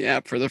looking in the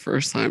app for the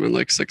first time in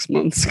like 6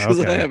 months because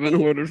Okay. I haven't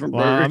ordered from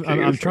Well, Burger I'm King.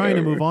 in I'm trying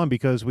to forever. move on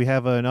because we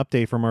have an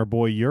update from our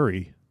boy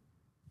Yuri.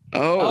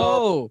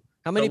 Oh,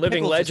 how many the living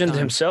pickles this legend time?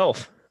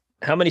 himself.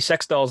 How many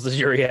sex dolls does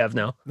Yuri have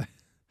now?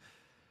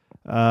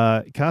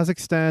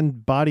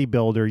 Kazakhstan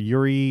bodybuilder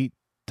Yuri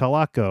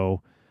Talako,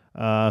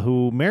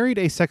 who married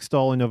a sex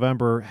doll in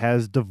November,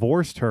 has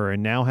divorced her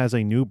and now has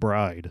a new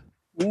bride.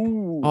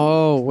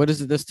 Oh, what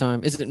is it this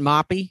time? Is it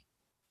Moppy?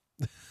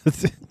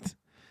 Is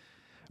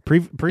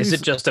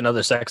it just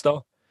another sex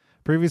doll?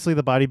 Previously,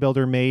 the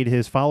bodybuilder made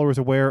his followers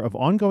aware of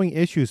ongoing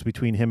issues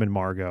between him and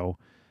Margot.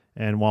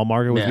 And while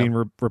Margot was Yeah.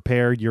 being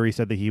repaired, Yuri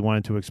said that he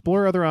wanted to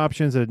explore other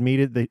options and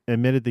admitted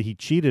that he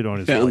cheated on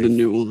his found wife. a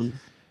new one.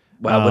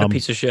 Wow, what a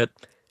piece of shit.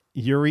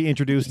 Yuri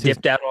introduced He his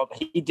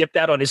dipped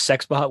out on his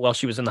sex bot while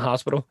she was in the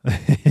hospital.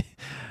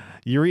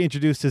 Yuri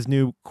introduced his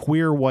new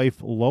queer wife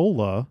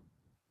Lola,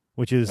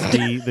 which is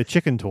the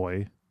chicken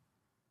toy,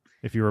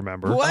 if you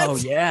remember.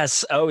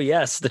 Oh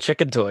yes, the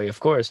chicken toy, of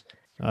course.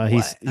 Are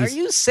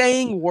you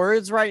saying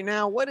words right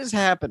now? What is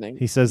happening?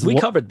 He says We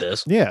covered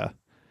this. Yeah.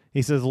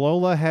 He says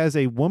Lola has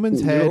a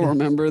woman's You head. don't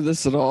remember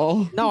this at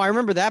all? No, I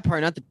remember that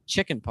part, not the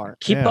chicken part.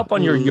 Keep Yeah. up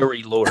on your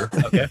Yuri lore,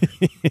 okay?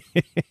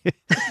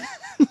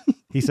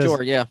 He says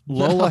Sure, yeah.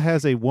 Lola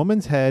has a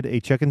woman's head, a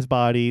chicken's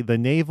body, the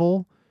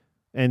navel,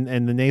 and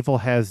the navel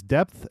has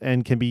depth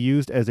and can be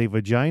used as a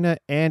vagina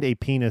and a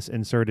penis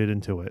inserted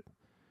into it.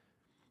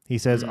 He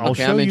says, "I'll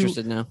Okay, show I'm you.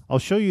 interested now. I'll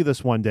show you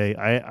this one day.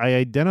 I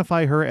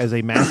identify her as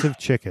a massive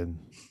chicken."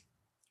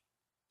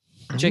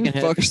 Chicken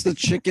head. Fucks the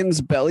chicken's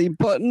belly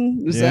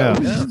button? Is Yeah.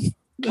 that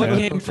What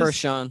Yeah. came first,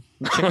 Sean?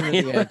 The chicken or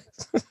the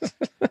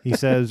egg? He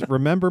says,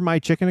 "Remember my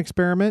chicken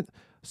experiment?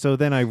 So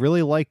then I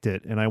really liked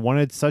it, and I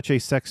wanted such a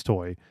sex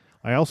toy.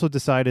 I also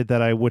decided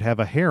that I would have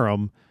a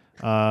harem."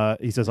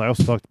 He says, "I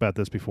also talked about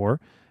this before."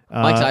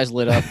 Mike's eyes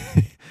lit up.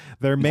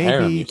 There may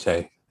Harem, be, you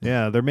say?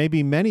 yeah, there may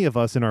be many of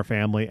us in our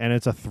family, and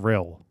it's a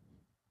thrill.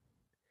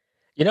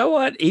 You know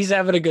what? He's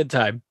having a good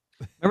time.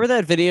 Remember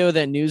that video of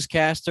that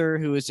newscaster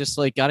who was just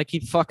like, gotta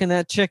keep fucking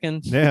that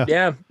chicken? Yeah.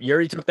 Yeah,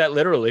 Yuri took that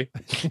literally.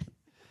 He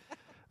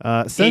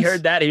Since,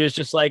 heard that. He was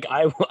just like,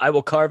 I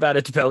will carve out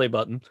its belly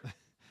button.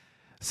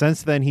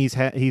 since then, he's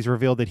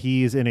revealed that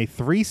he's in a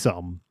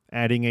threesome,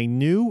 adding a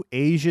new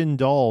Asian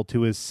doll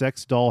to his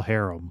sex doll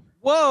harem.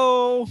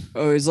 Whoa!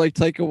 Oh, he's like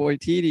Taika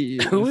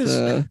Waititi. Who with,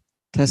 is-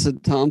 Tessa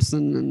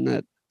Thompson and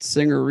that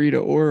singer Rita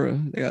Ora?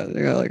 They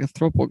got like a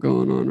throuple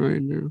going on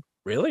right now.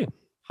 Really?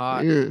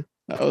 Hot. Yeah,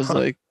 that was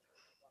like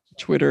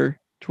Twitter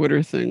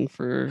thing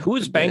for Who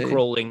is the day.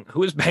 bankrolling?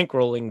 Who is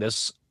bankrolling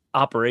this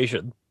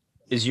operation?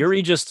 Is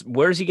Yuri just?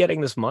 Where's he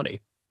getting this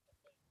money?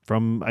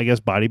 From, I guess,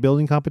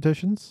 bodybuilding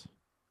competitions?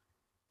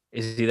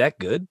 Is he that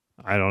good?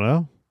 I don't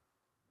know.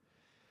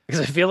 Because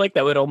I feel like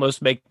that would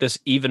almost make this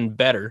even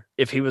better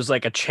if he was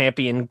like a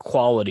champion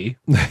quality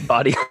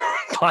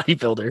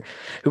bodybuilder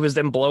who was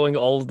then blowing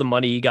all of the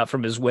money he got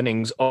from his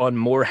winnings on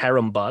more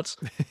harem bots.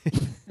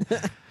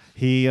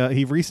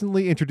 He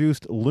recently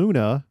introduced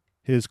Luna,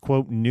 his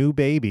quote new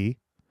baby.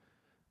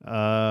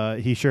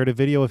 He shared a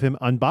video of him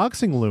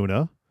unboxing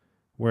Luna,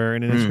 where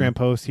in an Instagram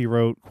post he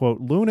wrote, quote,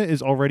 "Luna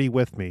is already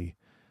with me."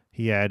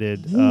 He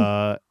added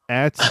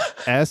at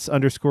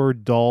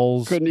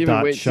s_dolls. Couldn't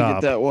even wait shop.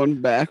 to get that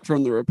one back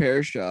from the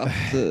repair shop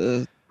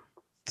to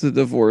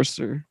divorce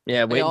her.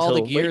 Yeah, wait all the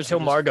until gears wait till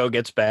were just- Margot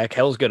gets back.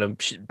 He's gonna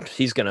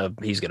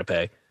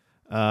pay.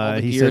 All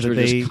the He gears said were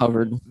that just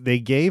covered. they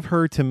gave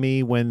her to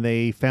me when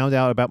they found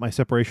out about my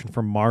separation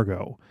from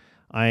Margot.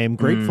 I am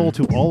grateful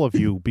to all of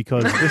you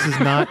because this is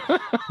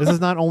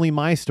not only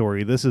my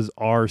story. This is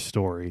our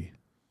story.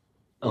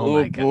 Oh,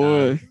 my god!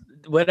 boy.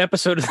 What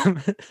episode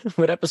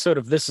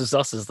of This Is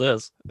Us is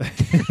this?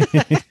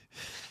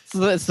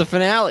 So it's the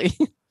finale.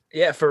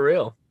 Yeah, for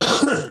real.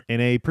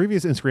 In a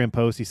previous Instagram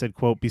post, he said,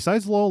 quote,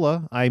 "Besides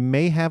Lola, I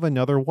may have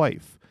another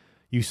wife.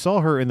 You saw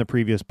her in the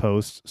previous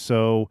post,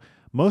 so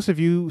most of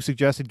you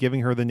suggested giving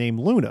her the name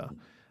Luna.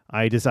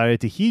 I decided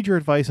to heed your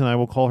advice and I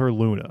will call her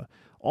Luna.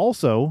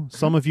 Also,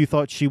 some of you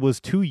thought she was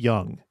too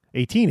young,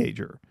 a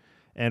teenager.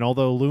 And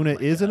although Luna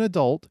is an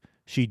adult,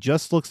 she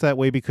just looks that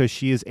way because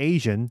she is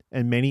Asian,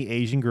 and many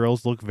Asian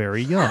girls look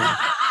very young.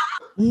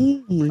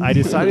 I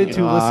decided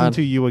to listen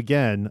to you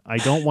again. I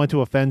don't want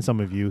to offend some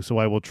of you, so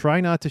I will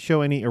try not to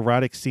show any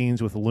erotic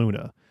scenes with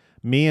Luna.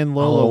 Me and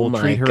Lola Oh will my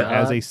treat her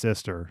as God. a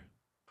sister."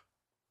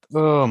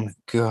 Oh my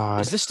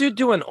god! Is this dude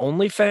doing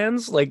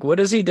OnlyFans? Like, what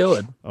is he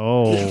doing?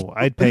 Oh,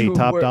 I'd pay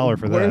top Where- dollar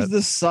for Where's that.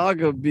 the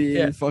saga being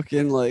Yeah.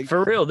 fucking like?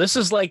 For real, this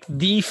is like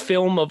the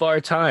film of our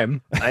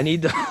time. I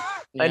need to,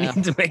 I Yeah.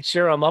 need to make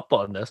sure I'm up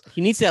on this.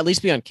 He needs to at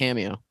least be on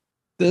Cameo.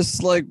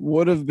 This like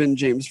would have been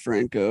James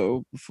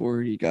Franco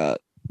before he got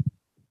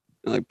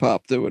like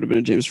popped. It would have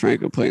been James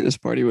Franco playing this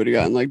part. He would have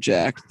gotten like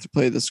Jack to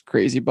play this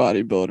crazy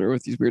bodybuilder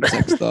with these weird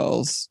sex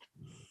dolls.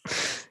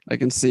 I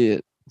can see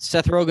it.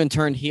 Seth Rogen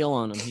turned heel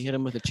on him. He hit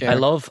him with a chair.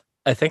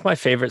 I think my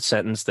favorite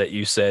sentence that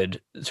you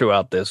said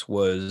throughout this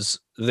was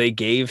they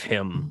gave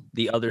him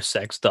the other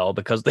sex doll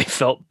because they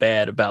felt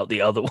bad about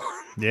the other one.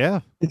 Yeah,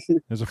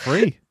 there's a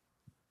free.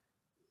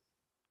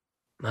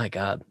 My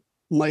God.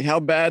 Like, how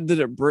bad did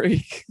it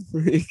break?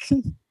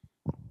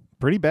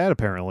 Pretty bad,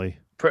 apparently.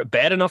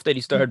 Bad enough that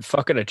he started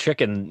fucking a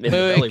chicken in the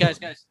Wait, belly.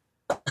 guys.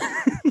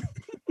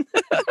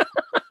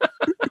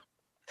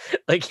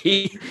 Like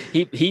he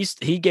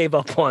gave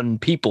up on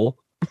people.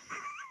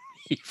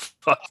 He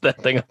fucked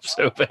that thing up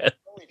so bad.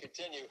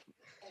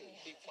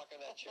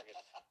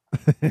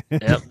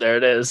 Yep, there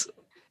it is.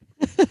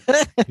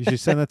 You should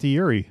send that to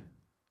Yuri.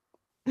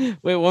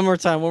 Wait, one more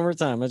time.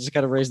 I just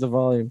got to raise the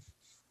volume.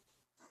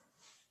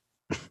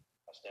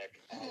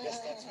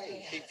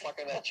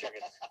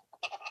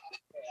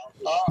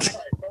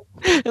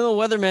 And the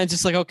weatherman's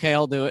just like, okay,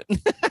 I'll do it.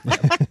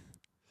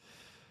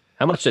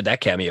 How much did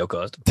that cameo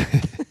cost?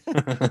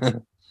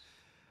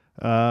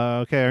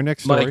 Okay, our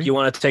next story. Mike, you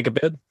want to take a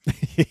bid?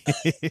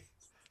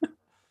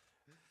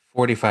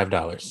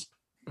 $45.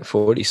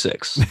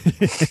 46.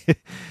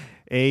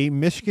 A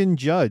Michigan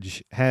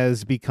judge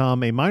has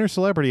become a minor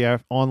celebrity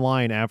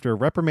online after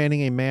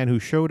reprimanding a man who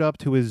showed up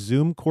to his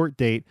Zoom court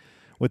date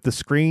with the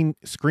screen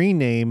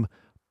name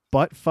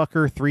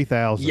Buttfucker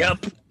 3000.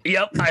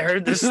 Yep. I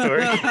heard this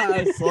story.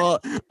 I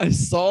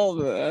saw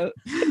that.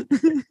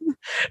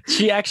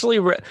 She actually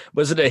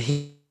was it a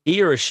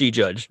he or a she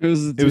judge? It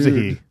was a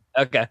he.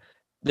 Okay.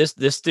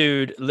 This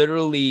dude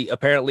literally,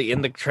 apparently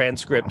in the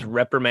transcript,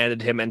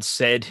 reprimanded him and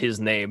said his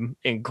name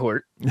in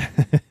court.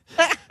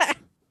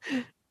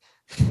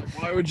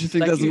 Why would you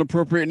think that's an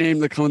appropriate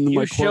name to come into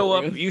my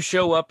court with? You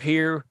show up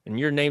here and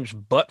your name's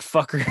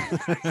Buttfucker.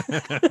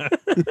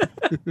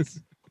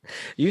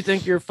 You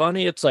think you're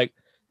funny? It's like,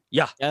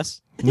 yeah.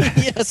 Yes.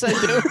 Yes, I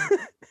do.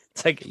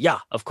 It's like, yeah,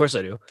 of course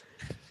I do.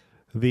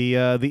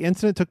 The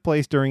incident took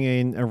place during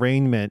an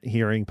arraignment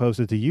hearing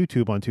posted to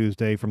YouTube on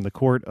Tuesday from the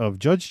court of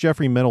Judge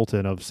Jeffrey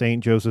Middleton of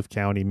St. Joseph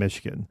County,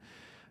 Michigan.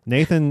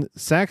 Nathan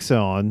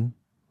Saxon,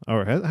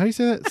 or how do you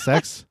say that?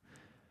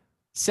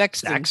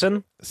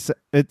 Saxon.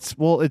 It's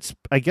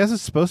I guess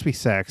it's supposed to be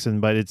Saxon,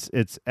 but it's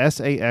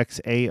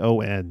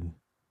Saxaon.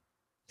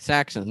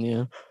 Saxon,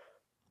 yeah.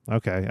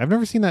 Okay, I've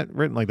never seen that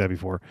written like that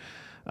before.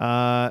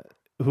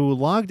 Who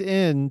logged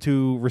in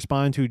to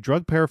respond to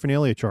drug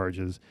paraphernalia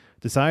charges,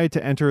 decided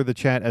to enter the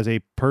chat as a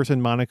person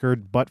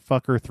monikered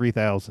Buttfucker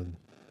 3000.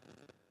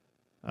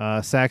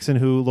 Saxon,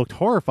 who looked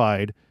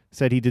horrified,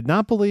 said he did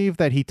not believe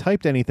that he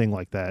typed anything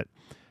like that.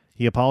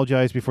 He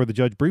apologized before the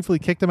judge briefly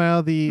kicked him out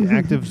of the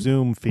active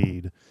Zoom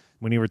feed.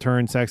 When he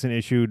returned, Saxon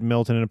issued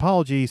Milton an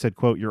apology. He said,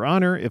 quote, "Your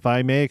Honor, if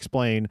I may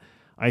explain,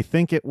 I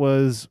think it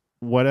was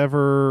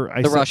whatever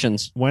I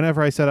Russians.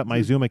 Whenever I set up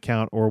my Zoom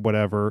account or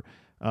whatever,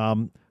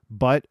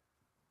 but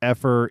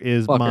Effer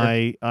is Fucker.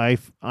 my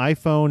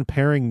iPhone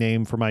pairing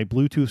name for my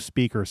Bluetooth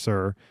speaker,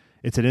 sir.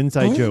 It's an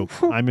inside joke.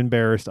 I'm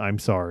embarrassed. I'm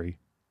sorry."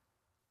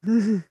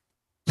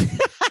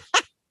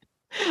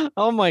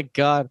 Oh my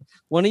God.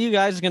 One of you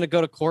guys is going to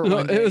go to court. No,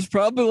 one it day. was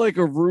probably like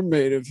a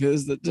roommate of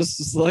his that just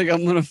was like,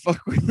 I'm going to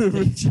fuck with him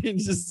and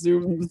change his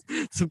Zoom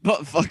to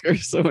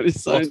Buttfucker. So when he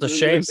signs It's a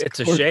shame. It's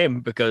a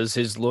shame because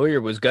his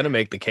lawyer was going to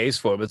make the case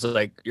for him. It's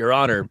like, Your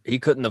Honor, he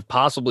couldn't have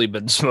possibly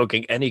been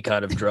smoking any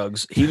kind of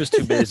drugs. He was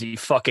too busy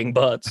fucking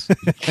butts.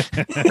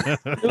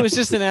 It was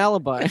just an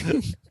alibi.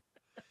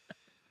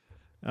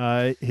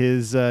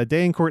 His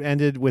day in court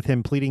ended with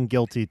him pleading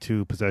guilty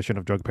to possession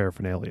of drug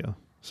paraphernalia.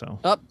 So,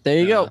 there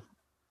you go.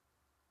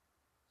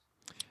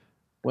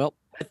 Well,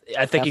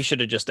 I think he should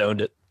have just owned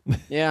it.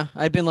 Yeah,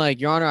 I've been like,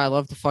 Your Honor, I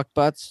love to fuck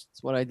butts.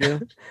 That's what I do.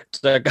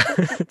 It's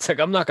like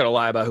I'm not going to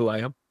lie about who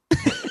I am.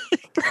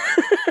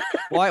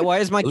 Why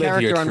is my Live your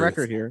character on truth.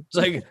 record here? It's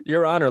like,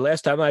 Your Honor,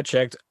 last time I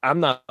checked, I'm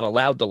not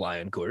allowed to lie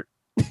in court.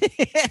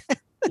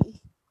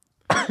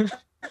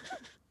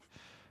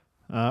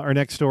 Our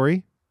next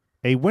story.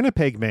 A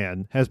Winnipeg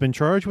man has been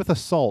charged with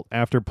assault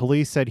after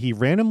police said he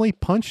randomly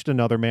punched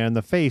another man in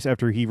the face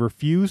after he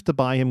refused to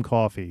buy him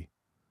coffee.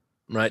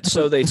 Right,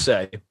 so they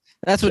say.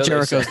 That's what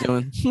So they Jericho's say.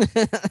 doing.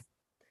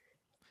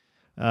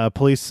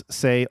 Police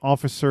say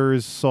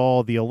officers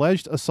saw the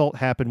alleged assault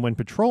happen when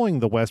patrolling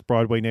the West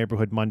Broadway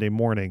neighborhood Monday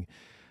morning.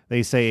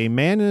 They say a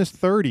man in his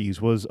 30s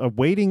was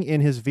waiting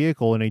in his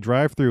vehicle in a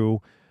drive-through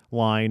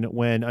line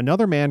when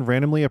another man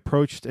randomly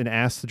approached and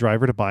asked the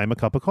driver to buy him a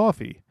cup of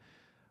coffee.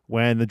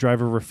 When the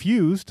driver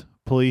refused,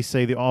 police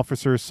say the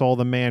officers saw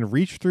the man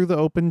reach through the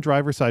open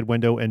driver's side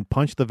window and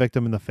punch the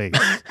victim in the face.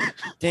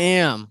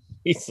 Damn.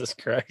 Jesus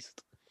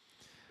Christ.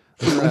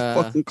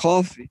 Fucking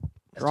coffee.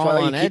 They're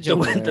all on edge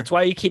over there. That's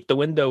why you keep the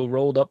window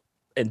rolled up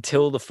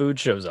until the food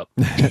shows up.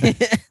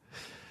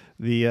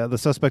 The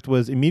suspect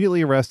was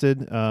immediately arrested.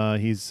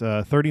 He's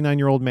a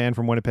 39-year-old man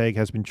from Winnipeg,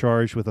 has been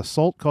charged with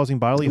assault causing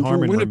bodily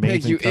harm and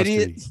remains in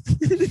custody.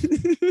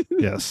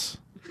 Yes.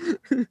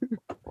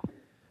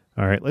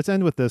 All right, let's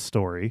end with this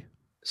story.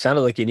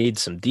 Sounded like you need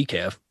some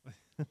decaf.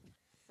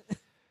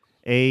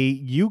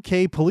 A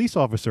UK police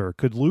officer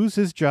could lose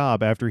his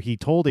job after he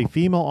told a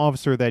female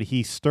officer that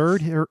he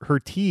stirred her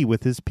tea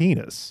with his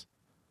penis.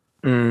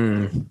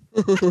 No.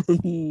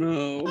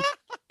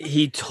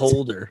 He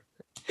told her.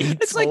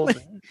 It's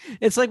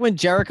like when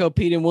Jericho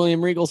peed in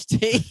William Regal's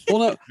tea. Well,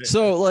 no.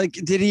 So, like,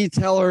 did he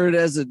tell her it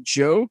as a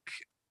joke?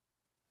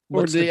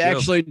 Or What's did the he joke?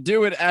 actually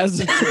do it as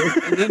a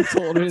joke and then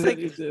told her that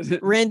he did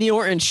it? Randy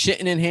Orton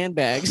shitting in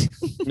handbags.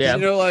 Yeah.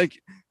 You know,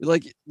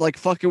 like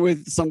fucking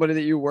with somebody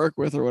that you work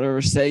with or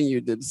whatever, saying you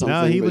did something.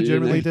 No, he but you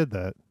legitimately didn't. did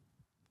that.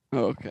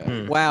 Oh,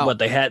 okay. Wow. But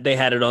they had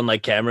it on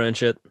like camera and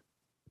shit.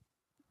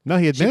 No,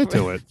 he admitted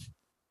to it.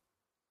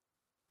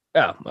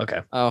 Oh,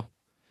 okay. Oh.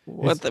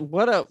 What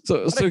a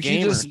So he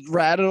gamer. just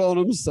ratted on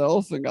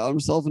himself and got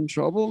himself in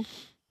trouble?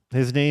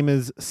 His name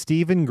is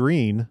Stephen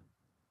Green.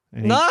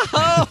 And No!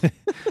 he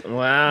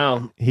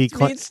Wow. Me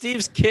and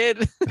Steve's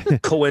kid. he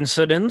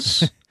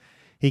Coincidence?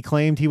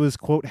 claimed he was,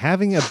 quote,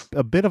 having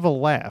a bit of a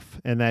laugh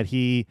and that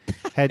he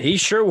had... He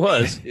sure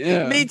was.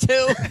 Yeah. Me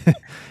too.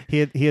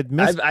 he had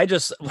missed... I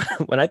just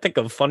when I think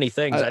of funny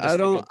things, I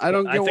don't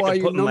get think why of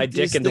you putting my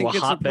dick numpties into a think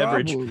it's hot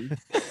beverage. problem.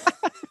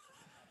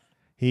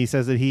 He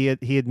says that he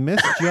had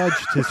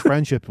misjudged his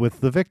friendship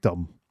with the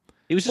victim.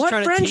 He was just What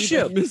trying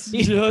friendship? to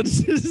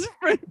Misjudged his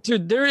friend.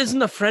 Dude, there isn't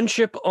a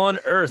friendship on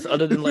earth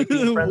other than like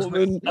being friends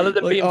Woman, with, other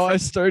than like, being I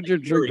friends started your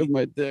drink Fury. with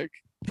my dick.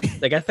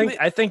 Like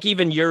I think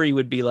even Yuri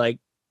would be like,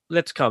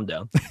 let's calm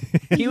down.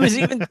 He was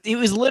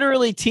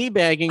literally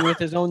teabagging with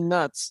his own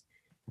nuts.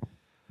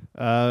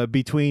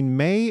 Between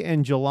May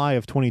and July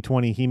of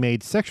 2020, he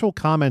made sexual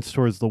comments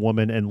towards the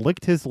woman and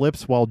licked his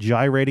lips while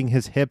gyrating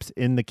his hips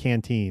in the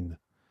canteen.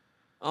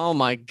 Oh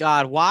my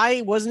God!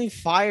 Why wasn't he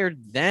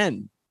fired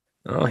then?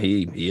 Oh,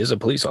 he is a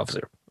police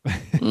officer.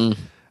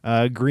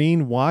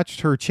 Green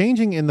watched her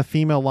changing in the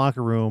female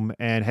locker room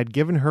and had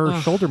given her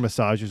shoulder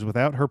massages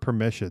without her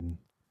permission.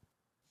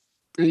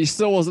 And he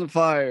still wasn't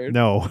fired.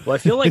 No. Well, I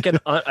feel like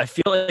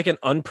an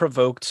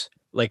unprovoked,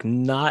 like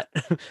not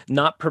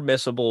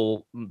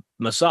permissible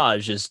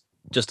massage is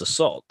just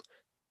assault.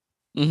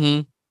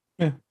 Mm-hmm.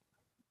 Yeah.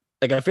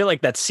 Like I feel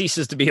like that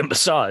ceases to be a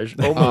massage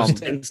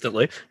almost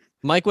instantly.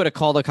 Mike would have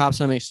called the cops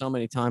on me so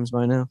many times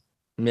by now.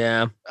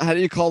 Yeah. How do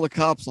you call the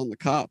cops on the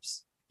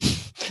cops?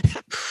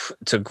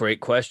 It's a great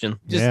question.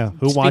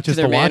 Who watches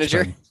the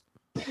Watchmen?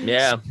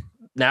 Yeah.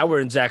 Now we're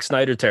in Zack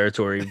Snyder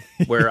territory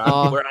where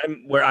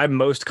I'm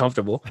most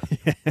comfortable.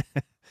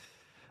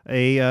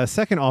 A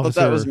second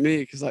officer. But that was me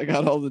because I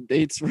got all the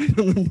dates right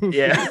on the movie.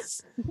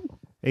 Yes.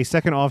 A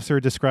second officer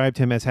described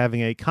him as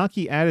having a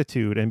cocky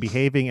attitude and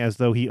behaving as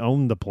though he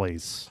owned the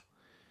place.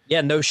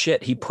 Yeah, no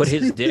shit. He put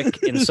his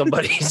dick in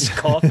somebody's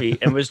coffee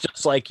and was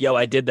just like, "Yo,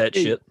 I did that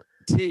shit."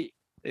 Tea.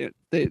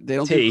 They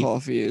don't do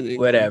coffee in England.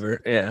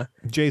 Whatever. Yeah.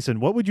 Jason,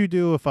 what would you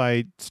do if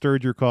I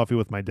stirred your coffee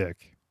with my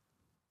dick?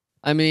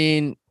 I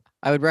mean,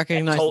 I would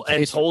recognize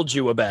and told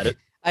you about it.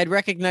 I'd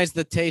recognize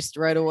the taste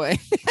right away.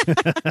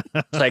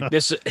 It's like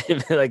this.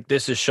 Like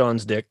this is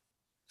Sean's dick.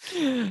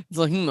 It's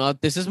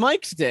like this is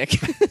Mike's dick.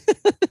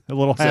 A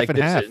little half and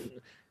half.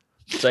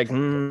 It's like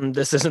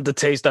this isn't the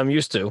taste I'm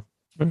used to.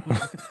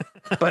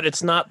 But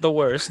it's not the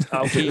worst.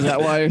 Is that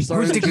why you're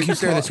starting Whose dick did you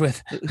stir this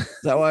with? Is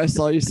that why I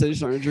saw you say you're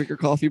starting to drink your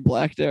coffee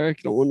black, Derek?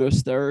 You don't want no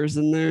stirrers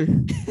in there?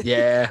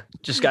 Yeah,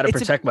 just got to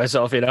protect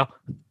myself, you know?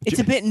 It's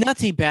a bit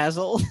nutty,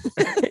 Basil.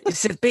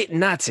 It's a bit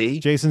nutty.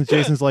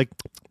 Jason's like,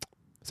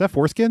 is that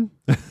foreskin?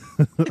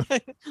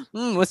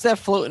 What's that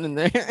floating in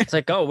there? It's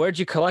like, oh, where'd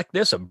you collect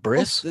this? A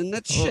bris? Then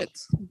that's shit.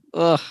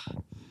 Ugh.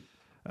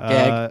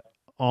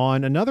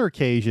 On another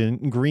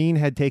occasion, Green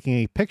had taken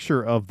a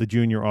picture of the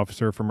junior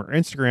officer from her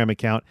Instagram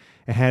account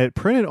and had it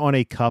printed on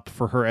a cup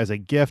for her as a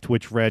gift,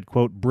 which read,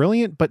 quote,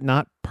 "Brilliant, but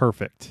not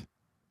perfect."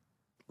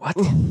 What?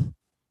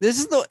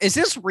 Is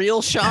this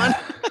real, Sean?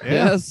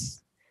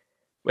 Yes.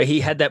 Wait, he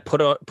had that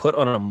put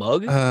on a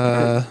mug?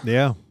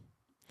 Yeah.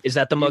 Is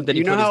that the mug that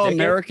he you know put his how dick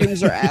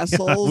Americans in? are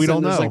assholes? We don't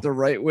and there's know. like the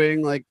right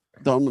wing, like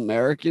dumb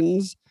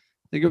Americans.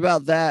 Think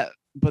about that.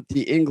 But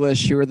the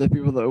English, who are the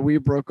people that we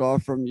broke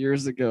off from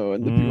years ago,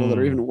 and the people that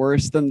are even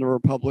worse than the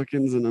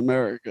Republicans in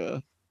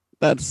America.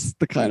 That's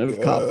the kind of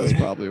cop this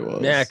probably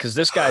was. Yeah, because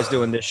this guy's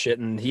doing this shit,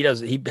 and he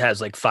has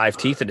like 5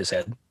 teeth in his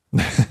head.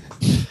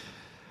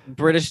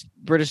 British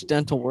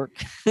dental work.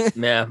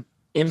 Yeah,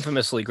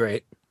 infamously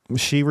great.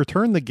 She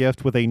returned the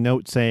gift with a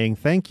note saying,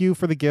 "Thank you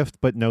for the gift,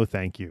 but no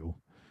thank you."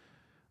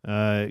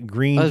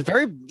 Green. That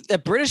was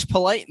that British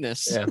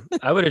politeness. Yeah,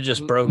 I would have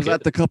just broke Was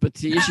that the cup of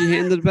tea she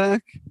handed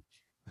back?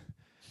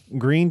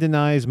 Green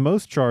denies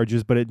most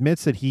charges, but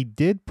admits that he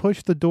did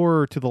push the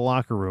door to the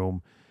locker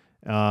room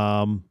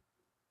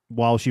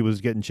while she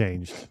was getting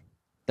changed.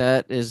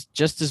 That is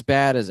just as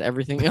bad as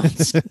everything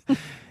else.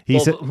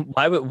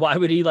 Why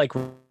would he like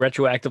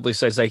retroactively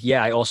say, it's like,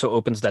 yeah, I also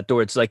opens that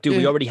door. It's like, dude,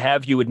 we already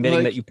have you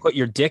admitting that you put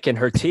your dick in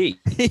her tea.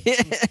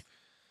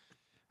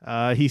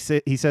 He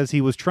says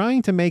he was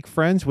trying to make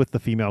friends with the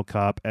female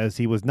cop as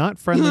he was not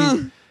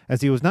friendly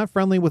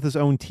with his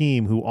own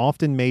team, who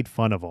often made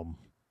fun of him.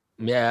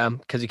 Yeah,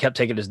 because he kept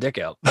taking his dick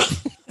out.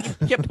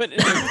 Kept putting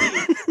it in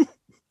her tea.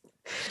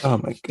 Oh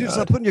my god! Dude,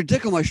 stop putting your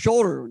dick on my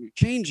shoulder when you're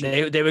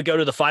changing. They would go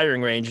to the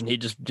firing range and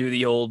he'd just do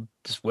the old,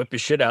 just whip his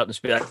shit out and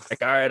just be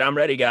like, all right, I'm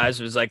ready, guys.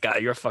 It was like,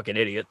 you're a fucking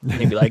idiot. And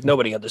he'd be like,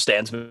 nobody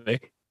understands me.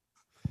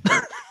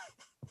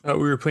 Oh,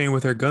 we were playing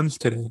with our guns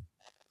today.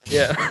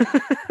 Yeah.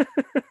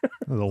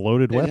 The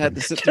loaded weapon. Had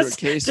to sit through a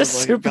case of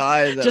like a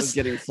guy that was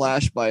getting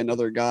flashed by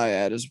another guy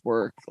at his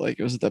work. Like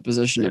it was a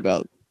deposition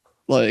about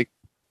like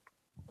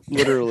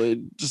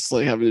literally just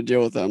like having to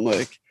deal with them.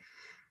 Like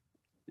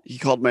he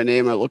called my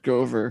name. I look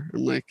over.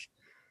 I'm like,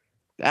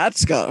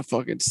 that's gotta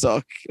fucking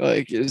suck.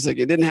 Like it's like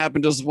it didn't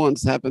happen just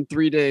once. It happened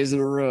 3 days in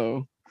a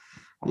row.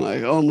 I'm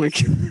like, oh my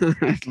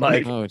god.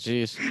 Like, oh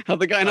jeez. How'd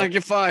the guy not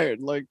get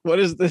fired? Like, what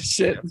is this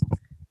shit?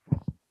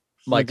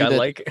 Like I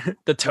like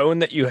the tone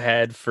that you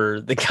had for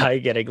the guy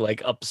getting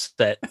like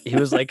upset. He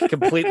was like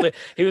completely,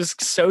 he was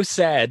so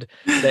sad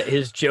that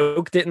his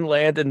joke didn't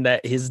land and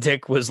that his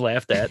dick was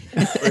laughed at.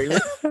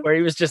 Where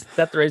he was just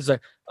at the range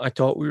like, I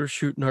thought we were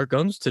shooting our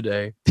guns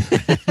today.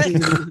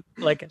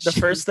 Like the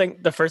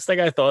first thing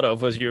I thought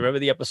of was, you remember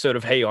the episode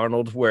of Hey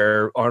Arnold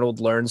where Arnold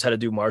learns how to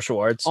do martial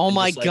arts? Oh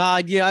my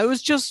god, yeah, I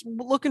was just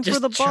looking for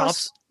the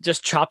bus.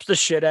 Just chops the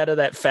shit out of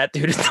that fat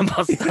dude at the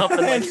bus stop,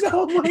 and like,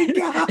 oh my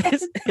god,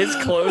 his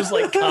clothes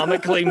like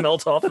comically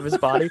melt off of his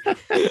body.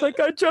 It's like,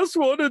 I just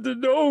wanted to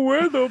know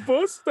where the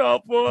bus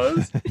stop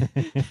was.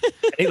 And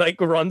he like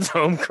runs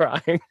home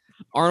crying.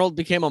 Arnold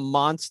became a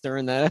monster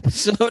in that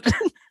episode.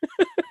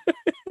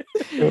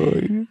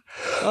 He's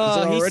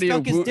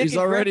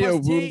already a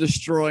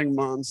womb-destroying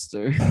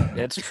monster.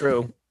 That's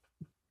true.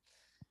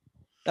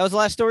 That was the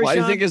last story. Why do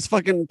you Sean? think his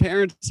fucking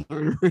parents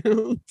aren't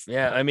around?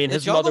 Yeah, I mean, The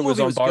his Jungle mother was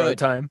movie on was borrowed good.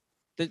 time.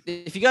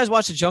 If you guys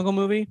watch the Jungle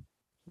movie,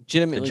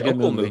 legitimately The good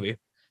Jungle movie. movie.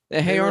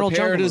 The Hey They Arnold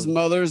repaired Jungle his movie.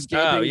 mother's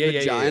gaping yeah,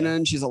 vagina yeah.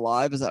 and she's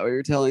alive. Is that what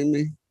you're telling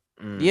me?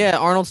 Yeah,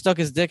 Arnold stuck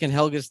his dick in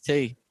Helga's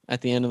tea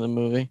at the end of the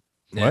movie.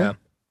 Yeah.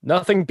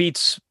 Nothing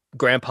beats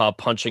Grandpa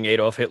punching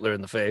Adolf Hitler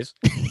in the face.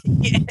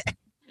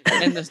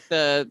 And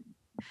the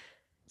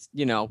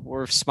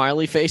we're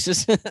smiley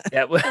faces.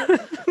 Yeah.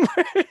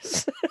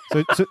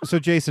 So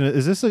Jason,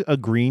 is this a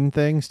green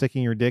thing?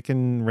 Sticking your dick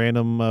in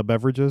random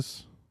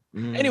beverages?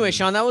 Anyway,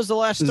 Sean, that was the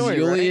last Does story.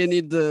 Yulia Right?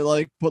 need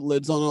to put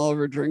lids on all of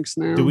her drinks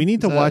now? Do we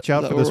need to Is watch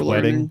out is for what this we're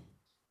wedding? learning?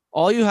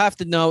 All you have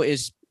to know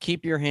is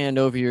keep your hand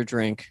over your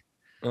drink.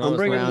 I'm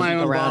bringing my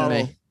own around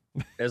bottle.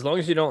 me. As long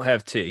as you don't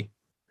have tea.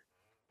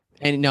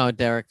 And no,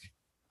 Derek,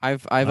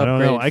 I've I don't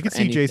know. upgraded I could for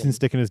see anything. Jason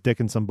sticking his dick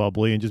in some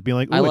bubbly and just being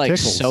like, "Ooh, I it like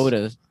tickles."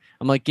 sodas.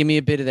 I'm like, give me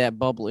a bit of that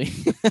bubbly.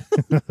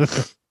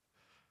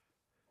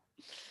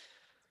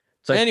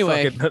 It's like,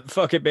 Anyway.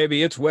 fuck it,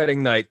 baby. It's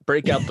wedding night.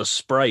 Break out the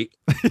Sprite.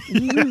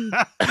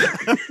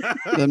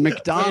 The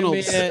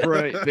McDonald's Wait a minute.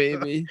 Sprite,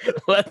 baby.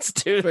 Let's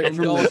do Straight it.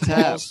 from the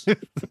tap.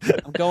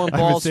 I'm going I've been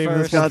balls saving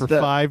first. this one Got for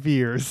that. 5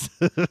 years.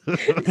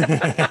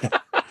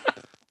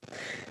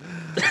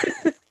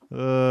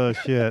 Oh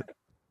shit!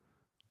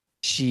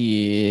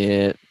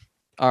 Shit.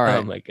 All right.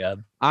 Oh my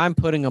god. I'm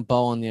putting a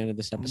bow on the end of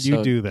this episode.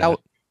 You do that.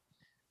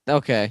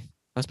 Okay.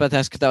 I was about to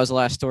ask if that was the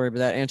last story, but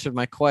that answered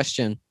my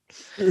question.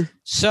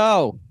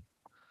 So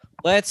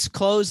let's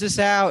close this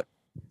out.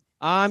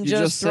 I'm You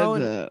just said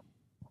throwing. that.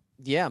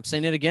 Yeah, I'm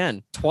saying it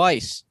again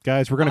twice.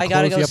 Guys, we're gonna I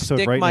gotta close go the episode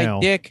stick right my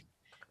now. dick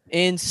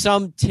in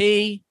some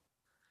tea.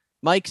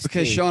 Mike's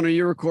Okay, tea. Sean, are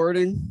you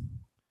recording?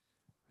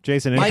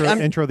 Jason, Mike,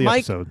 intro the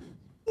Mike- episode.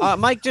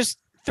 Mike, just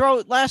throw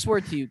it. Last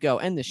word to you. Go.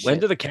 End this shit. When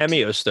do the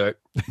cameos start?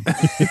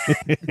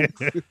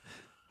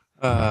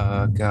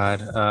 Oh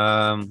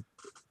God.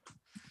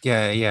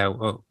 Yeah.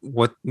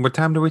 What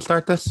time do we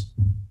start this?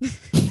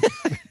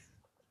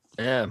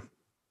 Yeah.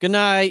 Good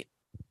night.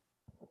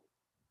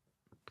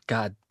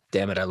 God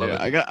damn it. I love Yeah,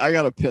 it. I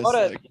got to piss. What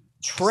a like,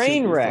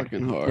 train super wreck.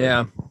 fucking hard.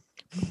 Yeah.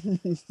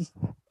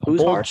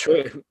 Who's hard?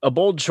 A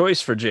bold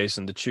choice for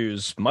Jason to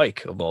choose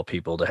Mike, of all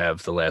people, to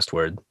have the last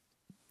word.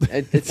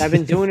 I've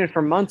been doing it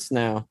for months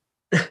now.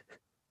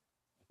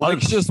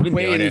 Mike's just Been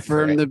doing waiting it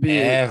for him to be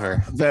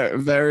forever. very,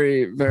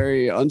 very,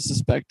 very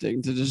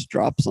unsuspecting to just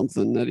drop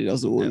something that he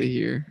doesn't want to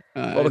hear.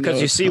 Well, I because know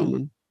you it's see,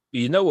 coming.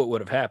 you know what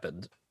would have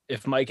happened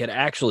if Mike had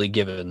actually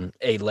given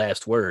a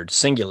last word,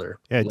 singular.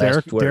 Yeah,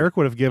 last word. Derek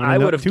would have given. I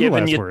would have 2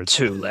 given last you words.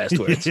 2 last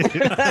words.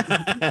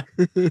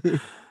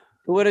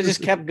 Who would have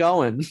just kept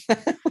going?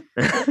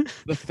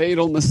 The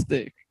fatal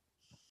mistake.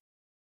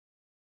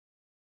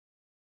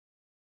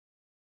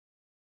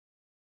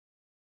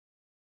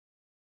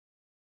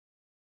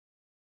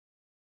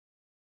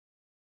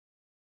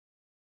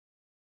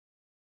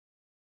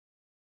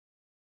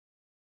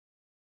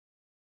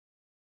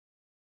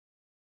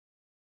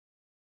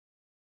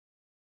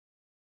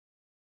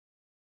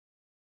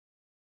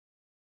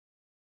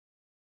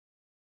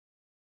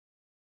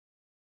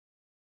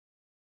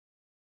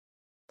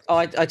 Oh,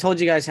 I told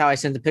you guys how I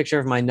sent a picture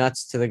of my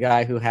nuts to the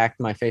guy who hacked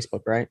my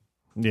Facebook, right?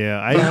 Yeah,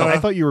 I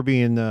thought you were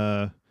being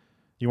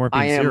you weren't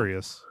I being am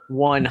serious.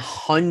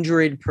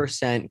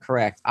 100%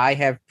 correct. I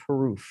have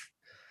proof.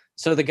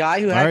 So the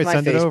guy who All hacked right, my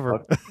send it Facebook.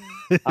 over.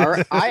 All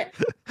right,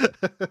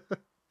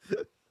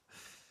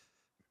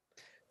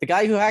 the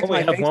guy who hacked Oh, we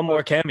my have Facebook. one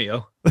more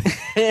cameo.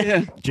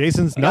 Yeah.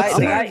 Jason's Guy-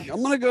 nutsack.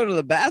 I'm gonna go to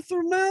the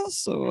bathroom now.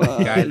 So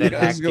Guy you that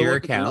guys hacked go your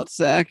look at the account.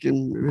 nutsack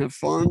and have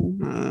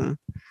fun.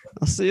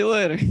 I'll see you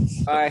later.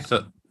 Bye.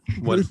 So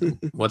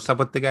what's up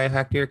with the guy who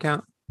hacked your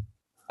account?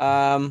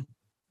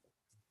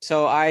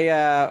 So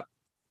I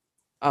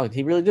oh,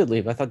 he really did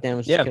leave. I thought Dan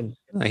was just Yeah. kidding.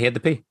 He had to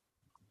pee.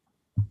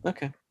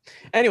 Okay.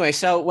 Anyway,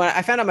 so when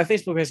I found out my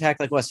Facebook was hacked,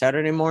 like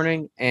Saturday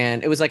morning,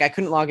 and it was like I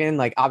couldn't log in.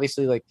 Like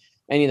obviously, like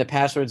any of the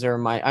passwords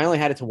are I only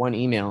had it to one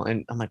email,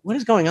 and I'm like, what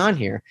is going on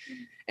here?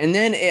 And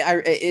then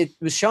it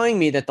was showing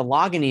me that the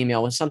login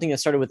email was something that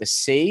started with a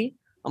C.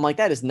 I'm like,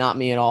 that is not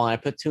me at all. And I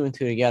put 2 and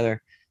 2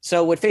 together.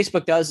 So what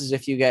Facebook does is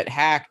if you get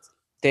hacked,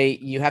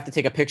 you have to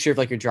take a picture of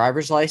like your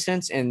driver's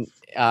license, and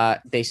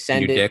they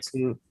send Your it dick.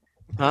 to,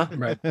 huh?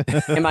 Right.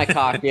 In my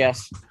cock,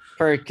 yes,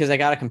 because I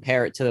got to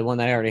compare it to the one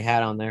that I already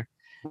had on there.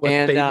 What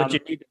And, you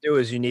need to do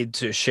is you need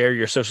to share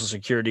your social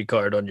security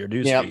card on your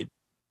newsfeed. Yep.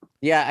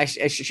 Yeah, I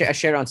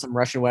shared it on some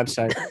Russian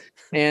website.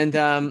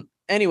 And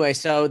anyway,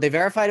 so they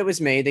verified it was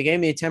me. They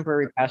gave me a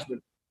temporary password.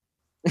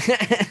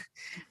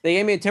 They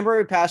gave me a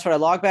temporary password. I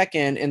logged back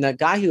in, and the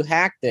guy who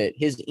hacked it,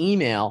 his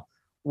email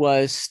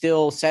was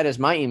still set as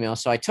my email.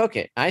 So I took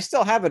it. I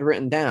still have it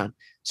written down.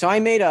 So I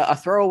made a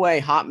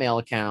throwaway Hotmail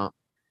account.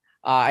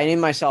 I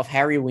named myself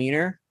Harry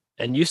Wiener.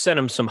 And you sent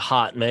him some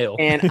hot mail.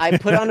 And I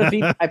put on a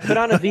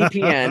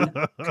VPN.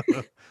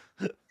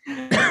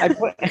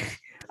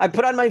 I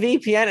put on my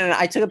VPN and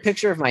I took a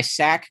picture of my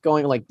sack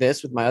going like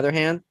this with my other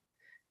hand.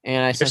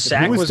 And I Your sent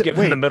sack was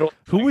given in the middle.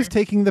 Who was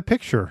taking the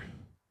picture?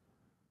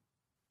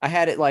 I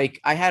had it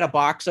I had a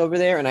box over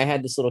there and I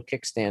had this little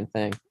kickstand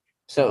thing.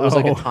 So it was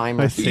like a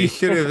timer. You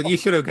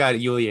should have got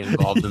Yulia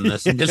involved in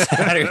this and just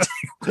had her.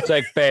 It's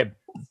like,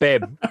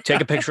 babe,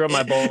 take a picture of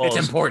my balls. It's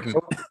important.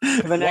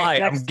 Why?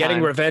 I'm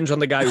getting revenge on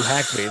the guy who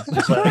hacked me. It's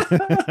just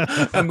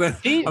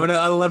like, She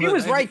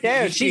was right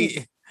there.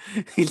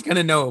 He's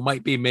gonna know it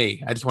might be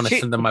me. I just want to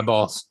send him my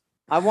balls.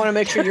 I want to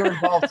make sure you're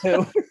involved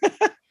too.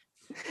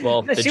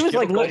 Well, she was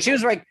like, look, she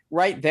was like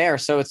right there.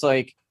 So it's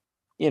like,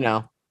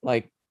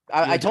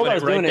 I told her I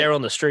was doing right there it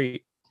on the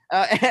street.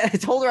 I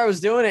told her I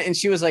was doing it, and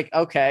she was like,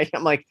 "Okay."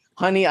 I'm like,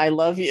 "Honey, I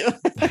love you."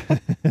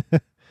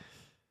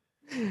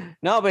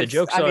 No, but the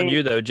joke's on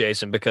you though,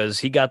 Jason, because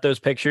he got those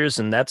pictures,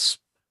 and that's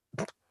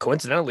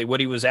coincidentally what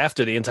he was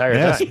after the entire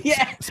time.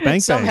 Yeah,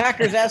 Spank some bank.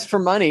 hackers asked for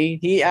money.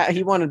 He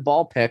wanted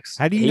ball pics.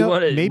 How do you know?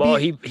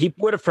 Maybe he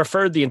would have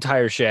preferred the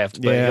entire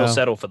shaft, but he'll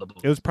settle for the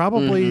ball. It was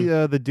probably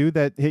the dude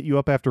that hit you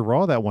up after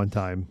Raw that one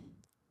time.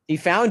 He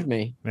found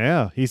me.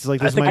 Yeah, he's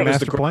like, "This is my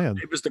master plan."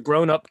 It was the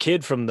grown-up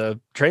kid from the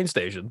train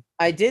station.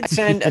 I did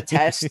send a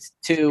test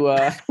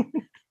to.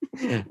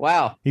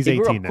 Wow, he's he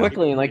grew 18 up now.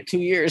 quickly in like 2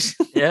 years.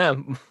 Yeah,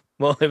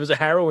 well, it was a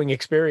harrowing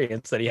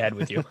experience that he had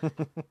with you.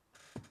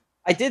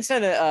 I did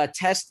send a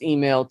test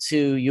email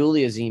to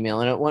Yulia's email,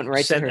 and it went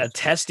right Sent to her. a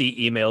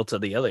testy email to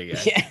the other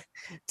guy. Yeah,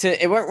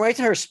 it went right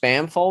to her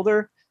spam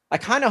folder. I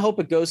kind of hope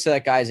it goes to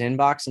that guy's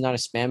inbox and not a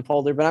spam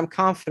folder, but I'm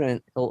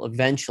confident he'll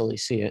eventually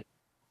see it.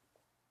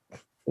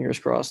 Fingers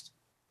crossed.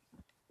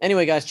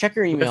 Anyway, guys, check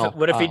your email.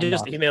 What if he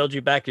just emailed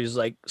you back? He was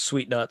like,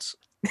 "Sweet nuts."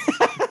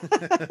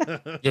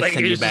 Just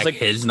send you back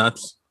his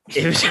nuts.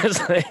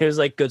 It was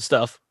like, "Good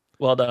stuff.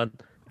 Well done."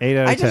 8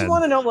 out of 10. I just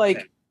want to know,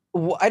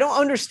 I don't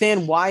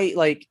understand why.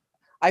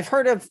 I've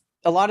heard of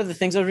a lot of the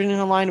things I've written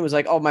online. It was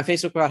like, "Oh, my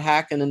Facebook got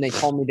hacked," and then they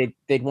told me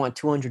they'd want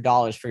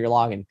 $200 for your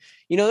login.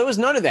 There was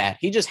none of that.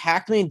 He just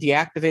hacked me and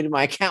deactivated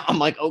my account. I'm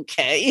like,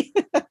 okay.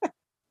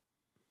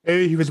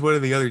 Maybe he was one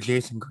of the other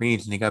Jason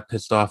Greens and he got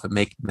pissed off at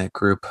making that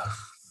group.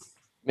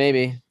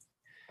 Maybe.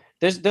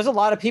 There's a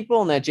lot of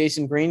people in that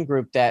Jason Green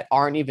group that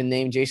aren't even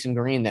named Jason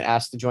Green that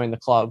asked to join the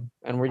club,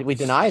 and we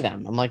deny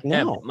them. I'm like,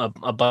 no. Yeah,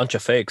 a bunch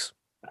of fakes.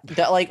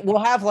 That we'll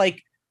have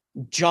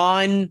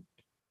John,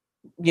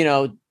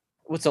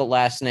 what's the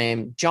last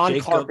name? John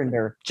Jacob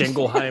Carpenter.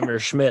 Jingleheimer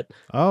Schmidt.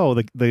 Oh,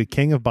 the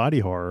king of body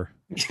horror.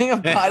 King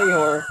of body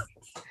horror.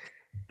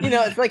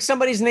 It's like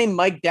somebody's name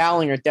Mike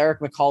Dowling or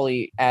Derek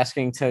McCauley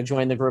asking to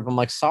join the group. I'm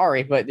like,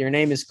 sorry, but your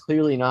name is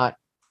clearly not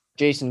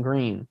Jason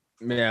Green.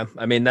 Yeah,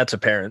 I mean, that's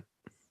apparent.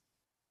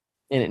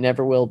 And it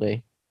never will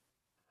be.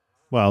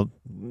 Well,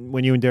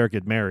 when you and Derek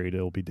get married,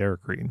 it'll be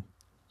Derek Green.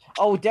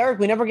 Oh, Derek,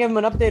 we never gave him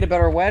an update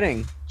about our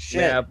wedding.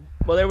 Shit. Yeah,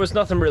 well, there was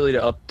nothing really to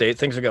update.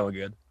 Things are going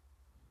good.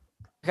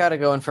 Gotta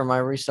go in for my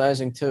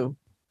resizing too.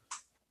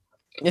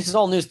 This is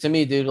all news to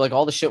me, dude.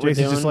 All the shit Jason's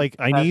we're doing. just like,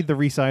 I need the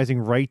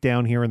resizing right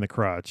down here in the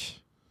crotch.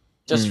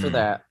 Just for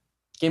that.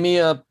 Give me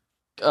a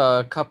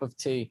cup of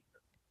tea.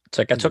 It's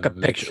like I took a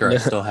picture. Sure, I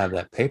still have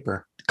that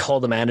paper. Call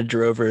the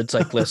manager over. It's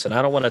like, listen,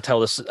 I don't want to tell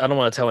this. I don't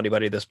want to tell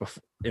anybody this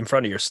in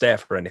front of your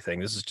staff or anything.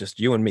 This is just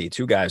you and me,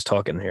 two guys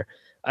talking here.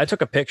 I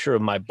took a picture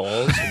of my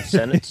balls and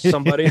sent it to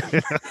somebody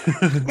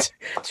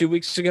 2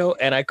 weeks ago,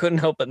 and I couldn't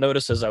help but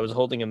notice as I was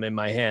holding them in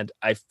my hand,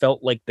 I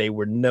felt like they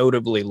were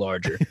notably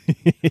larger.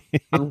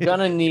 I'm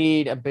gonna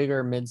need a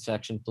bigger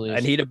midsection, please. I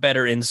need a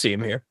better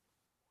inseam here.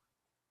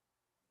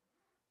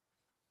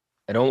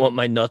 I don't want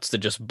my nuts to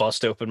just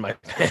bust open my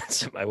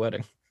pants at my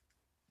wedding.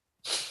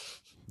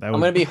 I'm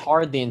gonna be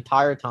hard the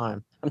entire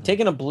time. I'm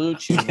taking a blue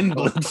chew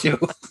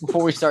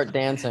before we start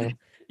dancing.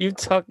 You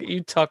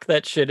tuck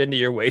that shit into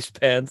your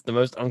waistbands. The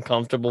most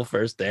uncomfortable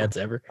first dance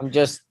ever. I'm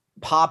just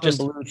popping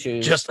blue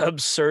chews. Just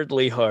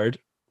absurdly hard.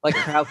 Like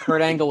how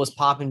Kurt Angle was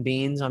popping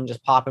beans. I'm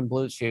just popping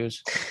blue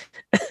chews.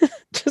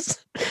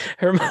 Just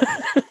her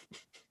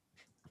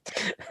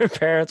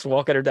parents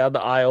walking her down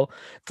the aisle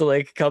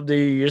to come to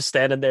you. You're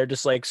standing there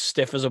just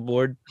stiff as a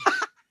board.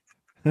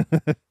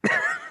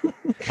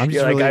 I'm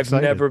just really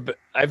excited.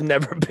 I've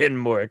never been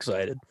more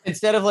excited.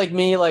 Instead of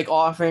me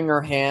offering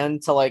her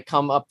hand to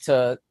come up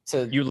to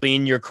you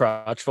lean your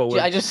crotch forward.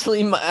 Yeah, I just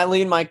lean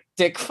my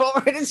dick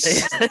forward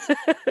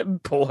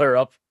and pull her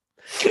up.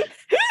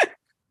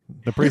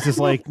 The priest is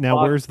like,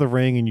 now where's the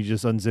ring? And you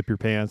just unzip your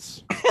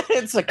pants.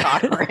 It's a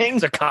cock ring.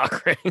 It's a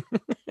cock ring.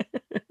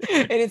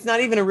 And it's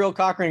not even a real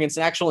cock ring. It's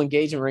an actual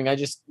engagement ring.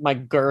 My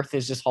girth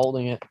is just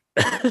holding it.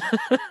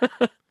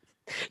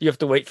 You have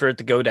to wait for it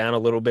to go down a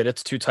little bit.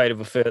 It's too tight of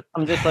a fit.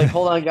 I'm just like,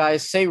 hold on,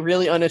 guys. Say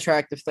really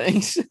unattractive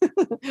things.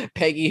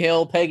 Peggy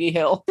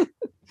Hill.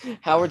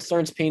 Howard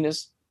Stern's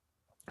penis.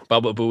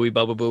 Bubba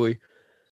Booey.